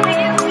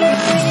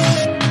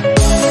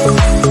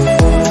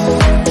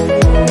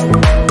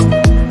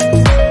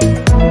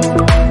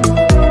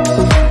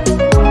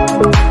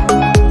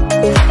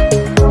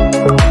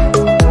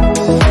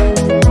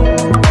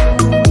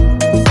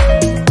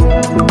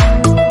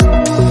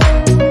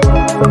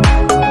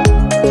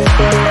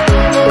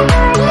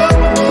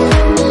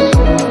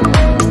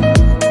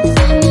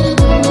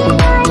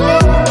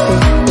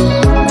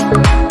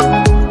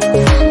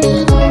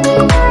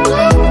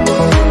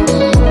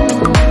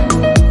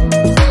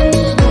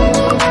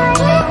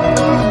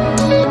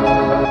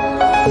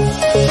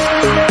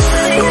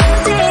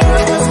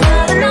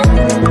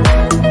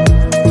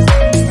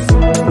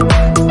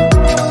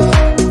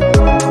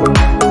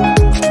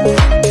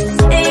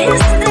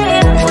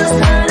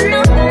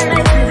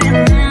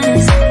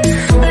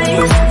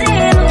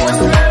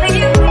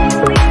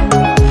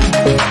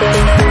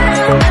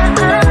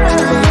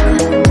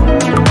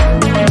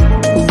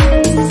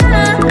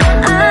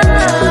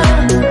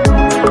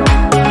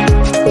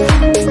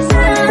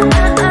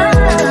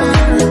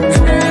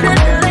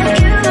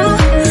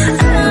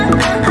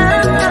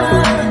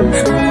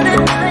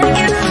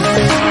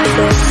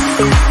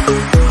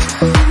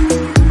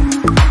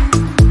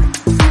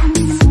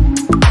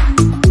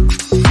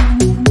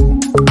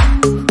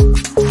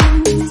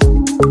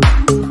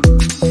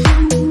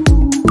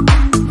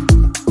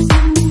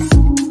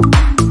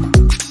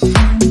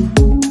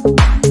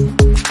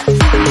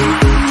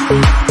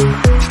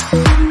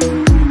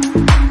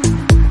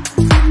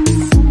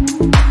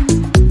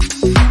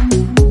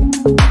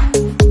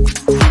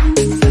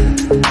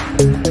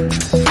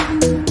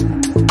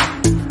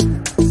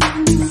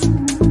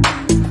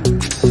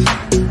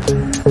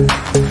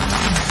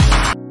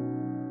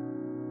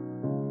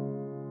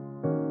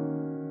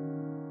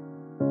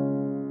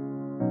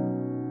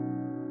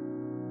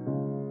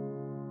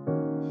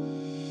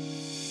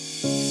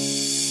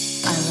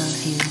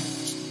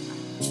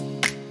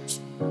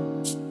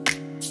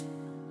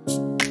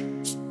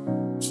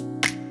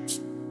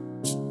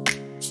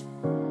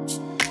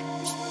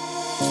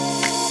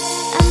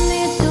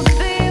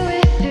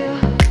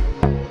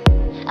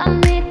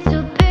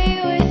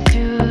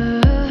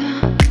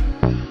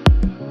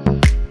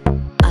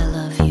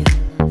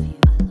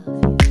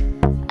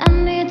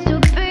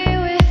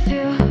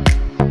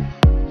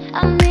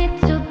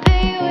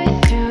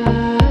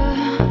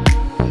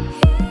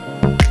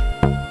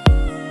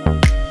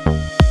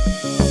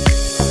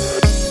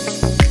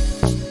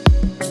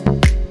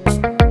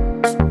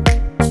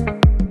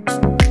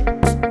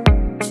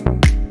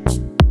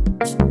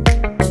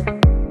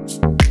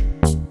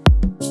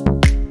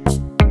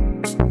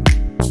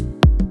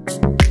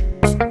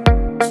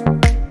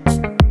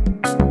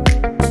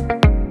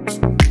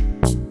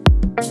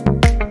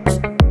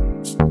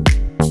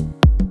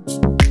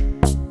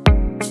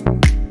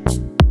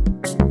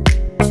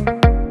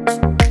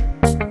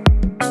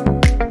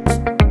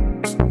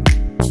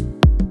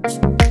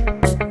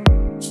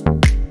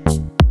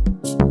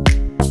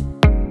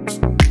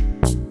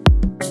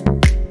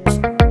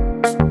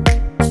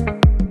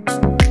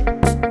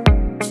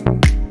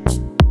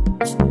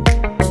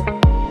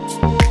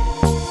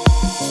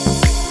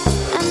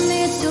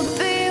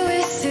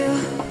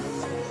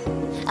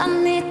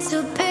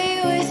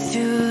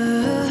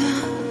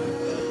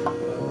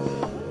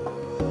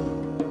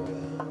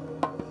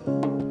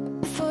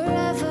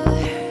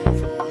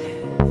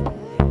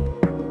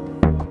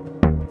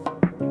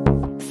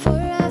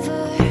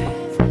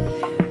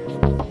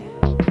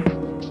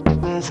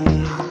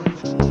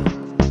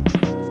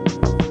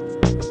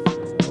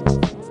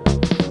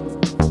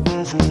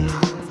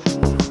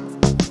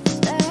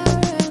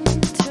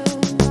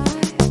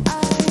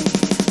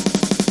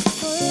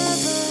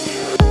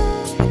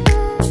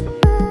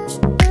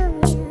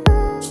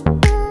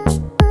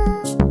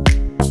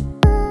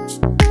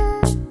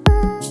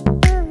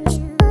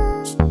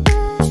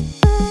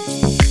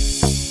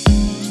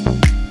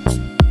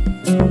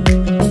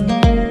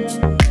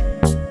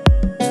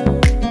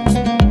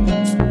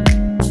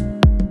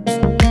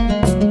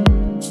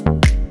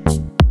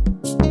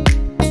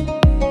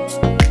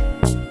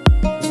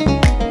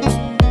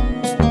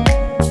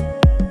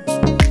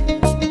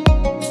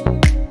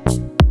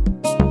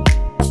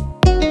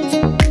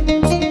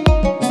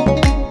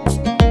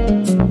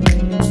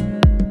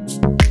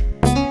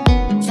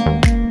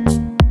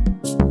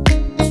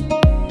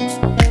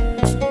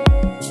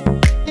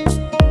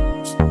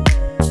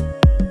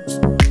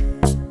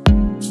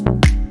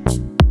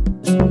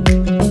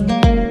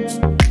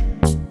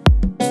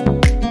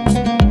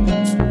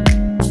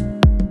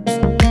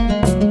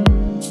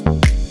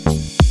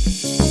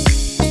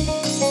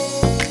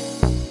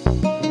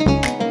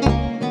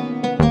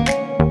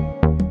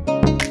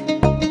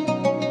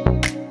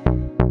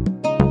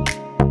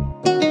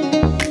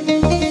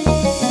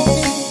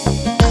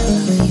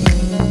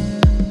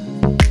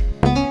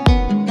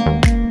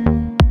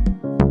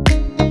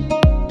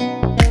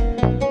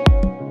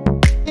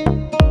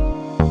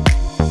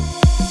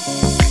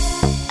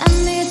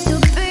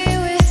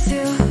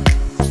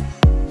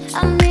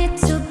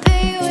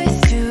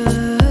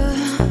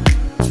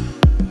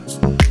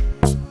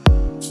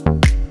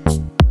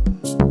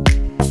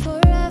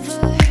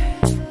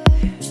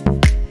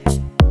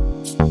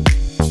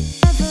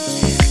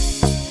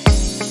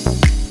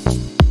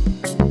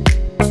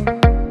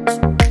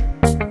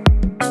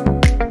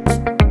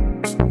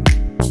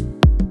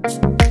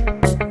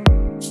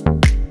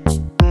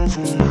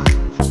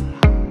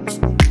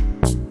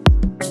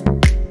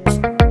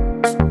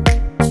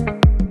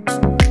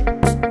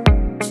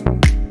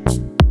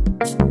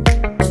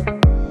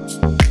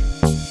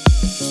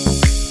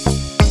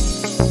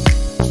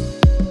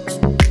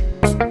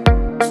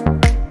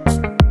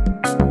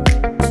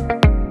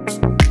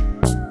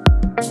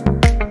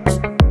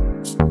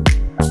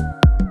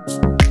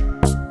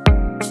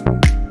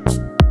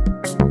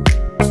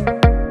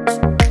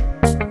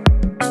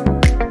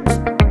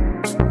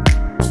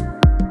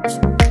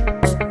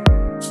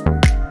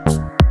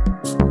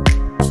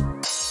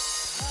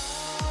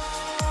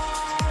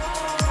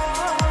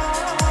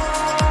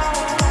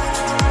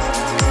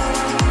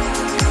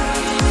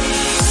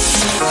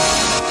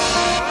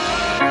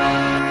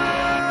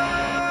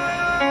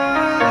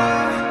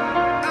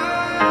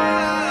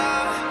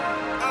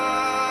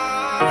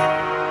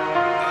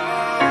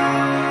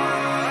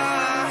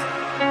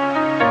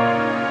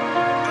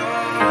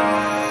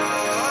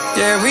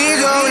 Yeah, we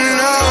going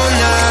all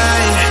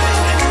night.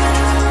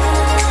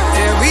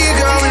 Yeah, we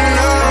going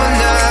all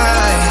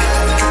night.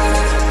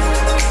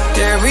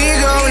 Yeah, we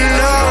going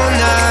all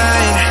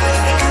night.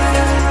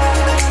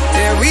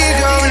 Yeah, we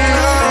going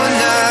all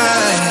night.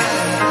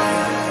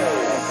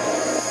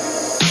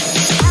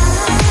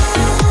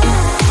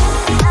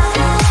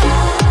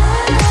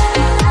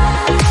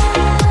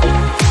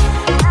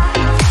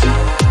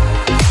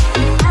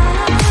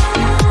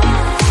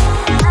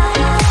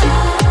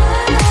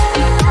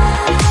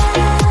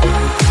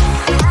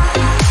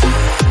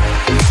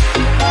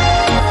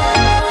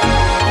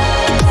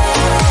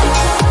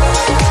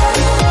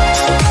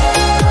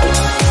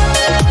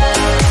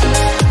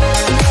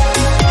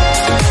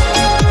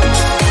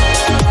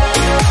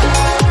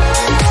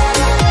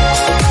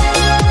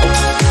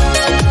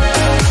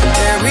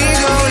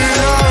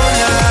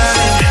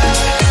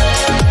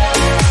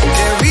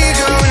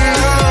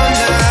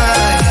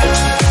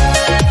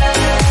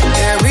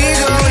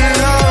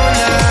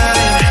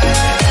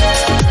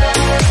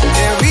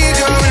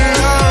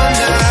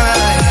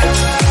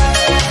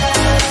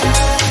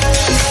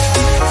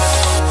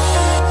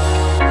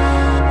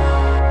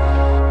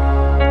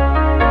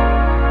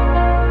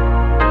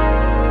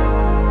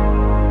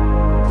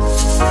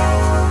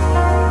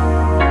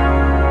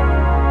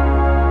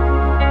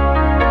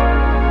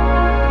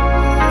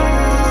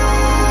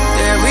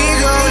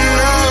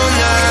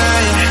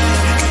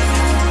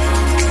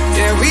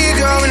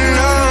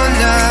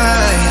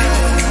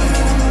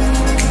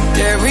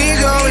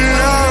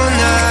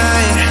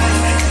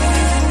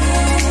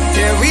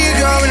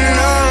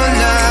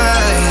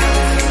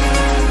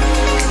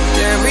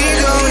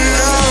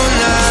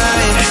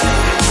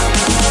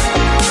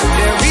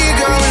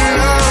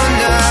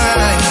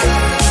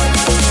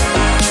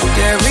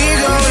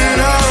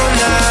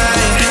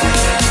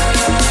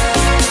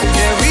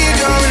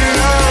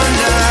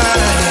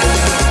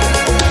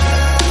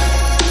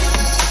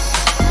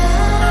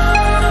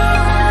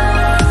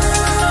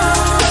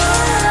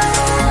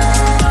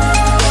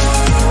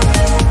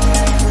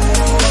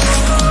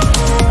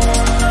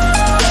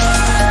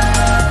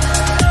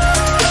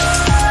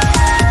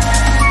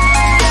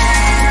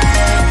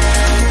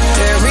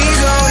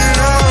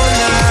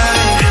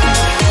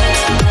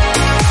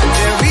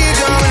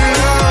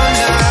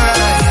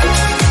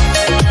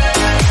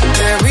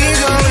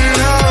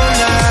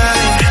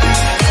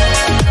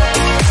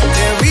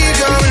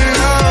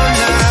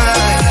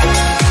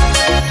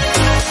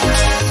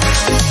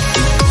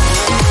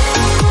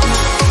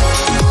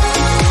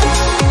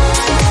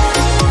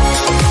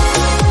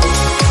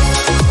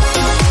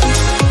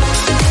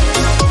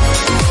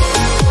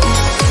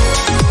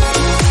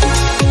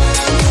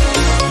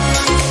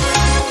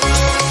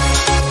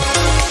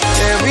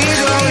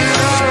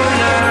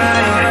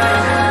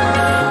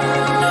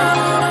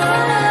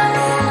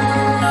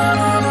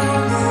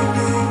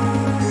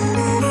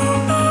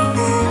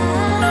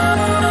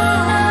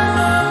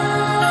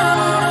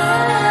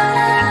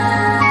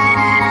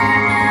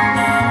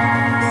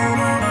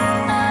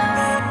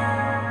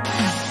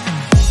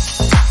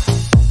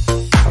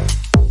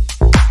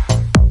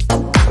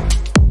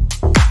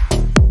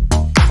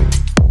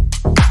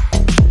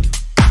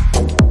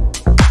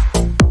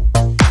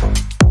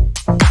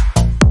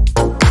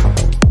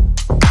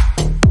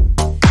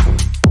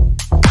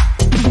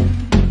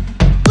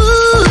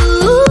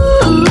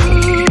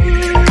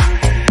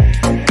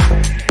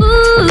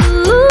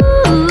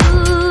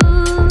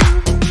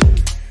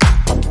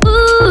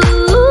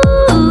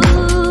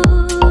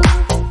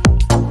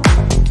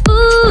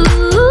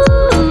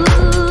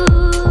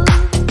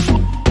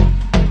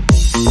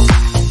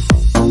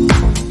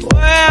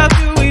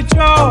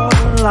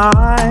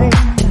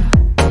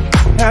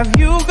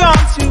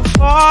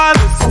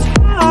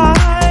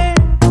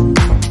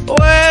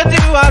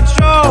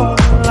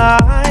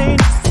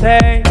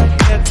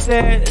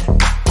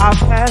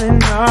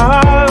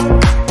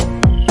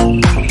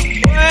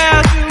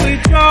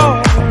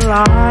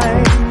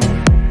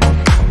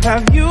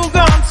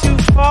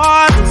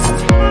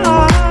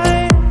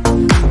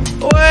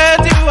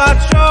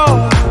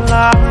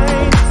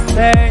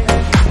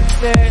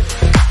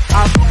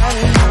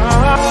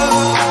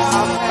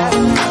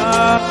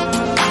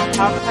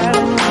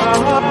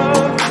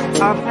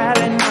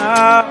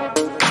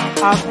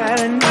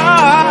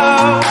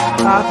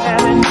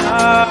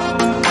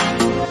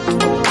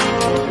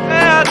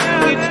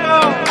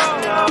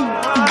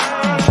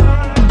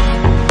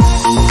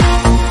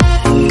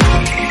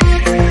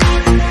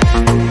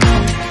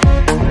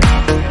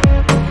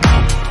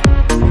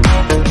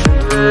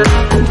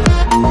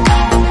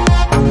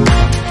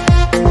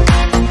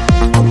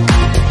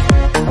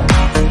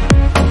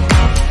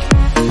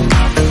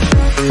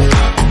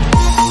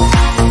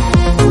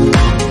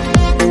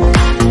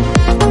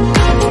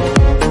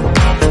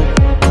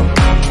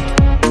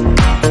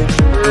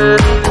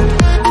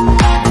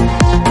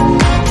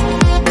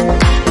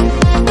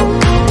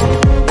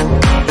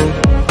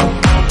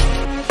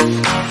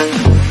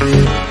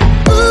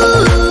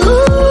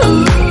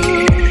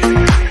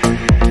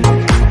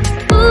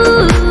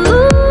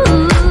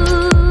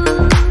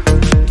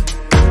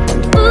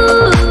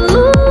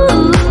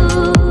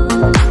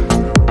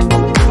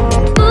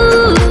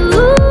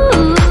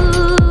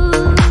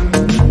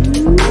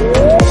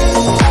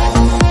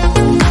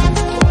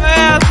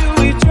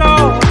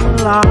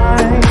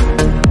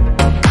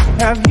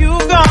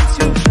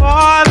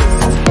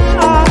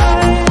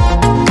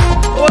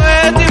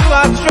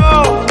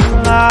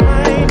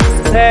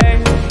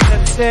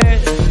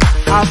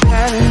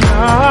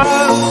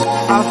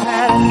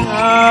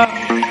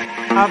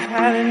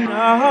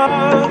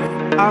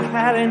 I've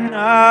had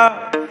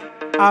enough.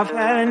 I've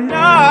had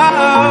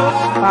enough.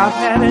 I've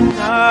had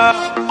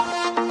enough.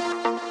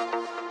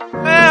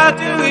 Where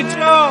do we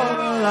draw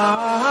the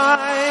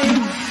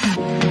line?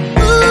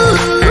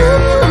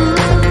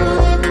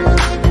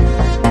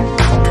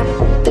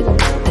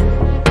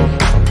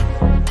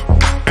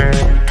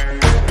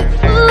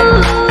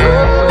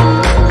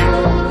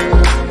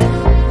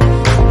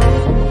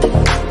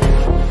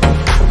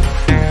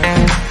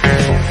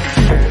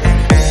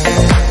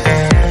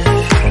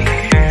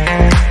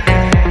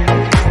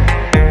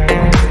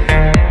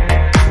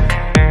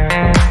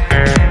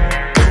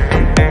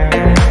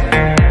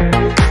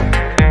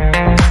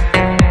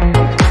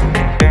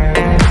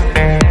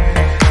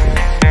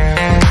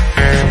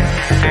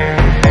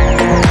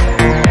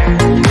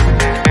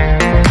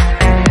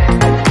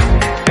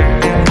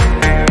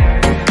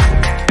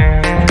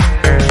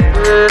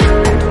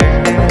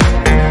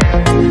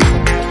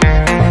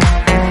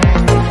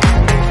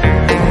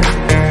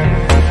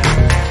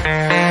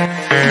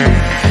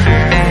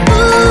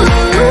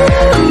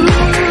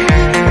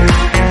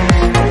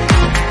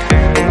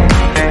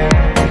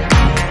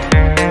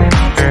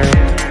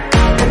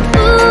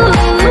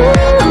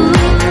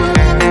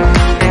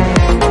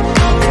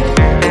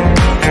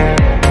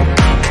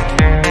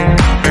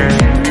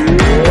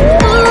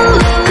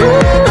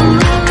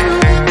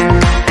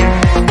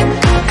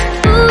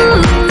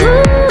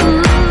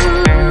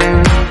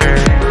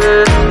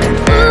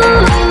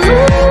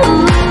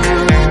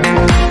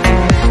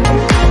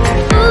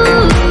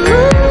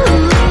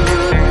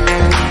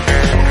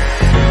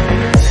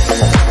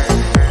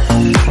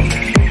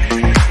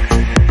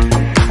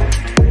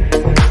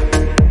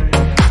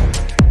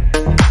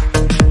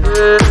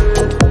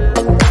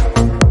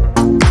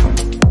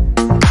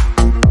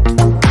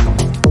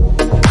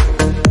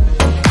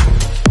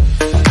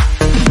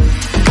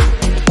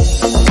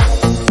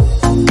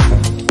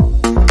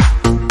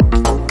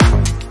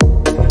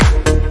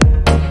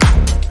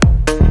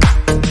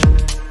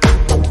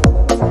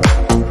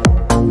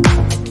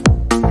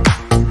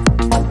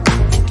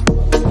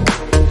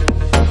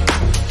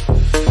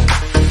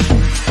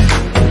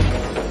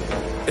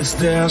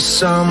 There's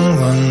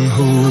someone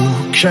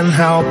who can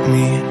help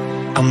me.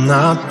 I'm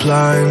not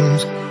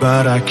blind,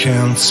 but I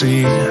can't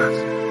see.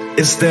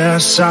 Is there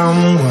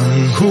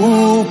someone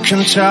who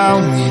can tell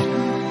me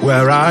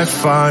where I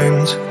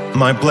find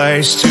my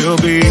place to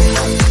be?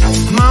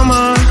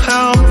 Mama,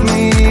 help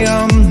me,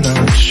 I'm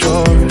not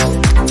sure.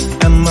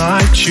 Am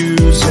I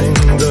choosing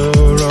the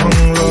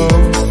wrong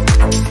road?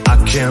 I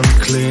can't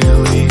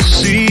clearly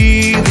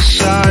see the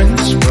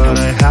signs, but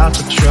I have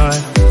to try.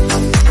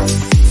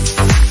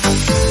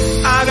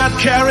 I got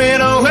carried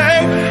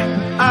away,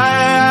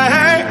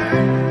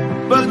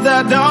 but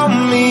that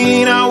don't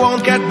mean I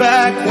won't get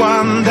back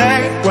one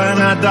day. When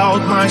I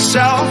doubt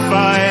myself,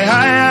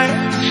 I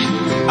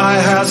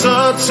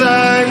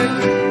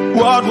hesitate.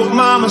 What would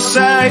mama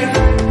say?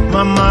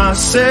 Mama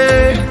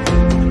say,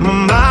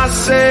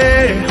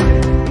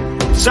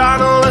 time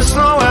to listen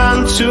no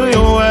end to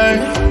your way.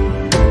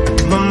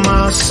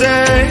 Mama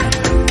say,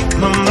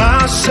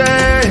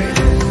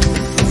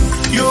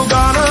 you're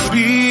gonna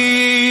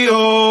be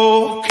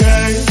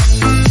okay.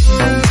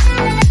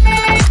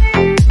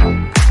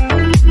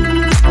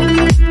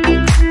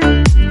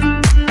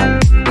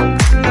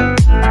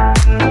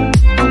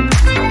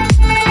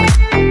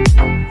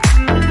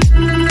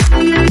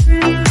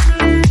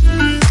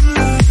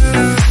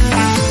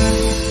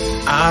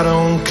 I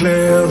don't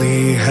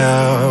clearly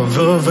have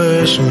a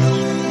vision,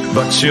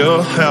 but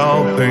you're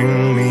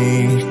helping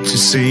me to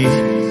see.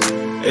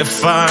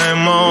 If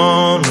I'm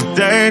on a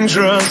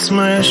dangerous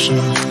mission,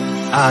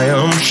 I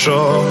am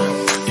sure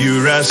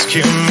you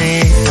rescue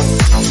me.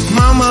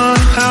 Mama,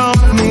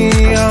 help me,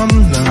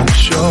 I'm not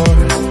sure.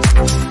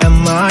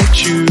 Am I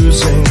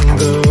choosing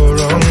the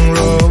wrong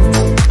road?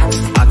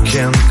 I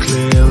can't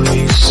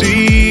clearly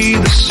see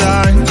the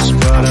signs,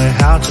 but I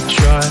have to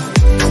try.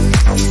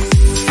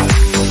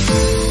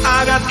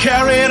 I got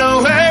carried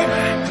away,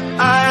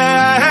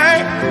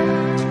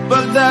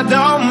 but that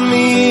don't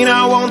mean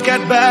I won't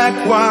get back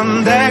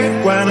one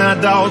day. When I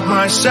doubt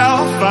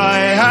myself,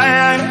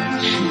 I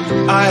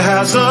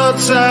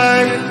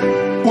hesitate.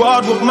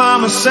 What would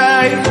mama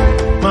say?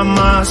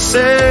 Mama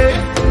say,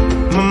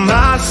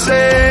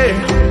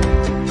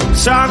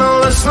 time to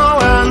listen no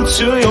end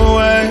to your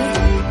way.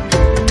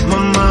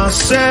 Mama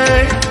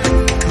say,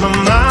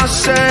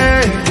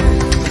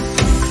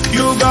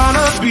 you're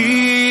gonna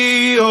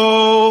be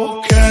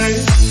okay.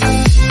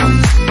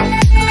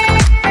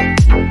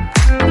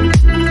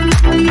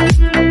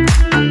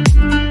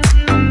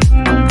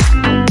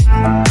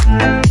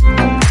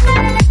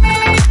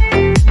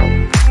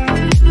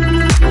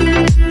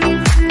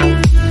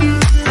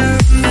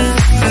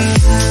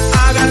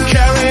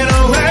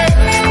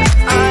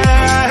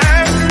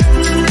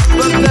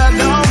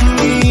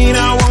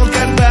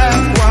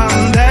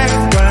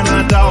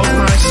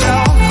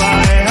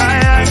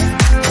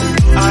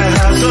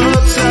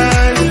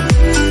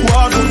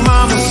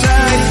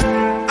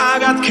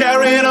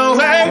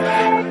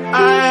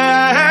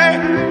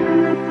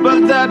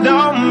 but that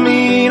don't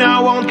mean I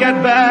won't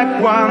get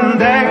back one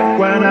day.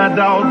 When I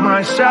doubt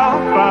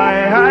myself, I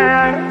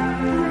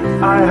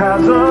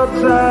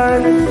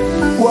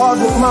hesitate. What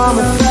did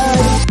mama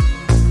say?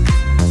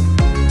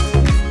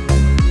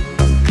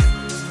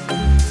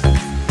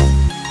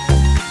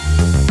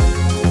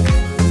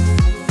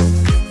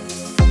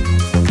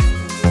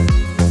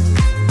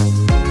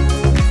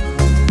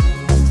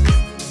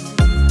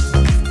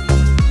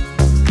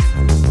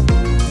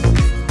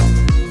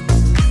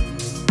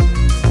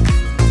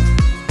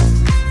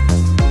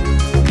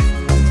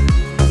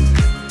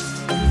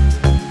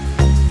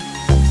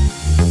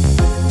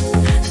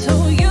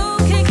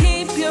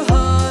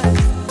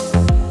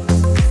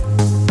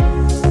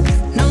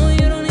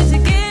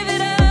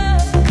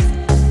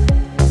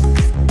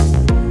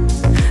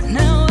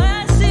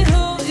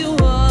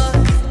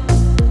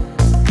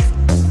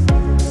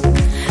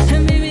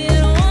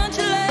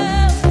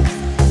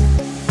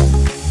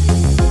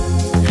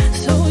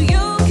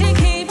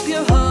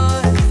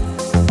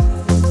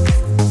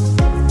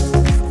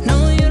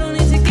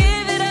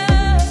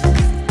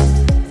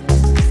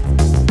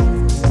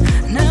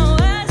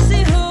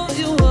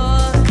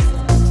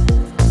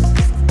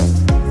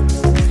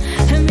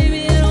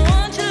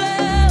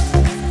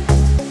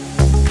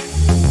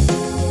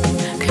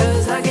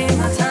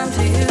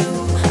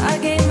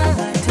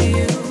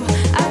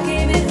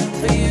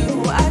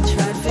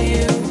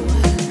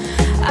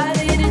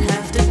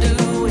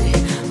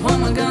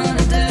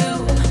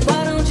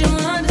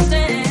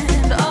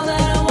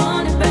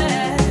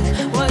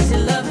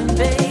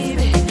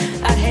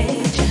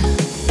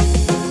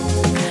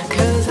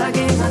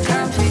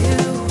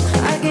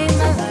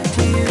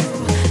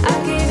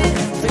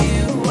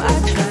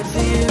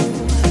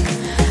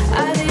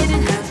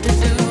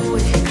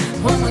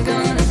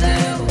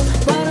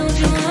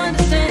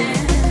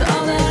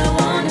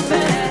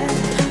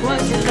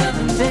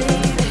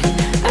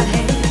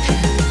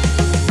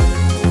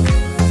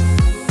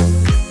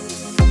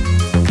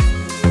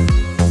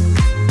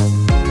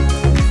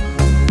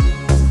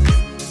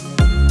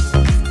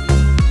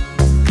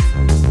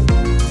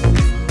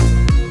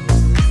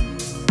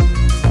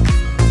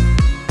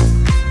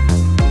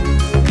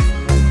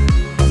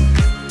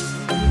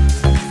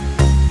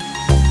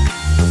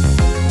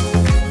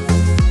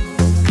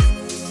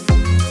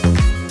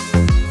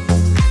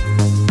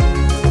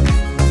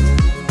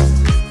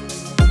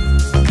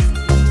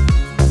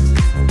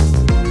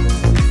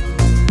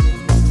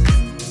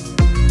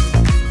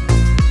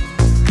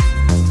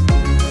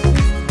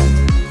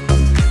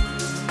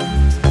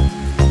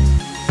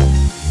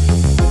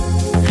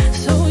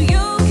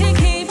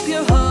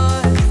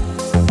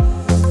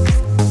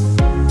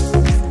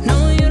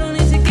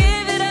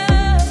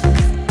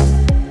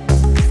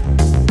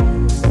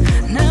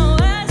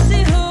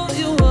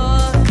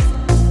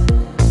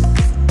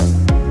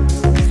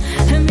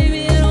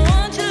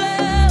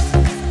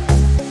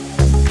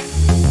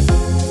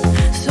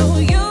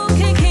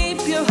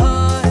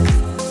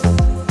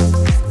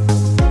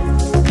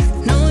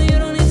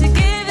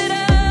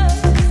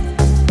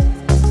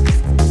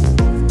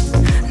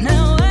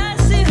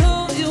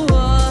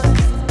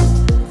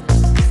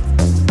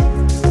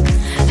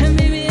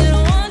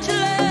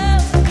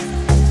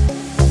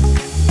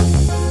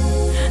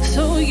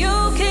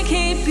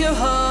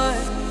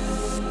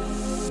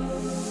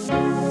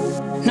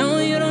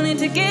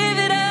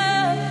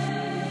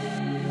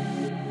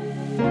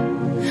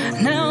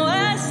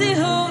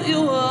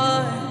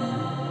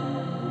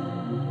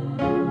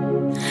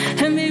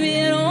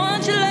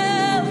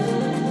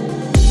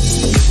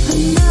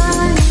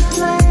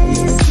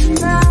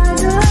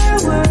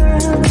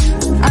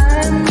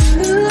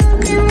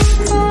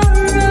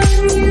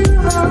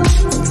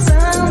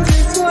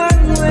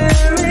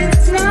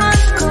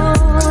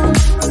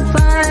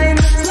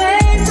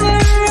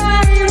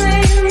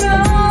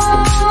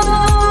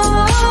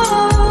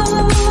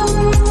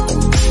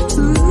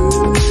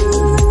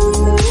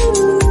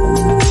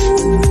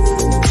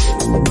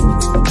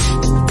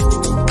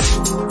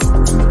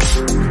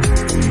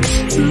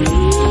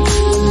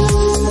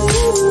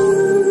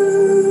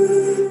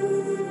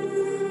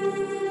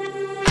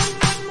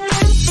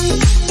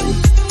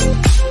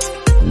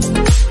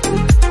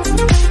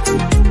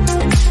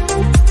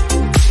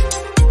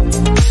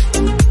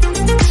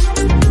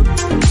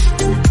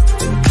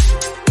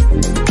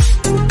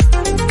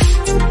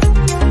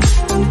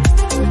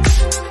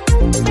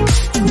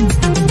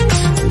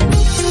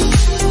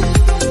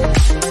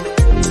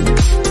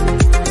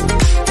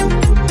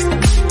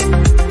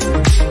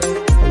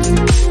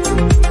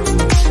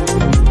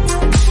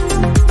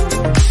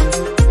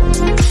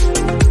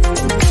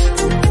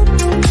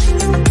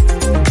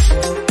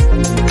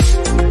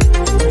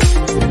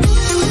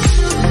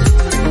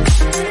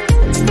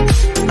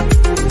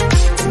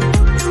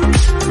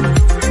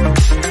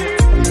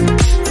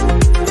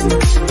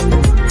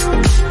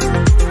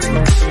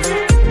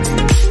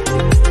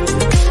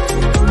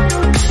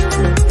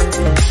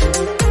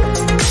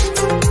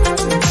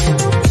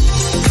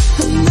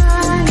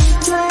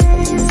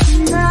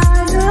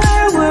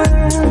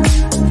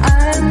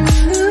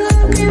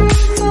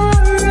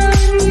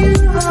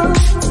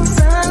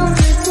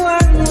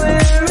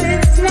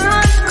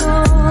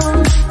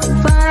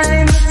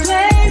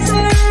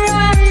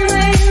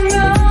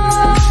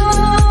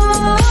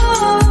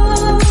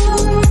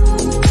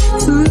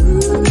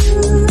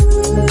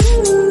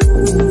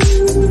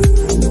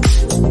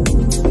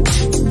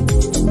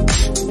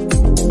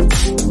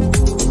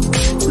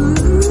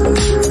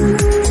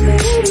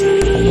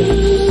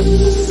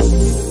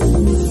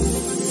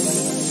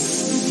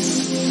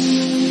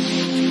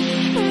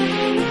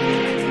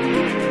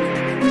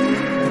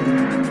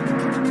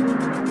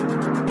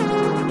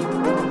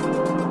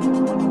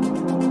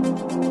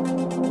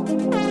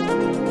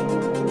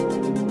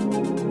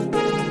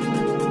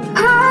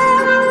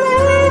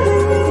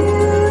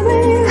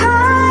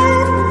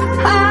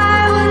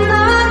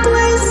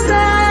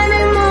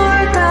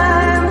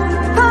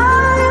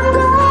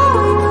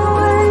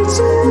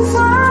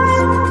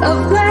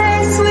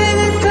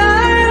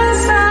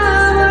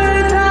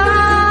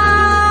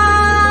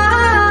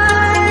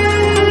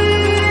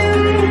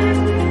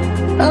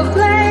 of